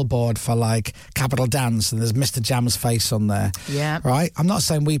like a billboard for like Capital Dance, and there's Mr. Jam's face on there? Yeah. Right? I'm not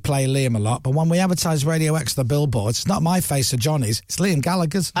saying we play Liam a lot, but when we advertise Radio X on the billboards, it's not my face or Johnny's. It's Liam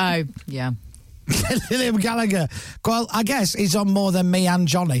Gallagher's. Oh, yeah. Liam Gallagher. Well, I guess he's on more than me and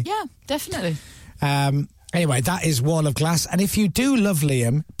Johnny. Yeah, definitely. Anyway, that is Wall of Glass. And if you do love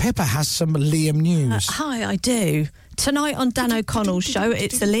Liam, Pippa has some Liam news. Hi, I do. Tonight on Dan O'Connell's show,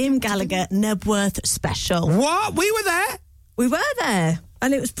 it's the Liam Gallagher Nebworth special. What? We were there? We were there,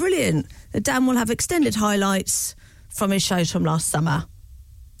 and it was brilliant. Dan will have extended highlights from his shows from last summer.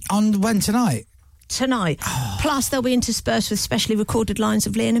 On when tonight? Tonight. Plus, they'll be interspersed with specially recorded lines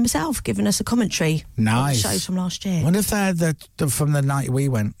of Liam himself, giving us a commentary Nice. on the shows from last year. I wonder if they're from the night we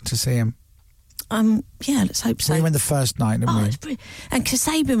went to see him. Yeah, let's hope so. We went the first night, didn't we? It's brilliant. And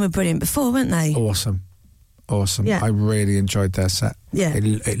Kasabian were brilliant before, weren't they? Awesome. Yeah. I really enjoyed their set. Yeah.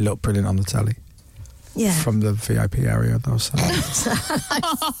 It looked brilliant on the telly. Yeah. From the VIP area, though. So.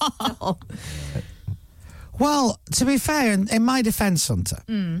 Well, to be fair, in my defence, Hunter,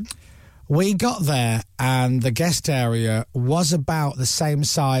 we got there and the guest area was about the same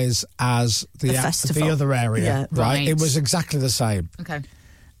size as the festival. the other area, Yeah. Right. It was exactly the same. Okay.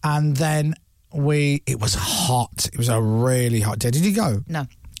 And then it was hot. It was a really hot day. Did you go? No.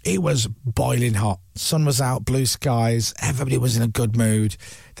 It was boiling hot. Sun was out, blue skies. Everybody was in a good mood,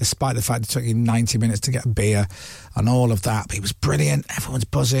 despite the fact it took you 90 minutes to get a beer and all of that. But it was brilliant. Everyone's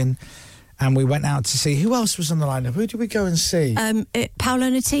buzzing. And we went out to see, who else was on the lineup? Who did we go and see? Paolo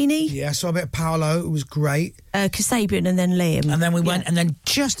Nutini. Yeah, saw a bit of Paolo. It was great. Kasabian and then Liam. And then we went, and then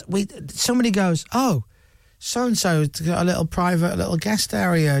somebody goes, oh, so-and-so got a little guest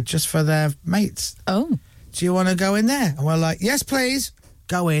area just for their mates. Oh. Do you want to go in there? And we're like, yes, please.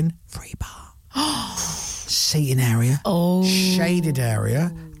 Go in. Free bar. Seating area. Oh. Shaded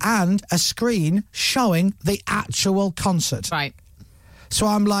area. And a screen showing the actual concert. Right. So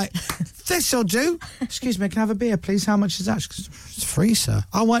I'm like, this'll do. Excuse me, can I have a beer, please? How much is that? It's free, sir.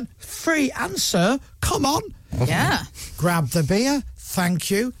 I went, free and sir, come on. Yeah. Grabbed the beer.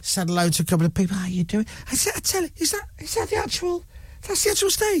 Thank you. Said hello to a couple of people. How you doing? I said, I tell you, is that the actual? That's the actual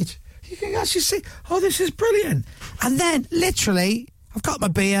stage. You can actually see. Oh, this is brilliant. And then, literally, I've got my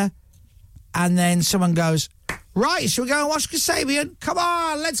beer, and then someone goes, right, shall we go and watch Kasabian? Come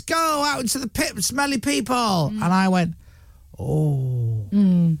on, let's go out into the pit with smelly people. And I went,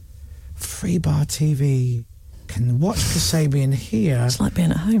 free bar TV. Can watch Kasabian here. It's like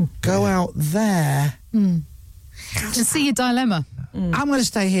being at home. Go out there. To see your dilemma. I'm going to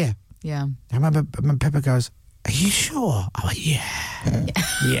stay here. Yeah. I remember when Pippa goes, are you sure? I went, yeah.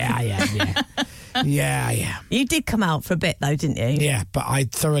 Yeah. Yeah. You did come out for a bit, though, didn't you? Yeah, but I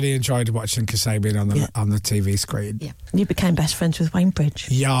thoroughly enjoyed watching Kasabian on the TV screen. Yeah. You became best friends with Wayne Bridge.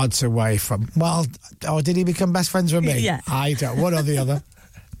 Yards away from... Well, did he become best friends with me? Yeah. I don't... One or the other.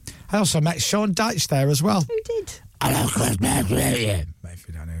 I also met Sean Dyche there as well. Who did? Hello, Chris. If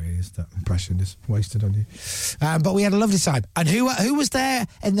you don't know who he is, that impression is wasted on you. But we had a lovely time. And who was there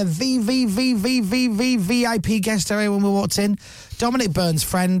in the VIP guest area when we walked in? Dominic Byrne's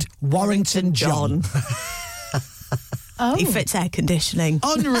friend, Warrington John. Oh. He fits air conditioning.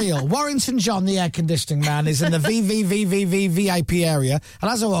 Unreal. Warrington John, the air conditioning man, is in the VIP area. And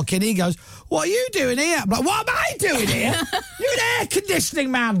as I walk in, he goes, "What are you doing here?" I'm like, "What am I doing here? You're an air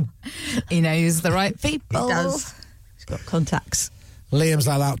conditioning man." He knows the right people. He does. He's got contacts. Liam's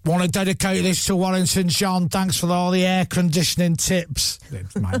like that. Want to dedicate this to Warrington John. Thanks for all the air conditioning tips. You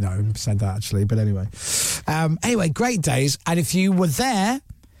might know him said that actually, but anyway. Anyway, great days. And if you were there,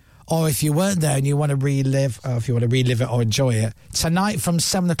 or if you weren't there and you want to relive, or if you want to relive it or enjoy it, tonight from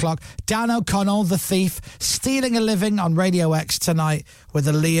 7 o'clock, Dan O'Connell, the thief, stealing a living on Radio X tonight with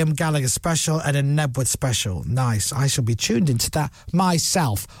a Liam Gallagher special and a Nebworth special. Nice. I shall be tuned into that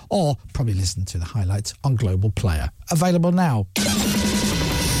myself, or probably listen to the highlights on Global Player. Available now.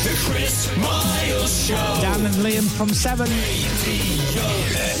 The Chris Miles Show. Dan and Liam from 7.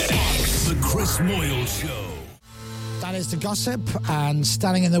 The Chris Moyle Show. That is the gossip and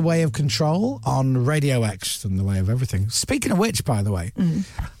standing in the way of control on Radio X, in the way of everything. Speaking of which, by the way,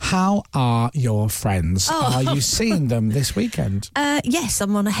 how are your friends? Are you seeing them this weekend? Yes,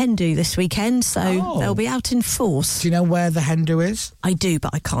 I'm on a hen do this weekend, so they'll be out in force. Do you know where the hen do is? I do,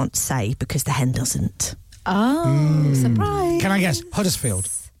 but I can't say because the hen doesn't. Oh, surprise. Can I guess? Huddersfield?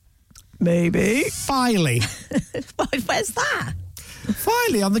 Maybe. Filey. Where's that?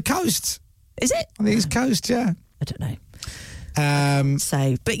 Filey on the coast. Is it? On the East Coast, yeah. I don't know.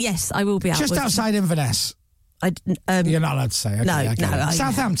 But yes, I will be out. Just outside Inverness. You're not allowed to say. Okay, No.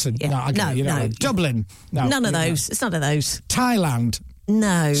 Southampton. Yeah. No. Dublin. No. None of those. It's none of those. Thailand.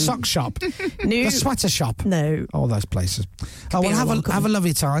 No. Sock shop. No. The sweater shop. No. All those places. Well, have a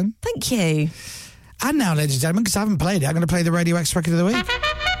lovely time. Thank you. And now, ladies and gentlemen, because I haven't played it, I'm going to play the Radio X Record of the Week.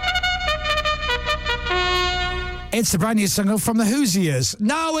 It's the brand new single from the Hoosiers.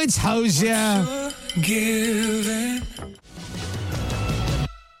 No, it's Hosier.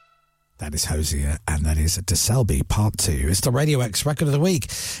 That is Hosier, and that is De Selby Part 2. It's the Radio X Record of the Week.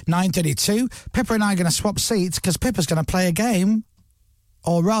 9:32. Pippa and I are going to swap seats because Pippa's going to play a game,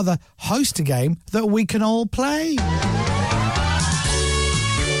 or rather host a game, that we can all play.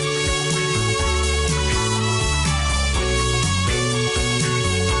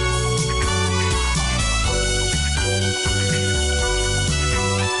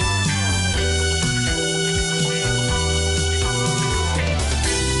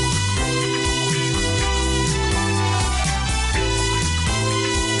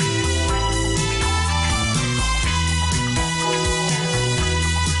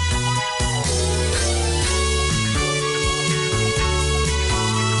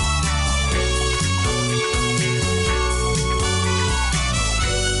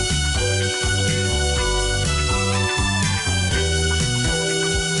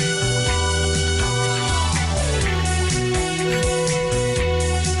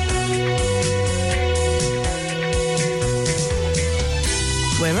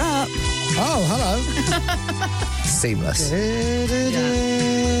 We're up. Oh, hello. Seamless.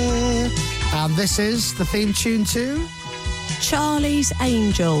 And this is the theme tune to Charlie's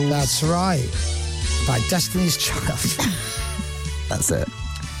Angels. That's right. By Destiny's Child. That's it.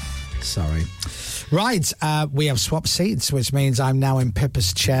 Sorry. Right, we have swapped seats, which means I'm now in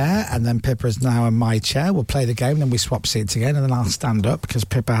Pippa's chair, and then Pippa's now in my chair. We'll play the game, then we swap seats again, and then I'll stand up because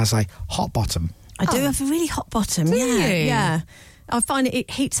Pippa has a hot bottom. I do have a really hot bottom. Do yeah, you? yeah. I find it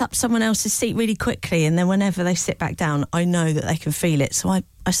heats up someone else's seat really quickly, and then whenever they sit back down, I know that they can feel it, so I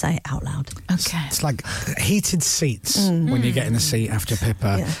say it out loud. Okay. It's like heated seats when you get in the seat after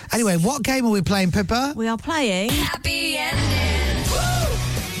Pippa. Yeah. Anyway, what game are we playing, Pippa? We are playing Happy ending.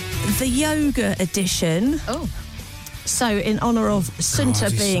 the yoga edition. Oh. So, in honour of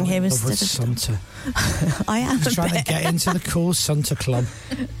Sunta God, being here instead of Sunta. I am He's trying to get into the cool Sunta club.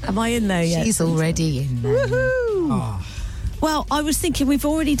 Am I in there yet? She's already in there. Woohoo! Oh. Well, I was thinking we've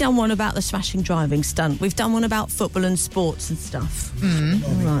already done one about the smashing driving stunt. We've done one about football and sports and stuff. All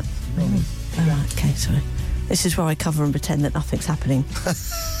right. Okay, sorry. This is where I cover and pretend that nothing's happening.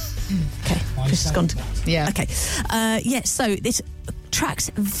 Okay, Chris has gone to... Yeah. Okay. So this track's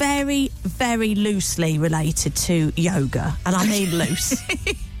very, very loosely related to yoga, and I mean loose.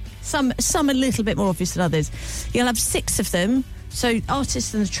 Some a little bit more obvious than others. You'll have 6 of them. So,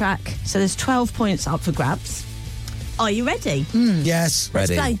 artist and the track. So, there's 12 points up for grabs. Are you ready? Yes. Let's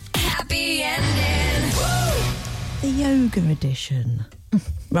Ready. play. Happy ending. The yoga edition.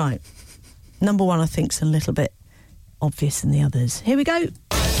 Right. Number one, I think, is a little bit obvious than the others. Here we go.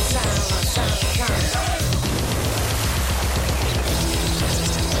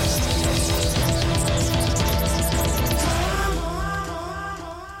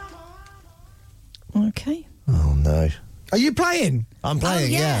 Okay. Oh, no. Are you playing? I'm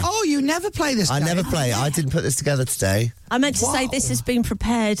playing, yeah. Oh, you never play this I game. never play. I didn't put this together today. I meant to say this has been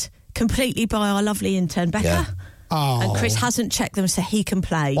prepared completely by our lovely intern, Becca. Yeah. Oh. And Chris hasn't checked them so he can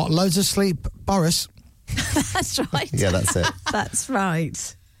play. What, loads of sleep, Boris? That's right. Yeah, that's it. That's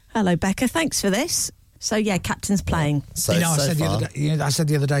right. Hello, Becca. Thanks for this. So, yeah, Captain's playing. So, I so said far, I said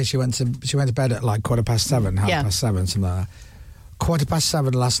the other day she went to bed at like 7:15, half Yeah. past 7, something like that.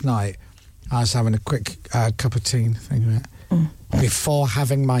 7:15 last night, I was having a quick cup of tea, before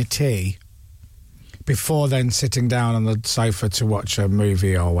having my tea, before then sitting down on the sofa to watch a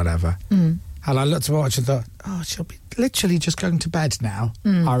movie or whatever. And I looked at my watch and thought, oh, she'll be literally just going to bed now,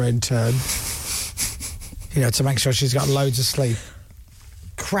 our intern. To make sure she's got loads of sleep.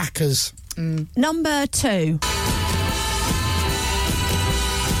 Crackers. Number 2.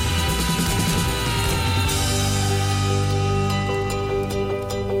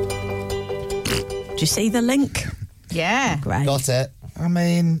 Do you see the link? Yeah. Great. got it. I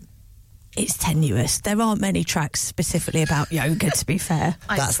mean... It's tenuous. There aren't many tracks specifically about yoga, to be fair.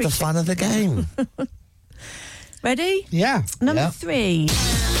 That's the fun of the game. Ready? Yeah. Number Yeah. 3.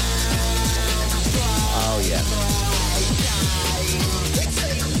 Oh, yeah.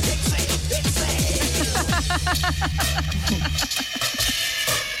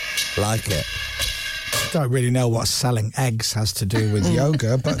 Like it. Don't really know what selling eggs has to do with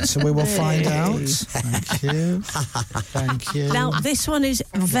yoga, but we will find out. Thank you. Thank you. Now, this one is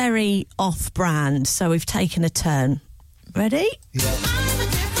very off-brand, so we've taken a turn. Ready? Yeah.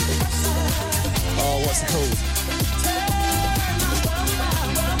 Oh, what's it called?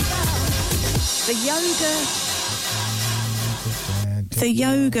 The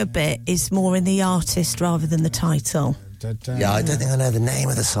yoga bit is more in the artist rather than the title. Yeah, I don't think I know the name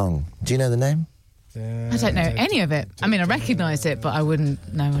of the song. Do you know the name? I don't know any of it. I mean, I recognise it, but I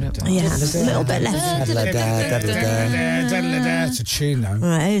wouldn't know what it was. Yeah, a little bit left. It's a tune, though.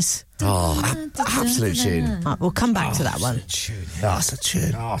 Right, it is. Oh, absolute tune. Right, we'll come back to that one. Oh, it's a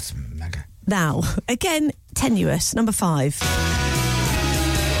tune. Oh, it's mega. Now, again, tenuous. Number 5.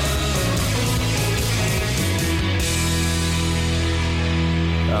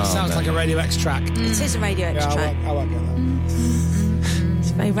 Sounds like a Radio X track. It is a Radio X track. I won't get that.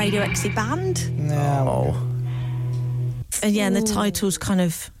 It's a very Radio X-y band. No. And yeah, and the title's kind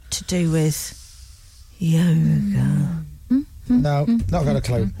of to do with yoga. No, not got a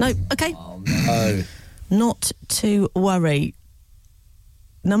clue. No, okay. Oh. Not to worry.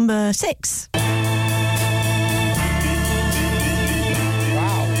 Number 6.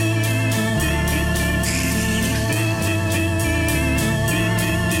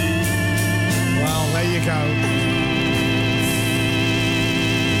 Well, there you go.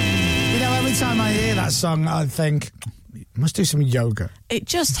 Every time I hear that song, I think, must do some yoga. It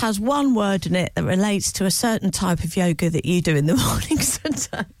just has one word in it that relates to a certain type of yoga that you do in the morning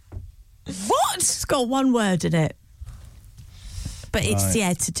centre. What? It's got one word in it. But it's,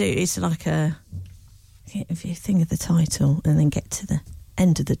 Right. it's like a... If you think of the title and then get to the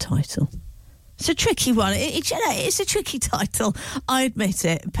end of the title. It's a tricky one. It's a tricky title. I admit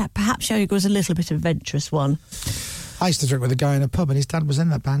it. Perhaps yoga was a little bit of a adventurous one. I used to drink with a guy in a pub and his dad was in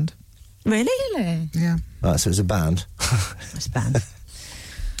that band. Really? Yeah. Right, so it's a band. It's a band.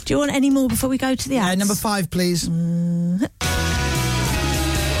 Do you want any more before we go to the ads? Number 5, please.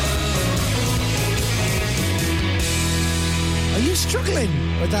 Are you struggling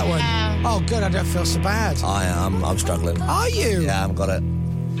with that one? Oh, good. I don't feel so bad. I am. I'm struggling. Are you? Yeah, I haven't got it.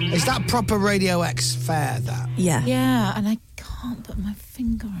 Is that proper Radio X fare, that? Yeah. Yeah, and I can't put my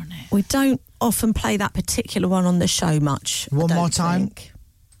finger on it. We don't often play that particular one on the show much. I One don't more time. think.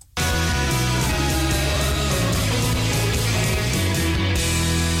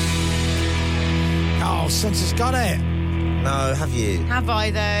 Oh, Santa's got it. No, have you? Have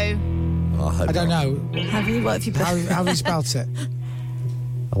I, though? Oh, I hope I don't not. know. Have you? What have you put? How have you spelt it?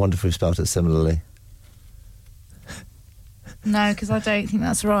 I wonder if we've spelt it similarly. No, because I don't think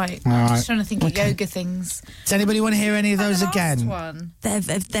that's right. All I'm right. just trying to think of yoga things. Does anybody want to hear any of those Last again? one.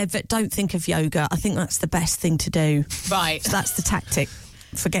 Don't think of yoga. I think that's the best thing to do. Right. So that's the tactic.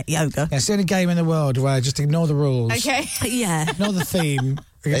 Forget yoga. Yeah, it's the only game in the world where just ignore the rules. Okay. Yeah. Ignore the theme.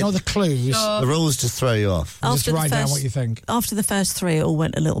 Ignore the clues. The rules just throw you off. Just write down what you think. After the first three, it all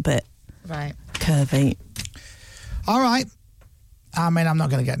went a little bit right curvy. All right. I mean, I'm not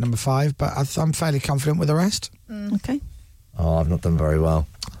going to get number 5, but I'm fairly confident with the rest. Okay. Oh, I've not done very well.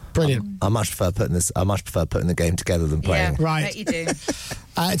 Brilliant. I much prefer putting the game together than playing. Yeah, Right. I bet you do.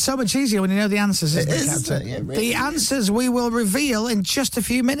 It's so much easier when you know the answers, isn't it, is, Captain? yeah, really. The answers we will reveal in just a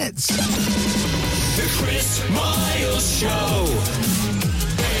few minutes. The Chris Miles Show.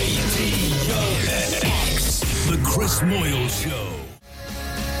 The Chris Moyle Show.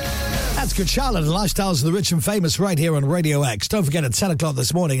 That's Good Charlotte and Lifestyles of the Rich and Famous right here on Radio X. Don't forget at 10 o'clock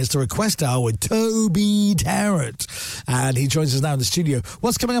this morning is the Request Hour with Toby Tarrant. And he joins us now in the studio.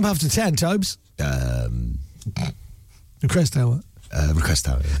 What's coming up after 10, Tobes? Request Hour. Request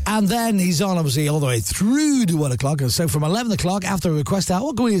Hour. Yeah. And then he's on, obviously, all the way through to 1 o'clock. And so from 11 o'clock after the Request Hour,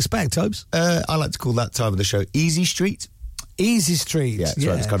 what can we expect, Tobes? I like to call that time of the show Easy Street. Easy Street. Yeah,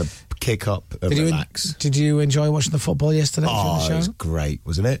 so it's kind of kick up and relax. Did you enjoy watching the football yesterday? Oh, the show? it was great,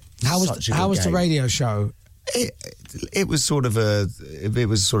 wasn't it? How was the radio show? It was sort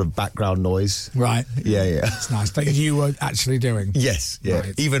of background noise. Right. Yeah. It's nice that you were actually doing. Yes, yeah.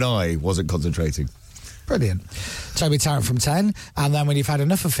 Right. Even I wasn't concentrating. Brilliant. Toby Tarrant from 10, and then when you've had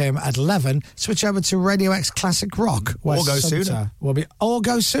enough of him at 11, switch over to Radio X Classic Rock. Where Or go Santa sooner. Will be, or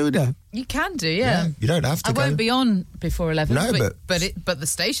go sooner. You can do, yeah. You don't have to I go. won't be on before 11. No, but the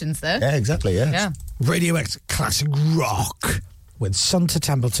station's there. Yeah, exactly, yeah. Yeah. Radio X Classic Rock with Sunta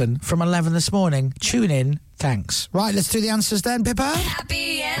Templeton from 11 this morning. Tune in. Thanks. Right, let's do the answers then, Pippa.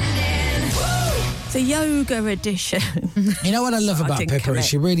 Happy ending. The yoga edition. You know what I love I about didn't Pippa commit. is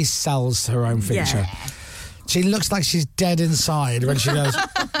she really sells her own feature. Yeah. She looks like she's dead inside when she goes,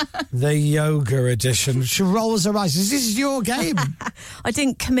 the yoga edition. She rolls her eyes. Is this your game? I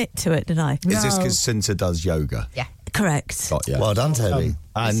didn't commit to it, did I? Is this because Cinta does yoga? Yeah. Correct. Got ya. Well done, Toby.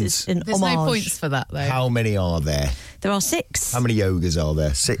 This is an There's no homage. points for that, though. How many are there? There are 6. How many yogas are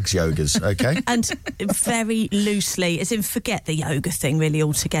there? 6 yogas, okay? And very loosely, as in forget the yoga thing really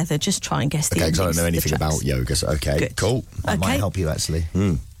altogether. Just try and guess the Okay, because I don't endings know of the anything tracks. about yoga, so okay, Good. cool. That might Okay. help you, actually.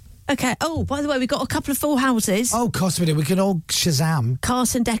 Okay. Oh, by the way, we've got a couple of full houses. Oh, of course we do. We can all Shazam.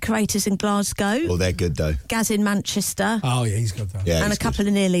 Carson Decorators in Glasgow. Well, they're good, though. Gaz in Manchester. Oh, yeah, he's good, though. Yeah, and a he's couple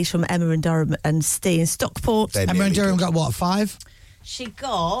of nearlies from Emma and Durham and Steve in Stockport. They're Emma and nearly Durham good. got what, 5? She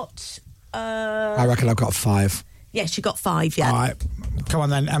got... I reckon I've got 5. Yeah, she got 5, yeah. All right. Come on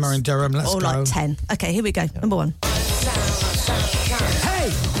then, Emma and Durham, let's Or go. like 10. Okay, here we go. Number 1.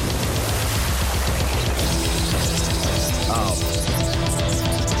 Hey!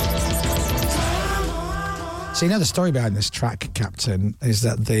 So you know the story behind this track, Captain, is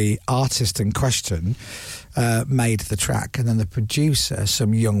that the artist in question made the track, and then the producer,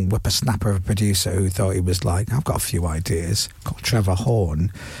 some young whippersnapper of a producer who thought he was like, I've got a few ideas, called Trevor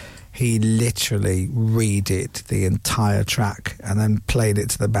Horn. He literally redid the entire track and then played it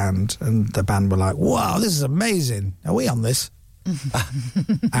to the band, and the band were like, wow, this is amazing. Are we on this?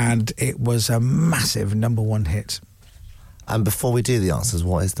 And it was a massive number 1 hit. And before we do the answers,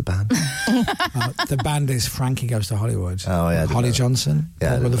 what is the band? The band is Frankie Goes to Hollywood. Oh, yeah, I didn't Holly know. Johnson, Yeah,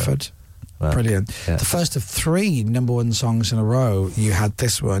 I Paul didn't know. Rutherford. Wow. Brilliant. Yeah. The first of 3 number 1 songs in a row. You had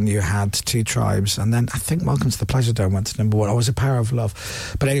this one, you had 2 Tribes, and then I think Welcome to the Pleasure Dome went to number 1. Or was it Power of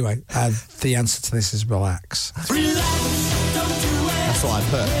Love? But anyway, the answer to this is Relax. That's what I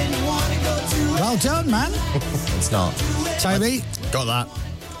put. Well done, man. It's not. Toby. Got that.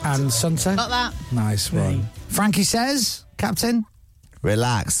 And Sunta. Got that. Nice one. Frankie says, Captain.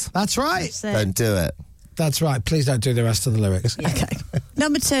 Relax. That's right. That's it. Don't do it. That's right. Please don't do the rest of the lyrics. Okay.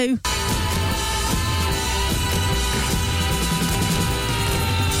 Number 2.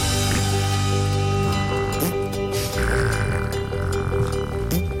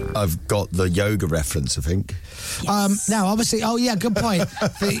 I've got the yoga reference, I think. Now, obviously, oh yeah, good point.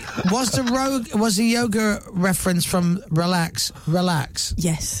 Was the yoga reference from Relax?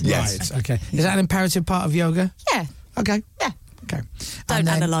 Yes. Yes. Right, okay. Is that an imperative part of yoga? Yeah. Okay. Yeah. Okay. Don't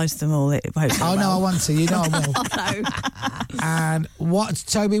analyse them all. It won't go Oh, no, I well. want to. You know I will. Oh, no. And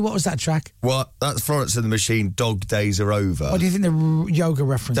Toby, what was that track? What? That's Florence and the Machine, Dog Days Are Over. What do you think the yoga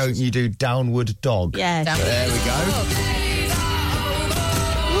reference Don't is? you do Downward Dog? Yeah. There we go.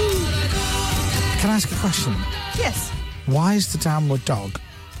 Can I ask a question? Yes. Why is the downward dog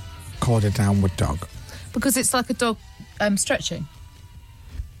called a downward dog? Because it's like a dog stretching.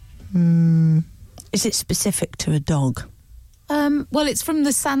 Is it specific to a dog? Well, it's from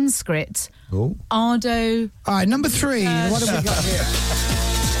the Sanskrit. Oh. Ardo. All right, number 3. What have we got here?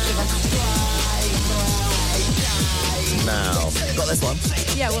 Now. Got this one.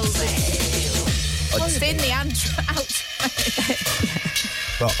 Yeah, well, it's in the out.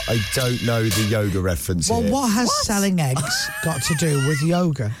 but I don't know the yoga reference. Well, here. what has selling eggs got to do with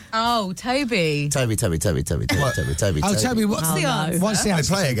yoga? Oh, Toby. Toby. Oh, Toby, what's the answer? What's the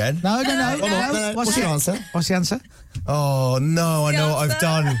answer? Play again. No. What's your answer? What's the answer? Oh no, I know what I've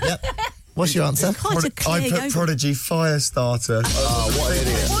done. Yep. What's your answer? Quite a clear I put yoga. Prodigy Firestarter. Oh, what an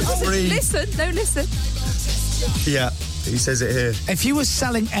idiot. Listen. Yeah, he says it here. If you were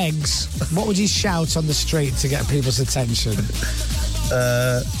selling eggs, what would you shout on the street to get people's attention?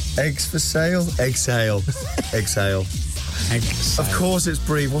 Eggs for sale? Exhale. Exhale. Exhale. Of course it's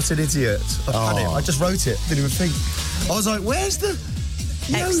Brie. What an idiot. I've had it. I just wrote it. Didn't even think. I was like, where's the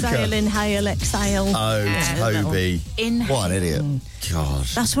Exhale, yoga? inhale, exhale. Oh, Toby. Inhale. What an idiot. God.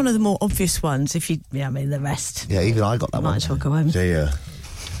 That's one of the more obvious ones. If you, the rest. Yeah, even I got that one. Might as well go home. Dear.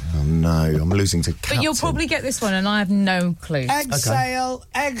 Oh no, I'm losing to Captain. But you'll probably get this one, and I have no clue. Exhale,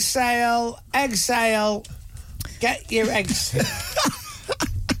 exhale, exhale. Get your eggs.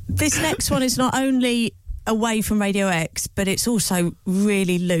 This next one is not only away from Radio X, but it's also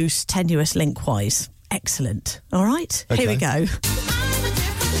really loose, tenuous link-wise. Excellent. All right, Here we go.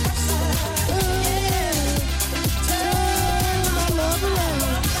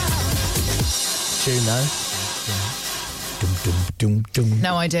 Tune though.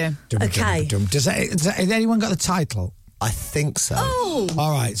 No idea. Okay. Has anyone got the title? I think so. Oh.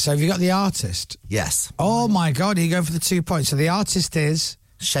 All right, so have you got the artist? Yes. Oh my God, you go for the 2 points. So the artist is...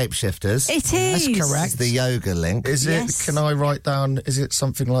 Shapeshifters. It is. That's correct. It's the yoga link. Is Yes. it? Can I write down? Is it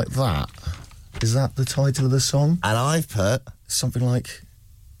something like that? Is that the title of the song? And I've put something like.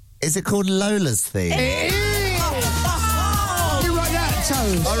 Is it called Lola's Theme? You write that,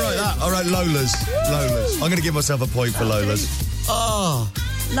 Toad. I write that. I write Lola's. I'm going to give myself a point for Lola's. Oh.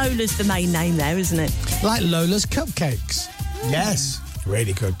 Lola's the main name there, isn't it? Like Lola's Cupcakes. Yes.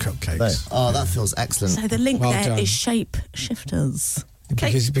 Really good cupcakes. Oh, that feels excellent. So the link Well there done. is shape shifters.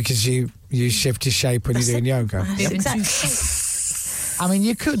 Because you shift your shape when you're doing yoga. Exactly. I mean,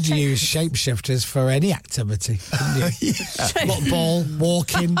 you could use shapeshifters for any activity, couldn't you? Football,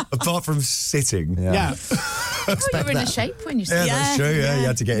 walking. Apart from sitting. Yeah. You're in a shape when you Yeah, say that's true. Yeah, you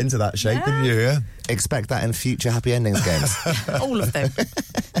had to get into that shape, didn't you? Yeah. Expect that in future Happy Endings games. All of them.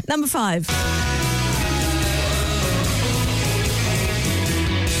 Number 5.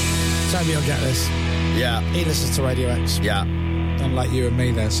 Toby will get this. Yeah. He listens to Radio X. Yeah. Unlike you and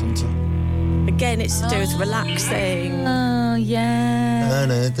me there, Santa. Again, it's to do with relaxing. Oh, yeah. Have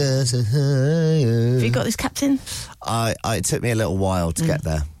you got this, Captain? It took me a little while to get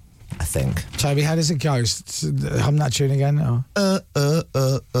there, I think. Toby, how does it go? Hum that tune again? Or?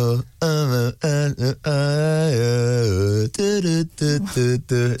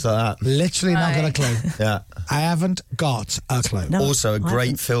 It's like that. Literally not got a clue. Yeah. I haven't got a clue. No, Also, a I great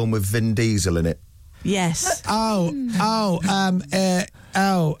haven't. film with Vin Diesel in it. Yes. What's Fast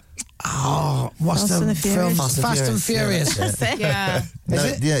the and the film? Furious. Fast and Furious. Yeah.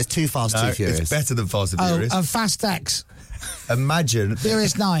 It's Too Fast, Too Furious. It's better than Fast and Furious. Fast X. Imagine.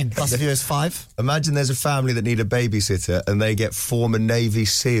 Furious 9. Fast and Furious 5. Imagine there's a family that need a babysitter and they get former Navy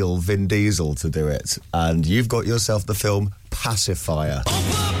SEAL Vin Diesel to do it. And you've got yourself the film Pacifier.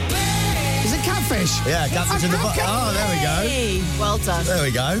 Is it Catfish? Yeah, Catfish in the box. Oh, there we go. Hey, well done. There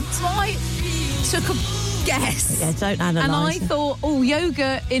we go. So I took a guess. Yeah, don't analyse. And I thought,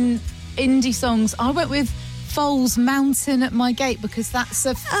 yoga in indie songs. I went with Foals Mountain at My Gate because that's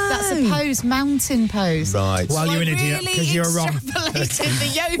a pose, mountain pose. Right. Well, So you're an I idiot really because you're wrong. extrapolated the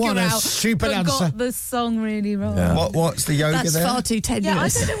yoga What a out, stupid but answer. got the song really wrong. Yeah. What's the yoga That's there? far too Yeah, I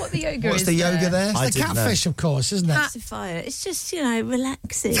tenuous. don't know what the yoga What's is. the yoga there? It's the Catfish, of course, isn't it? Pacifier. It's just,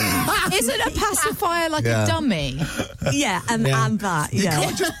 relaxing. Isn't a pacifier like Yeah. a dummy? Yeah, and that. You Yeah.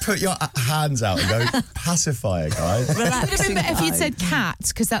 can't just put your hands out and go, pacifier, guys. It would have Relaxing been better if you'd pose. said cat,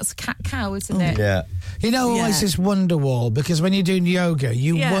 because that's cat cow, isn't it? Yeah. You know, always Yeah. this wonder wall, because when you're doing yoga,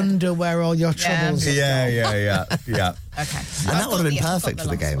 you Yeah. wonder where all your troubles are. Yeah. Okay. And that would have been perfect for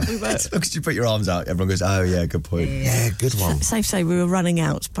the game. As long as you put your arms out, everyone goes, oh, yeah, good point. Yeah, good one. Safe to say we were running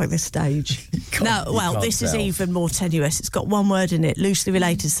out by this stage. can't This is tell. even more tenuous. It's got one word in it, loosely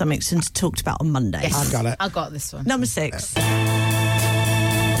related to something Since talked about on Monday. Yes. I've got it. I got this one. Number 6.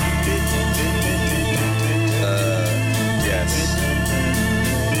 Yes.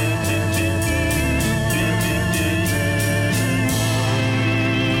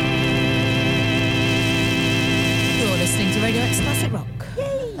 You're listening to Radio X Classic Rock.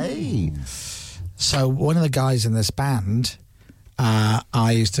 Hey. So one of the guys in this band,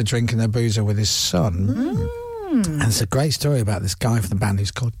 I used to drink in the boozer with his son. And it's a great story about this guy from the band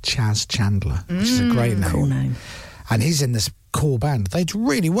who's called Chaz Chandler, which is a great name. Cool name. And he's in this cool band. They did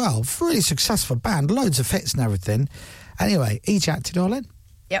really well, really successful band, loads of hits and everything. Anyway, he jacked it all in.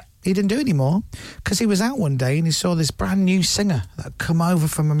 he didn't do it anymore because he was out one day and he saw this brand new singer that had come over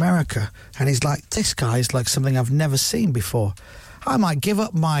from America, and he's like, this guy's like something I've never seen before. I might give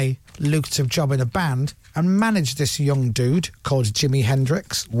up my lucrative job in a band and manage this young dude called Jimi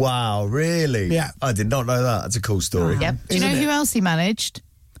Hendrix. Wow, really? Yeah. I did not know that. That's a cool story. Yep. Do you know who else he managed?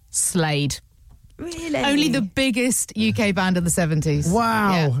 Slade. Really? Only the biggest UK band of the 70s.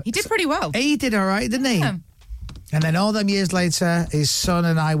 Wow. Yeah. He did pretty well. He did all right, didn't he? Yeah. And then all them years later, his son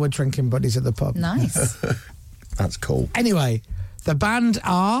and I were drinking buddies at the pub. Nice. That's cool. Anyway, the band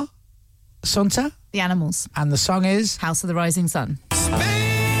are Sunta. The Animals. And the song is House of the Rising Sun.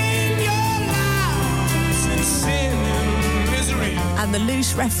 And the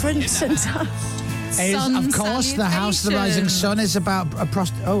loose reference and Is, of course, the House of the Rising Sun is about a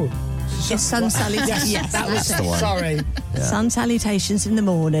Yes, sun salutations. Yes, that was that's it. Sorry. Sun salutations in the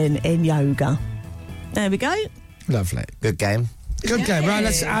morning in yoga. There we go. Lovely. Good game. Good game. Right,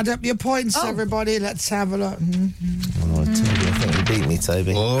 let's add up your points, everybody. Let's have a look. Oh, Toby, I think you beat me,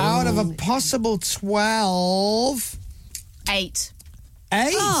 Toby. Out of a possible 12... 8.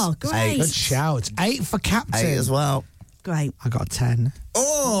 8? Oh, great. Good shout. 8 for captain. 8 as well. Great. I got a 10.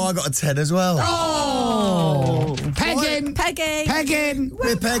 Oh, I got a 10 as well. Oh! Pegging! Pegging! Pegging!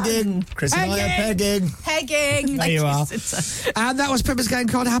 We're pegging. Chris and I are pegging. Pegging! There you are. And that was Pippa's game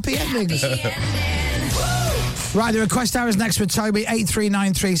called Happy Endings. Right, the request hour is next with Toby,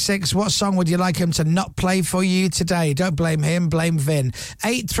 83936. What song would you like him to not play for you today? Don't blame him, blame Vin.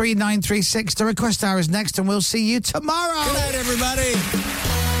 83936. The request hour is next, and we'll see you tomorrow. Good night, everybody.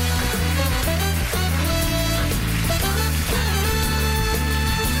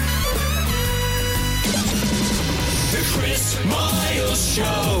 The Chris Miles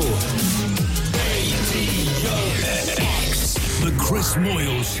Show. Radio X. The Chris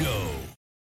Moyle Show.